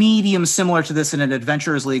thing medium similar to this in an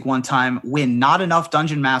Adventurers League one time when not enough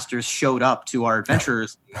Dungeon Masters showed up to our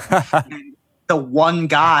Adventurers League. And the one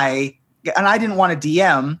guy, and I didn't want to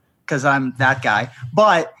DM because I'm that guy,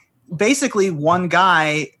 but basically one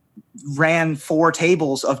guy ran 4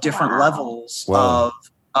 tables of different levels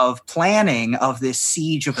of planning of this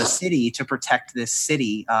siege of a city to protect this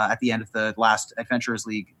city at the end of the last Adventurers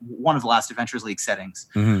League, one of the last Adventurers League settings.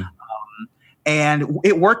 Mm-hmm. And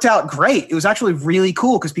it worked out great. It was actually really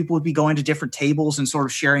cool because people would be going to different tables and sort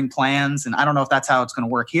of sharing plans. And I don't know if that's how it's going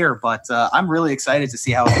to work here, but I'm really excited to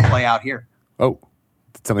see how it will play out here. Oh,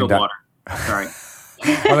 something done. Water. Sorry.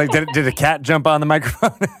 Did a cat jump on the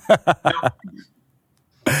microphone?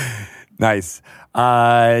 Nice.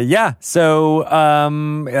 So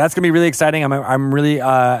that's gonna be really exciting. I'm really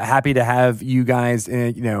happy to have you guys,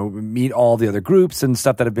 meet all the other groups and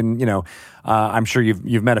stuff that have been, I'm sure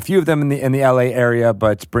you've met a few of them in the LA area,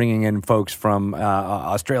 but bringing in folks from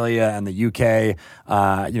Australia and the UK,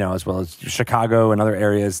 as well as Chicago and other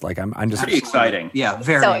areas. Like I'm just pretty exciting. Yeah,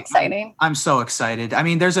 very so exciting. I'm so excited. I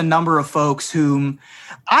mean, there's a number of folks whom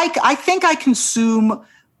I think I consume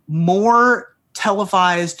more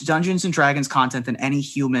televised Dungeons and Dragons content than any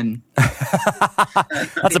human.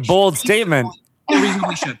 That's a bold statement.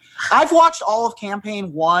 Reasonably should. I've watched all of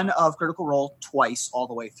campaign 1 of Critical Role twice, all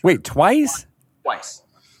the way through. Wait, twice? Twice.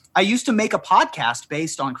 I used to make a podcast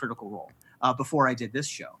based on Critical Role before I did this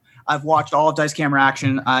show. I've watched all of Dice Camera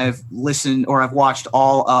Action. I've watched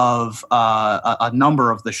all of a number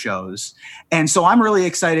of the shows. And so I'm really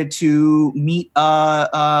excited to meet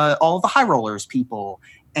all of the High Rollers people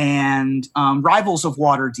and rivals of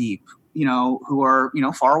Waterdeep, who are,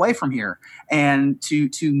 far away from here. And to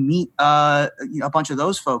meet a bunch of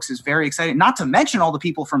those folks is very exciting. Not to mention all the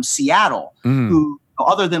people from Seattle who,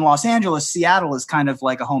 other than Los Angeles, Seattle is kind of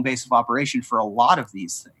like a home base of operation for a lot of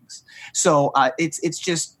these things. So it's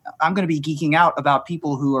just, I'm going to be geeking out about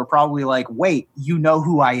people who are probably like, wait, you know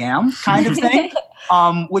who I am kind of thing,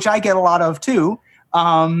 which I get a lot of too.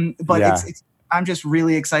 It's I'm just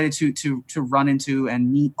really excited to run into and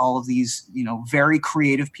meet all of these, very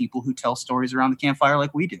creative people who tell stories around the campfire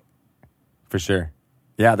like we do. For sure.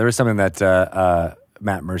 Yeah, there was something that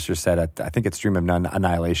Matt Mercer said at, I think it's Stream of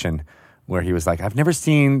Annihilation, where he was like, I've never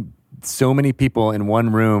seen so many people in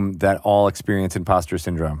one room that all experience imposter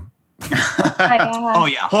syndrome. Oh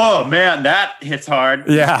yeah. Oh man, that hits hard.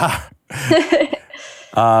 Yeah.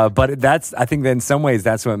 But I think that in some ways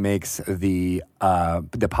that's what makes the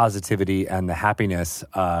positivity and the happiness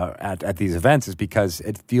at these events, is because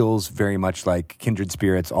it feels very much like kindred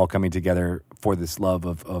spirits all coming together for this love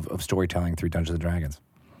of storytelling through Dungeons and Dragons.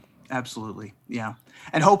 Absolutely. Yeah.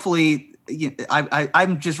 And hopefully,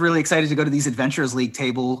 I'm just really excited to go to these Adventurers League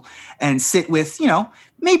table and sit with,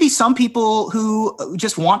 maybe some people who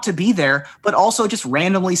just want to be there, but also just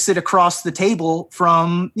randomly sit across the table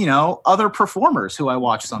from, other performers who I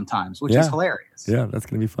watch sometimes, which is hilarious. Yeah, that's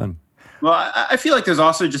going to be fun. Well, I feel like there's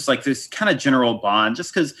also just like this kind of general bond,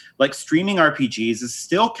 just because like streaming RPGs is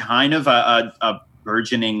still kind of a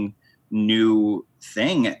burgeoning new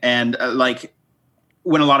thing. And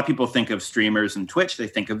when a lot of people think of streamers and Twitch, they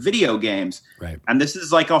think of video games. Right. And this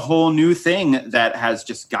is like a whole new thing that has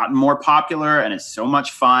just gotten more popular and it's so much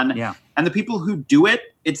fun. Yeah. And the people who do it,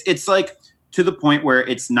 it's like to the point where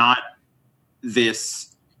it's not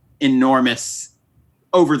this enormous,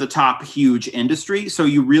 over the top, huge industry. So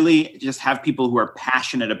you really just have people who are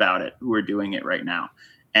passionate about it, who are doing it right now.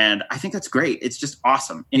 And I think that's great. It's just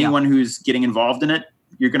awesome. Anyone who's getting involved in it,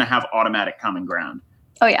 you're going to have automatic common ground.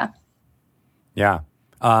 Oh, yeah. Yeah.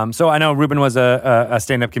 So I know Ruben was a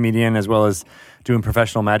stand-up comedian as well as doing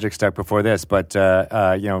professional magic stuff before this. But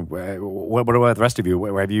what about the rest of you?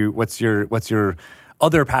 What's your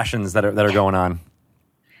other passions that are going on?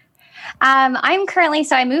 I'm currently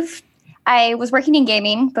I was working in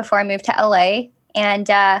gaming before I moved to LA, and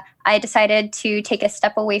I decided to take a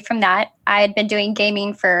step away from that. I had been doing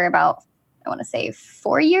gaming for about, I want to say,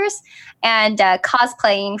 4 years, and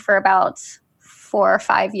cosplaying for about 4 or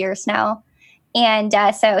 5 years now. And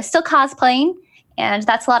so still cosplaying, and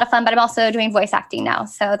that's a lot of fun, but I'm also doing voice acting now.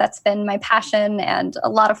 So that's been my passion and a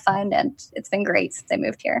lot of fun, and it's been great since I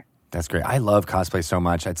moved here. That's great. I love cosplay so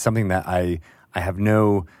much. It's something that I have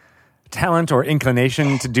no talent or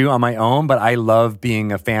inclination to do on my own, but I love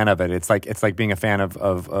being a fan of it. It's like being a fan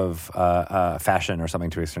of fashion or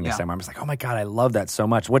something to a certain extent. I'm just like, oh my God, I love that so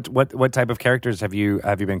much. What type of characters have you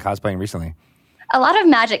been cosplaying recently? A lot of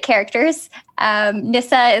magic characters.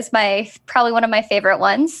 Nissa is probably one of my favorite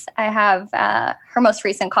ones. I have her most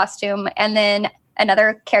recent costume, and then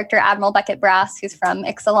another character, Admiral Beckett Brass, who's from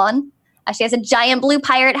Ixalan. She has a giant blue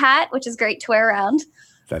pirate hat, which is great to wear around.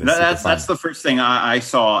 That's the first thing I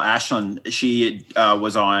saw. Ashlyn, she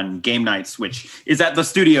was on Game Nights, which is at the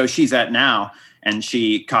studio she's at now, and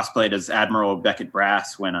she cosplayed as Admiral Beckett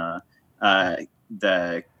Brass when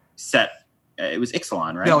the set. It was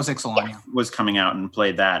Ixalan, right? Yeah, it was Ixalan. Yeah. Was coming out and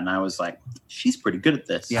played that, and I was like, she's pretty good at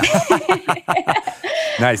this. Yeah.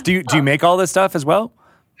 Nice. Do you make all this stuff as well?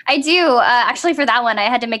 I do. Actually, for that one, I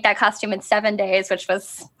had to make that costume in 7 days, which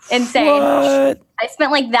was insane. What? I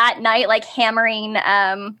spent that night hammering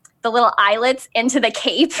the little eyelets into the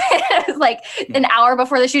cape. It was an hour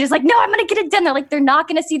before the shoot. Just no, I'm going to get it done. They're not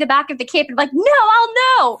going to see the back of the cape. I'm like, no, I'll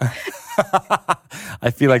know.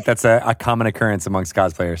 I feel like that's a common occurrence amongst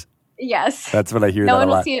cosplayers. Yes. That's what I hear. No one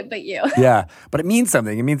a lot. will see it but you. Yeah, but it means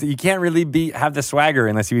something. It means that you can't really have the swagger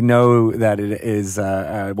unless you know that it is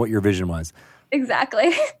what your vision was.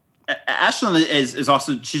 Exactly. Ashlyn is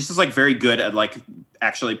also, she's just very good at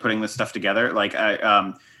actually putting this stuff together.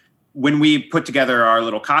 When we put together our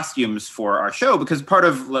little costumes for our show, because part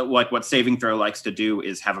of what Saving Throw likes to do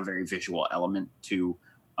is have a very visual element to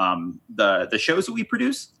the shows that we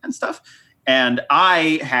produce and stuff. And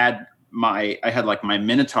I had my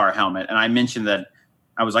Minotaur helmet, and I mentioned that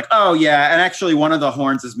I was like, oh yeah, and actually one of the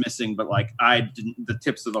horns is missing, but the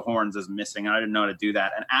tips of the horns is missing, and I didn't know how to do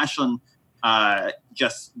that. And Ashlyn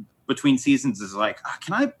just between seasons is like, oh,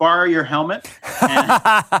 can I borrow your helmet?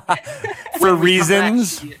 For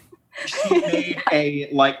reasons. She made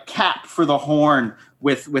a cap for the horn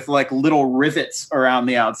with little rivets around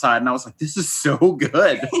the outside, and I was like, this is so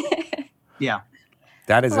good. Yeah.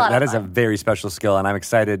 That is a very special skill, and I'm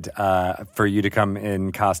excited for you to come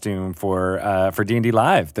in costume for D&D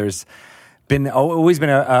Live. There's always been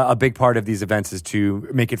a big part of these events is to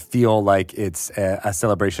make it feel like it's a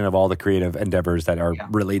celebration of all the creative endeavors that are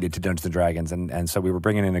related to Dungeons and Dragons, and so we were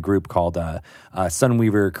bringing in a group called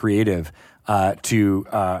Sunweaver Creative to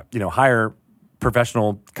hire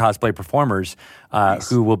professional cosplay performers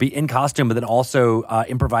who will be in costume, but then also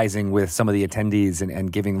improvising with some of the attendees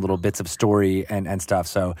and giving little bits of story and stuff.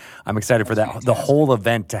 So I'm excited for that, the whole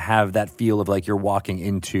event to have that feel of you're walking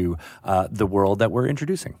into the world that we're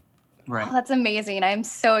introducing. Right. Oh, that's amazing. I'm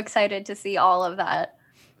so excited to see all of that.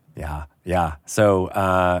 Yeah. So,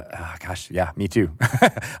 me too.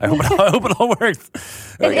 I hope it all works.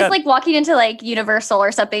 It's like walking into Universal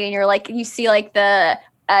or something, and you're you see the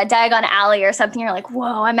Diagon Alley or something, you're like,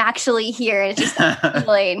 whoa, I'm actually here. And it's just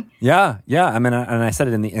feeling. Yeah. I mean, and I said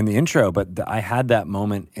it in the intro, but I had that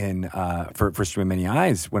moment in for Stream of Many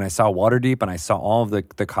Eyes when I saw Waterdeep and I saw all of the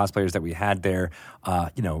cosplayers that we had there,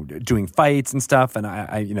 doing fights and stuff. And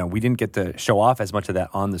I we didn't get to show off as much of that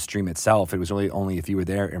on the stream itself. It was really only if you were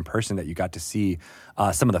there in person that you got to see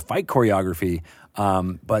some of the fight choreography.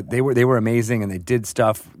 But they were amazing, and they did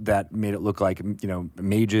stuff that made it look like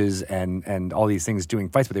mages and all these things doing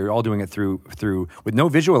fights, but they were all doing it through with no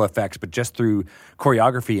visual effects, but just through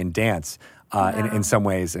choreography and dance in some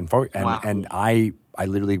ways. And I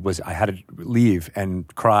literally I had to leave and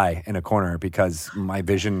cry in a corner because my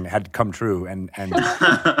vision had come true, and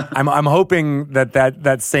I'm hoping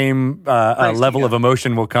that same level of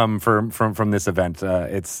emotion will come from this event.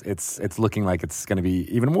 It's looking like it's going to be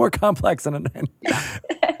even more complex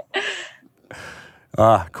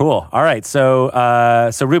cool. All right,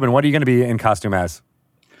 so Ruben, what are you going to be in costume as?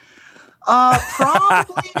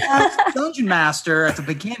 Probably as Dungeon Master at the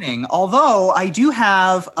beginning. Although I do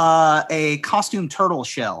have a costume turtle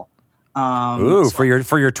shell. For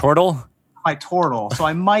your turtle. My turtle. So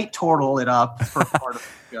I might turtle it up for part of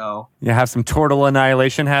the show. You have some turtle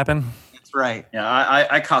annihilation happen. That's right. Yeah,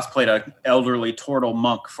 I cosplayed an elderly turtle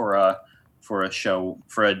monk for a show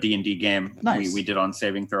for a D&D game. Nice. We did on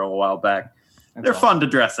Saving Throw a while back. They're fun to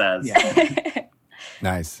dress as. Yeah.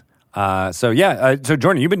 Nice. So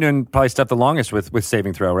Jordan, you've been doing probably stuff the longest with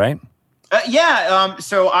Saving Throw, right?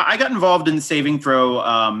 So I got involved in Saving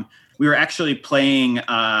Throw. We were actually playing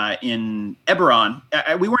in Eberron.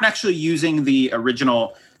 We weren't actually using the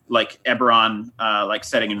original Eberron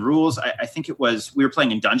setting and rules. I think it was we were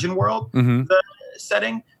playing in Dungeon World, the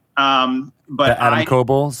setting. But the Adam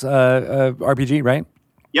Kobol's RPG, right?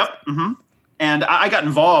 Yep. Mm-hmm. And I got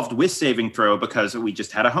involved with Saving Throw because we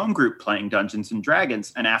just had a home group playing Dungeons and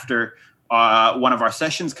Dragons. And after one of our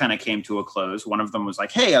sessions kind of came to a close, one of them was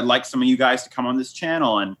like, hey, I'd like some of you guys to come on this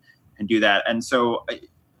channel and do that. And so,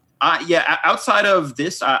 outside of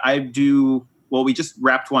this, I do, well, we just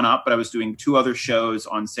wrapped one up, but I was doing 2 other shows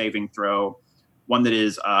on Saving Throw. One that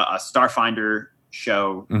is a Starfinder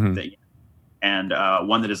show and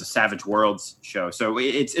one that is a Savage Worlds show. So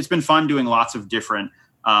it's been fun doing lots of different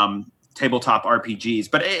tabletop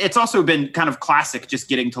RPGs, but it's also been kind of classic just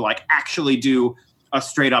getting to actually do a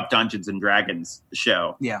straight up Dungeons and Dragons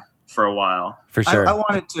show for a while. For sure. I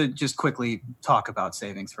wanted to just quickly talk about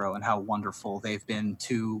Saving Throw and how wonderful they've been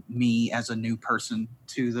to me as a new person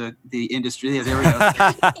to the industry. Yeah, there we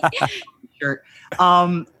go. Sure.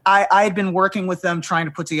 I had been working with them trying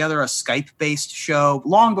to put together a Skype-based show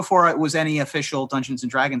long before it was any official Dungeons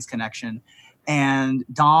and Dragons connection. And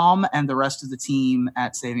Dom and the rest of the team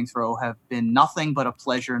at Saving Throw have been nothing but a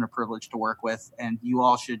pleasure and a privilege to work with. And you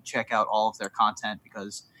all should check out all of their content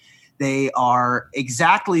because they are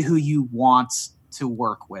exactly who you want to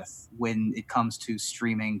work with when it comes to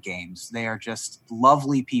streaming games. They are just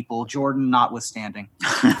lovely people, Jordan notwithstanding.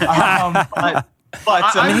 But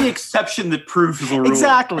I'm the exception that proves the rule.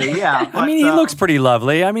 Exactly, yeah. But, he looks pretty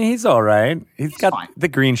lovely. I mean, he's all right. He's got fine. the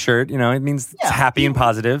green shirt. It means it's happy and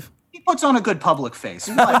positive. He puts on a good public face.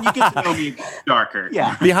 When you get to know me darker.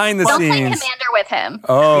 Yeah. Behind the Don't play scenes. Commander with him.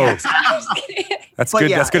 Oh, Yeah. that's But good.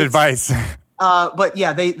 yeah, That's good advice. But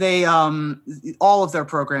yeah, they all of their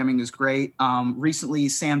programming is great. Recently,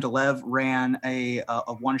 Sam DeLev ran a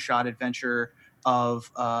one-shot adventure of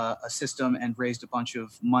a system and raised a bunch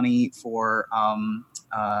of money for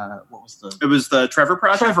It was the Trevor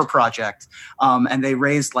Project. And they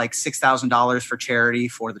raised $6,000 for charity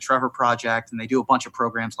for the Trevor Project, and they do a bunch of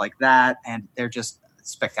programs like that, and they're just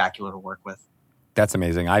spectacular to work with. That's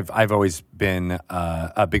amazing. I've always been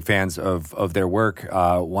a big fans of their work,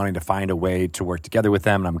 wanting to find a way to work together with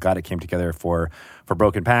them, and I'm glad it came together for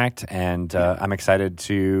Broken Pact. And I'm excited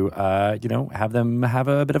to have them have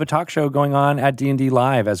a bit of a talk show going on at D&D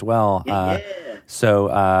Live as well. So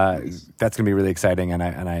that's going to be really exciting, and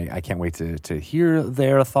I can't wait to hear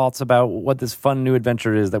their thoughts about what this fun new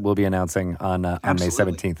adventure is that we'll be announcing on May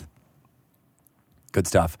 17th. Good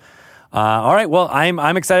stuff. All right. Well,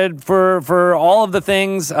 I'm excited for all of the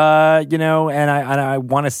things, and I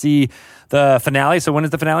want to see the finale. So when is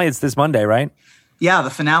the finale? It's this Monday, right? Yeah, the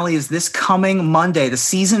finale is this coming Monday. The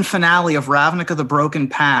season finale of Ravnica: The Broken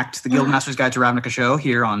Pact, the Guildmaster's Guide to Ravnica show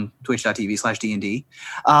here on twitch.tv/D&D,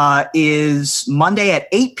 is Monday at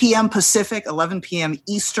 8 p.m. Pacific, 11 p.m.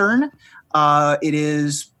 Eastern. It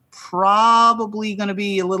is probably going to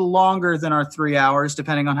be a little longer than our 3 hours,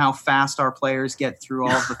 depending on how fast our players get through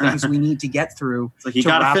all of the things we need to get through. It's like you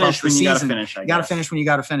got to finish when you got to finish. You got to finish when you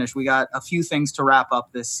got to finish. We got a few things to wrap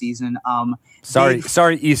up this season.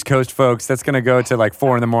 Sorry, East Coast folks. That's going to go to like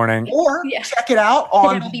 4 a.m. Or check it out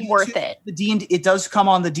on. It'll be worth it. The D&D, it does come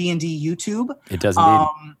on the D&D YouTube. It does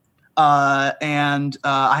indeed. And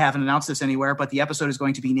I haven't announced this anywhere, but the episode is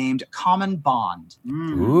going to be named Common Bond.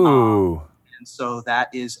 Ooh. And so that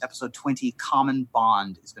is episode 20, Common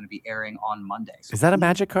Bond, is going to be airing on Monday. So Is that a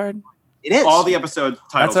magic card? it is. All the episode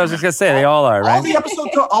titles. That's what I was just going to say. They all are, right?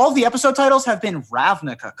 All of the episode titles have been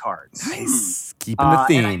Ravnica cards. Nice. Keeping the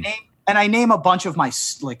theme. And I name a bunch of my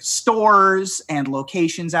stores and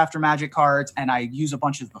locations after magic cards, and I use a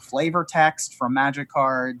bunch of the flavor text from magic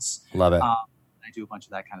cards. Love it. I do a bunch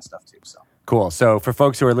of that kind of stuff too. So Cool. So for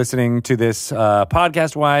folks who are listening to this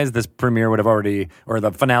podcast-wise, this premiere would have already, or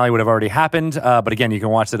the finale would have already happened. But again, you can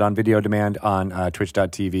watch it on video demand on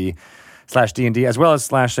twitch.tv/D&D as well as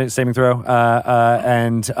 /Saving Throw.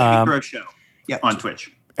 Saving Throw Show on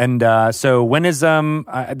Twitch. And so when is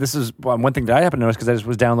this is one thing that I happen to notice because I just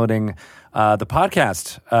was downloading the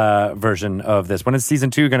podcast version of this. When is season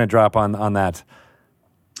 2 going to drop on that?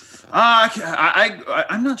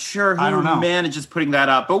 I'm not sure who manages putting that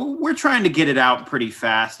up, but we're trying to get it out pretty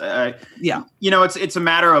fast. Yeah, it's a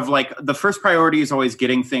matter of like the first priority is always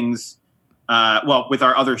getting things. With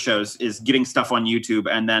our other shows is getting stuff on YouTube,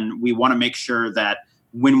 and then we want to make sure that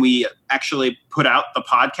when we actually put out the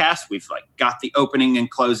podcast, we've like got the opening and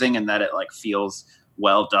closing, and that it like feels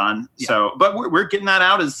well done. Yeah. So, but we're getting that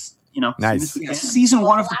out as nice. Season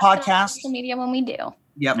 1 of the podcast. Social media when we do.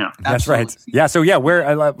 Yep, yeah, that's right. Yeah, so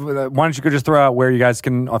where? Why don't you go just throw out where you guys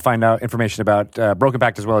can find out information about Broken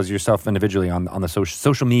Pact as well as yourself individually on the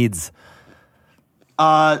social meds.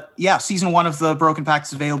 Season 1 of the Broken Pact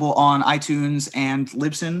is available on iTunes and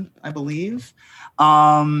Libsyn, I believe.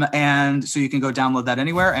 And so you can go download that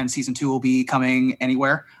anywhere. And season 2 will be coming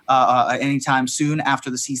anywhere, anytime soon after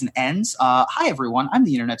the season ends. Hi, everyone. I'm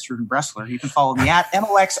the internet's Ruben Bressler. You can follow me at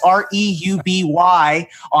MOXREUBY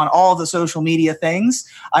on all the social media things.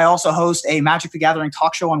 I also host a Magic the Gathering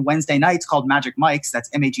talk show on Wednesday nights called Magic Mics. That's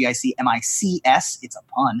MAGICMICS. It's a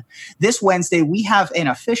pun. This Wednesday, we have an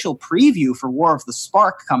official preview for War of the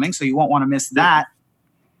Spark coming, so you won't want to miss that.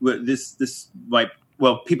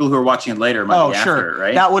 People who are watching it later might be after,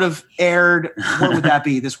 right? That would have aired. What would that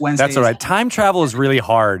be? This Wednesday. That's all right. Time travel is really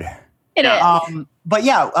hard. It is.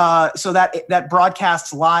 So that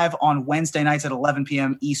broadcasts live on Wednesday nights at 11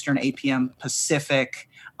 p.m. Eastern, 8 p.m. Pacific.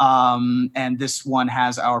 And this one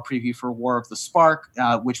has our preview for War of the Spark,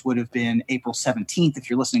 which would have been April 17th if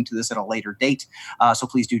you're listening to this at a later date. So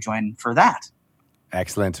please do join for that.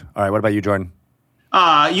 Excellent. All right. What about you, Jordan?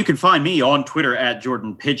 You can find me on Twitter at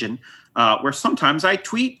Jordan Pigeon. Where sometimes I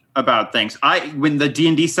tweet about things. When the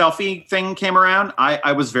D&D selfie thing came around,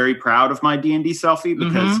 I was very proud of my D&D selfie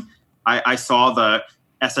because I saw the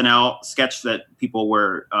SNL sketch that people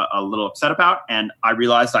were a little upset about, and I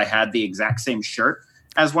realized I had the exact same shirt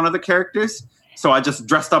as one of the characters. So I just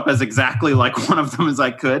dressed up as exactly like one of them as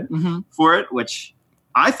I could for it, which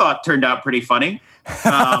I thought turned out pretty funny.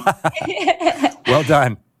 Well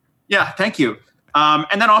done. Yeah, thank you.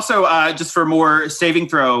 And then also just for more Saving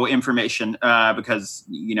Throw information, because,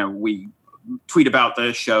 we tweet about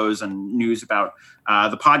the shows and news about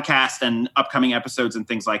the podcast and upcoming episodes and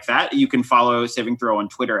things like that. You can follow Saving Throw on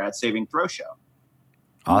Twitter at Saving Throw Show.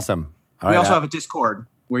 Awesome. We also have a Discord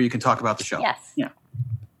where you can talk about the show. Yes. Yeah.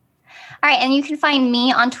 All right. And you can find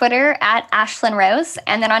me on Twitter at Ashlyn Rose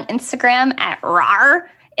and then on Instagram at RAR.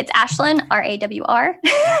 It's Ashlyn, RAWR.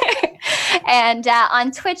 And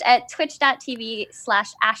on Twitch at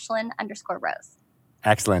twitch.tv/Ashlyn_Rose.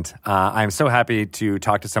 Excellent. I'm so happy to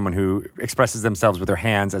talk to someone who expresses themselves with their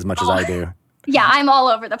hands as much as I do. Yeah, I'm all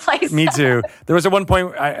over the place. Me too. There was at one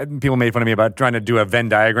point, people made fun of me about trying to do a Venn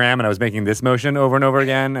diagram, and I was making this motion over and over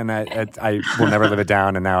again, and I will never live it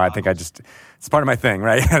down, and now I think it's part of my thing,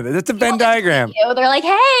 right? It's a Venn diagram. They're like,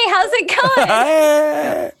 hey, how's it going?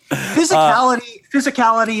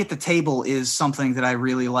 Physicality at the table is something that I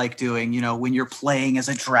really like doing. When you're playing as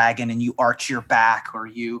a dragon and you arch your back, or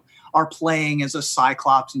you are playing as a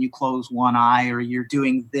cyclops and you close one eye, or you're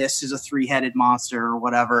doing this as a 3-headed monster or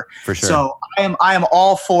whatever. For sure. So I am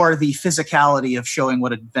all for the physicality of showing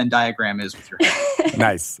what a Venn diagram is with your head.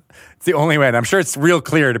 Nice. It's the only way. And I'm sure it's real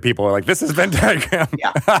clear to people. Like, this is Venn diagram.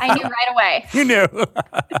 Yeah. I knew right away. You knew.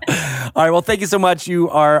 All right. Well, thank you so much. You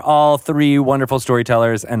are all 3 wonderful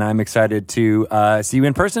storytellers, and I'm excited to see you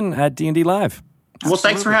in person at D&D Live. Well,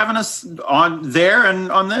 thanks for having us on there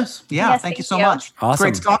and on this. Yeah, yes, thank you so much. Awesome.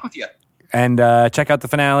 Great to talk with you. And check out the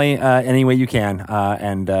finale any way you can.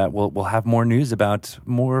 And we'll have more news about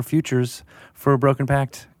more futures for Broken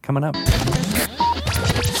Pact coming up.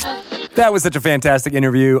 That was such a fantastic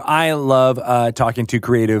interview. I love talking to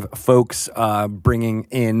creative folks, bringing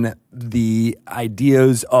in the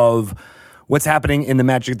ideas of what's happening in the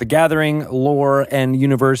Magic the Gathering lore and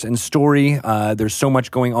universe and story. There's so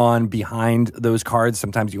much going on behind those cards.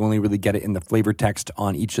 Sometimes you only really get it in the flavor text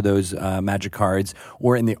on each of those Magic cards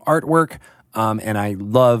or in the artwork. And I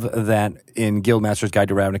love that in Guildmaster's Guide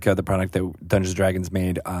to Ravnica, the product that Dungeons & Dragons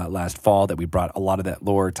made last fall, that we brought a lot of that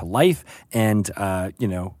lore to life. And,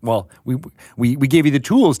 we gave you the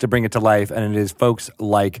tools to bring it to life. And it is folks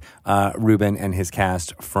like Ruben and his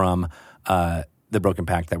cast from the Broken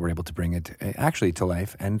Pact that were able to bring it actually to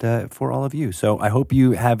life and for all of you. So I hope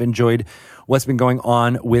you have enjoyed what's been going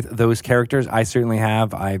on with those characters. I certainly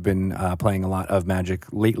have. I've been playing a lot of Magic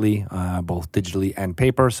lately, both digitally and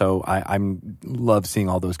paper. So I'm love seeing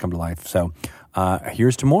all those come to life. So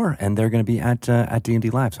here's to more, and they're going to be at D&D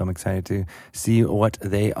Live. So I'm excited to see what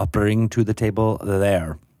they bring to the table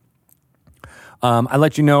there. I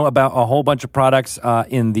let you know about a whole bunch of products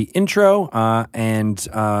in the intro, and so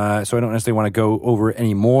I don't necessarily want to go over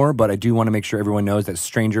any more, but I do want to make sure everyone knows that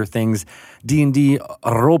Stranger Things D&D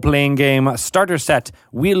role-playing game starter set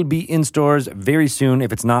will be in stores very soon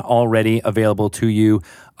if it's not already available to you.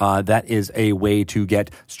 That is a way to get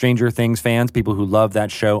Stranger Things fans, people who love that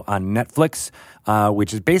show on Netflix,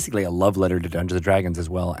 which is basically a love letter to Dungeons & Dragons as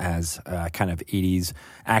well as kind of 80s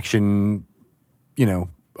action,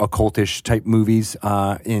 occultish type movies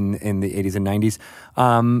in the 80s and 90s.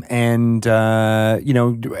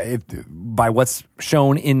 By what's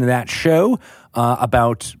shown in that show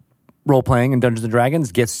about role-playing in Dungeons &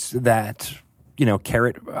 Dragons gets that,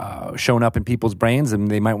 carrot shown up in people's brains, and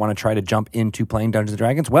they might want to try to jump into playing Dungeons &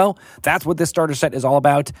 Dragons. Well, that's what this starter set is all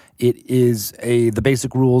about. It is the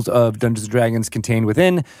basic rules of Dungeons & Dragons contained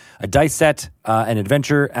within a dice set, an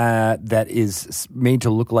adventure that is made to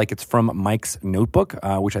look like it's from Mike's notebook,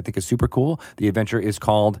 which I think is super cool. The adventure is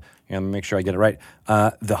called, let me make sure I get it right,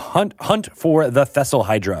 The Hunt for the Thessal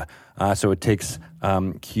Hydra. So it takes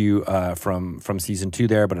cue from season 2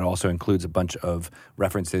 there, but it also includes a bunch of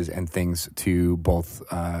references and things to both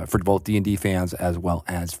for both D&D fans as well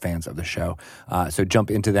as fans of the show. So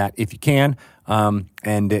jump into that if you can.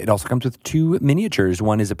 And it also comes with 2 miniatures.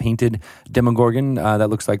 One is a painted Demogorgon that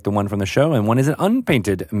looks like the one from the show, and one is an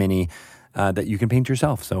unpainted mini that you can paint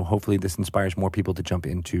yourself. So hopefully this inspires more people to jump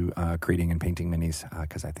into creating and painting minis,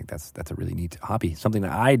 because I think that's a really neat hobby. Something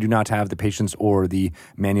that I do not have the patience or the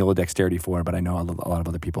manual dexterity for, but I know a lot of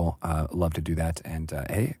other people love to do that. And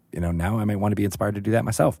hey, now I might want to be inspired to do that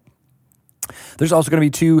myself. There's also going to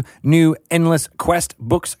be 2 new Endless Quest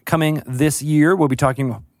books coming this year. We'll be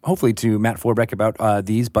talking hopefully to Matt Forbeck about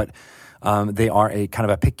these, but they are a kind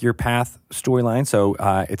of a pick your path storyline. So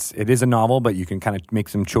it is a novel, but you can kind of make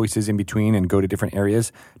some choices in between and go to different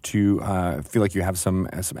areas to feel like you have some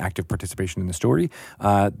active participation in the story.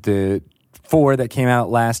 The 4 that came out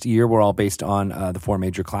last year were all based on the 4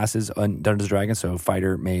 major classes on Dungeons & Dragons. So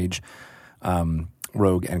fighter, mage,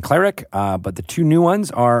 rogue, and cleric. But the 2 new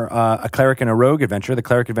ones are a cleric and a rogue adventure. The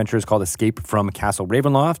cleric adventure is called Escape from Castle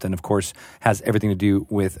Ravenloft, and of course has everything to do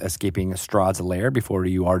with escaping Strahd's lair before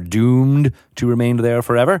you are doomed to remain there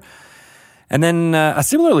forever. And then a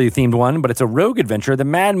similarly themed one, but it's a rogue adventure, the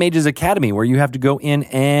Mad Mage's Academy, where you have to go in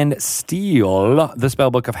and steal the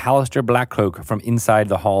spellbook of Halaster Blackcloak from inside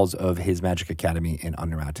the halls of his magic academy in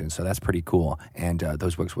Undermountain. So that's pretty cool. And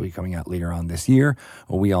those books will be coming out later on this year.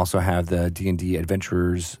 We also have the D&D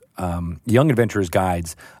Adventurers, Young Adventurers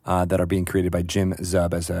guides that are being created by Jim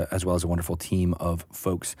Zub as well as a wonderful team of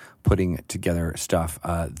folks putting together stuff.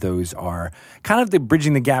 Those are kind of the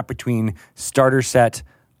bridging the gap between starter set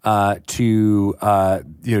to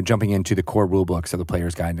jumping into the core rule books of the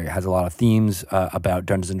Player's Guide. It has a lot of themes about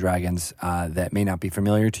Dungeons and Dragons that may not be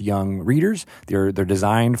familiar to young readers. They're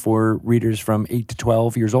designed for readers from 8 to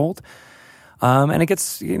 12 years old. And it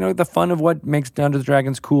gets, the fun of what makes Dungeons and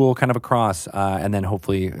Dragons cool kind of across, and then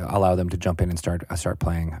hopefully allow them to jump in and start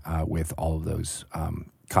playing with all of those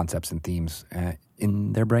concepts and themes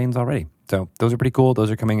in their brains already. So those are pretty cool. Those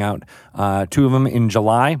are coming out, 2 of them in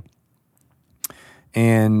July.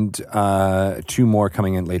 And 2 more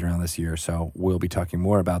coming in later on this year. So we'll be talking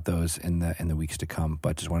more about those in the weeks to come.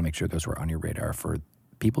 But just want to make sure those were on your radar for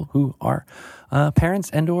people who are parents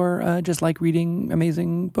and or just like reading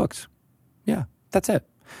amazing books. Yeah, that's it.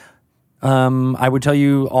 I would tell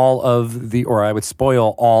you I would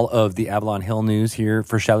spoil all of the Avalon Hill news here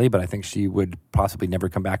for Shelley, but I think she would possibly never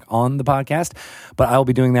come back on the podcast. But I will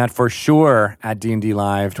be doing that for sure at D&D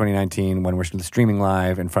Live 2019 when we're streaming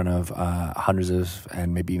live in front of hundreds of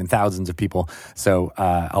and maybe even thousands of people. So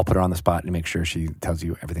I'll put her on the spot and make sure she tells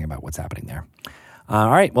you everything about what's happening there.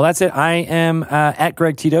 All right. Well, that's it. I am at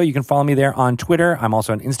Greg Tito. You can follow me there on Twitter. I'm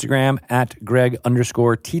also on Instagram at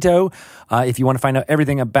Greg_Tito. If you want to find out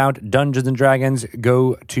everything about Dungeons & Dragons,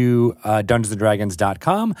 go to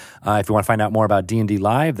dungeonsanddragons.com. If you want to find out more about D&D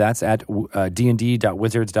Live, that's at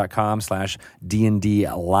dnd.wizards.com/D&D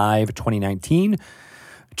Live 2019.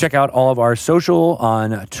 Check out all of our social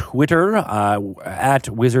on Twitter at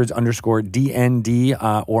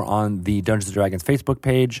wizards_DND or on the Dungeons & Dragons Facebook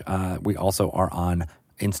page. We also are on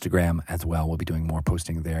Instagram as well. We'll be doing more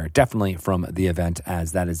posting there, definitely from the event,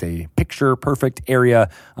 as that is a picture-perfect area.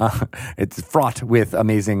 It's fraught with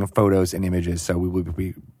amazing photos and images, so we will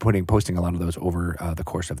be posting a lot of those over the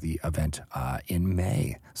course of the event in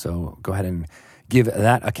May. So go ahead and give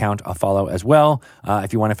that account a follow as well.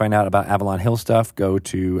 If you want to find out about Avalon Hill stuff, go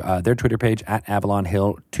to their Twitter page at Avalon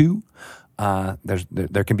Hill 2.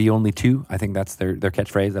 There can be only 2. I think that's their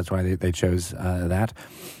catchphrase. That's why they chose that.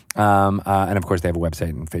 And of course, they have a website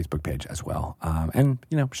and Facebook page as well. And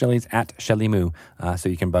Shelley's at Shelley Moo, so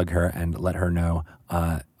you can bug her and let her know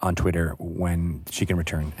on Twitter when she can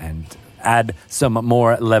return and add some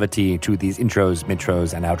more levity to these intros,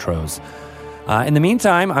 midtros, and outros. In the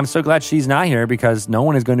meantime, I'm so glad she's not here because no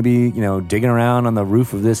one is going to be, digging around on the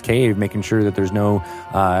roof of this cave, making sure that there's no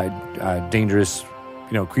dangerous,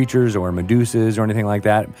 creatures or medusas or anything like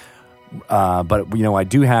that. But I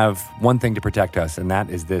do have one thing to protect us, and that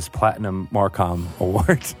is this Platinum Marcom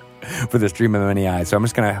Award for the Stream of Many Eyes. So I'm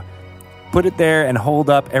just going to put it there and hold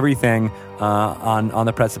up everything on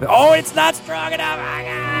the precipice. Oh, it's not strong enough.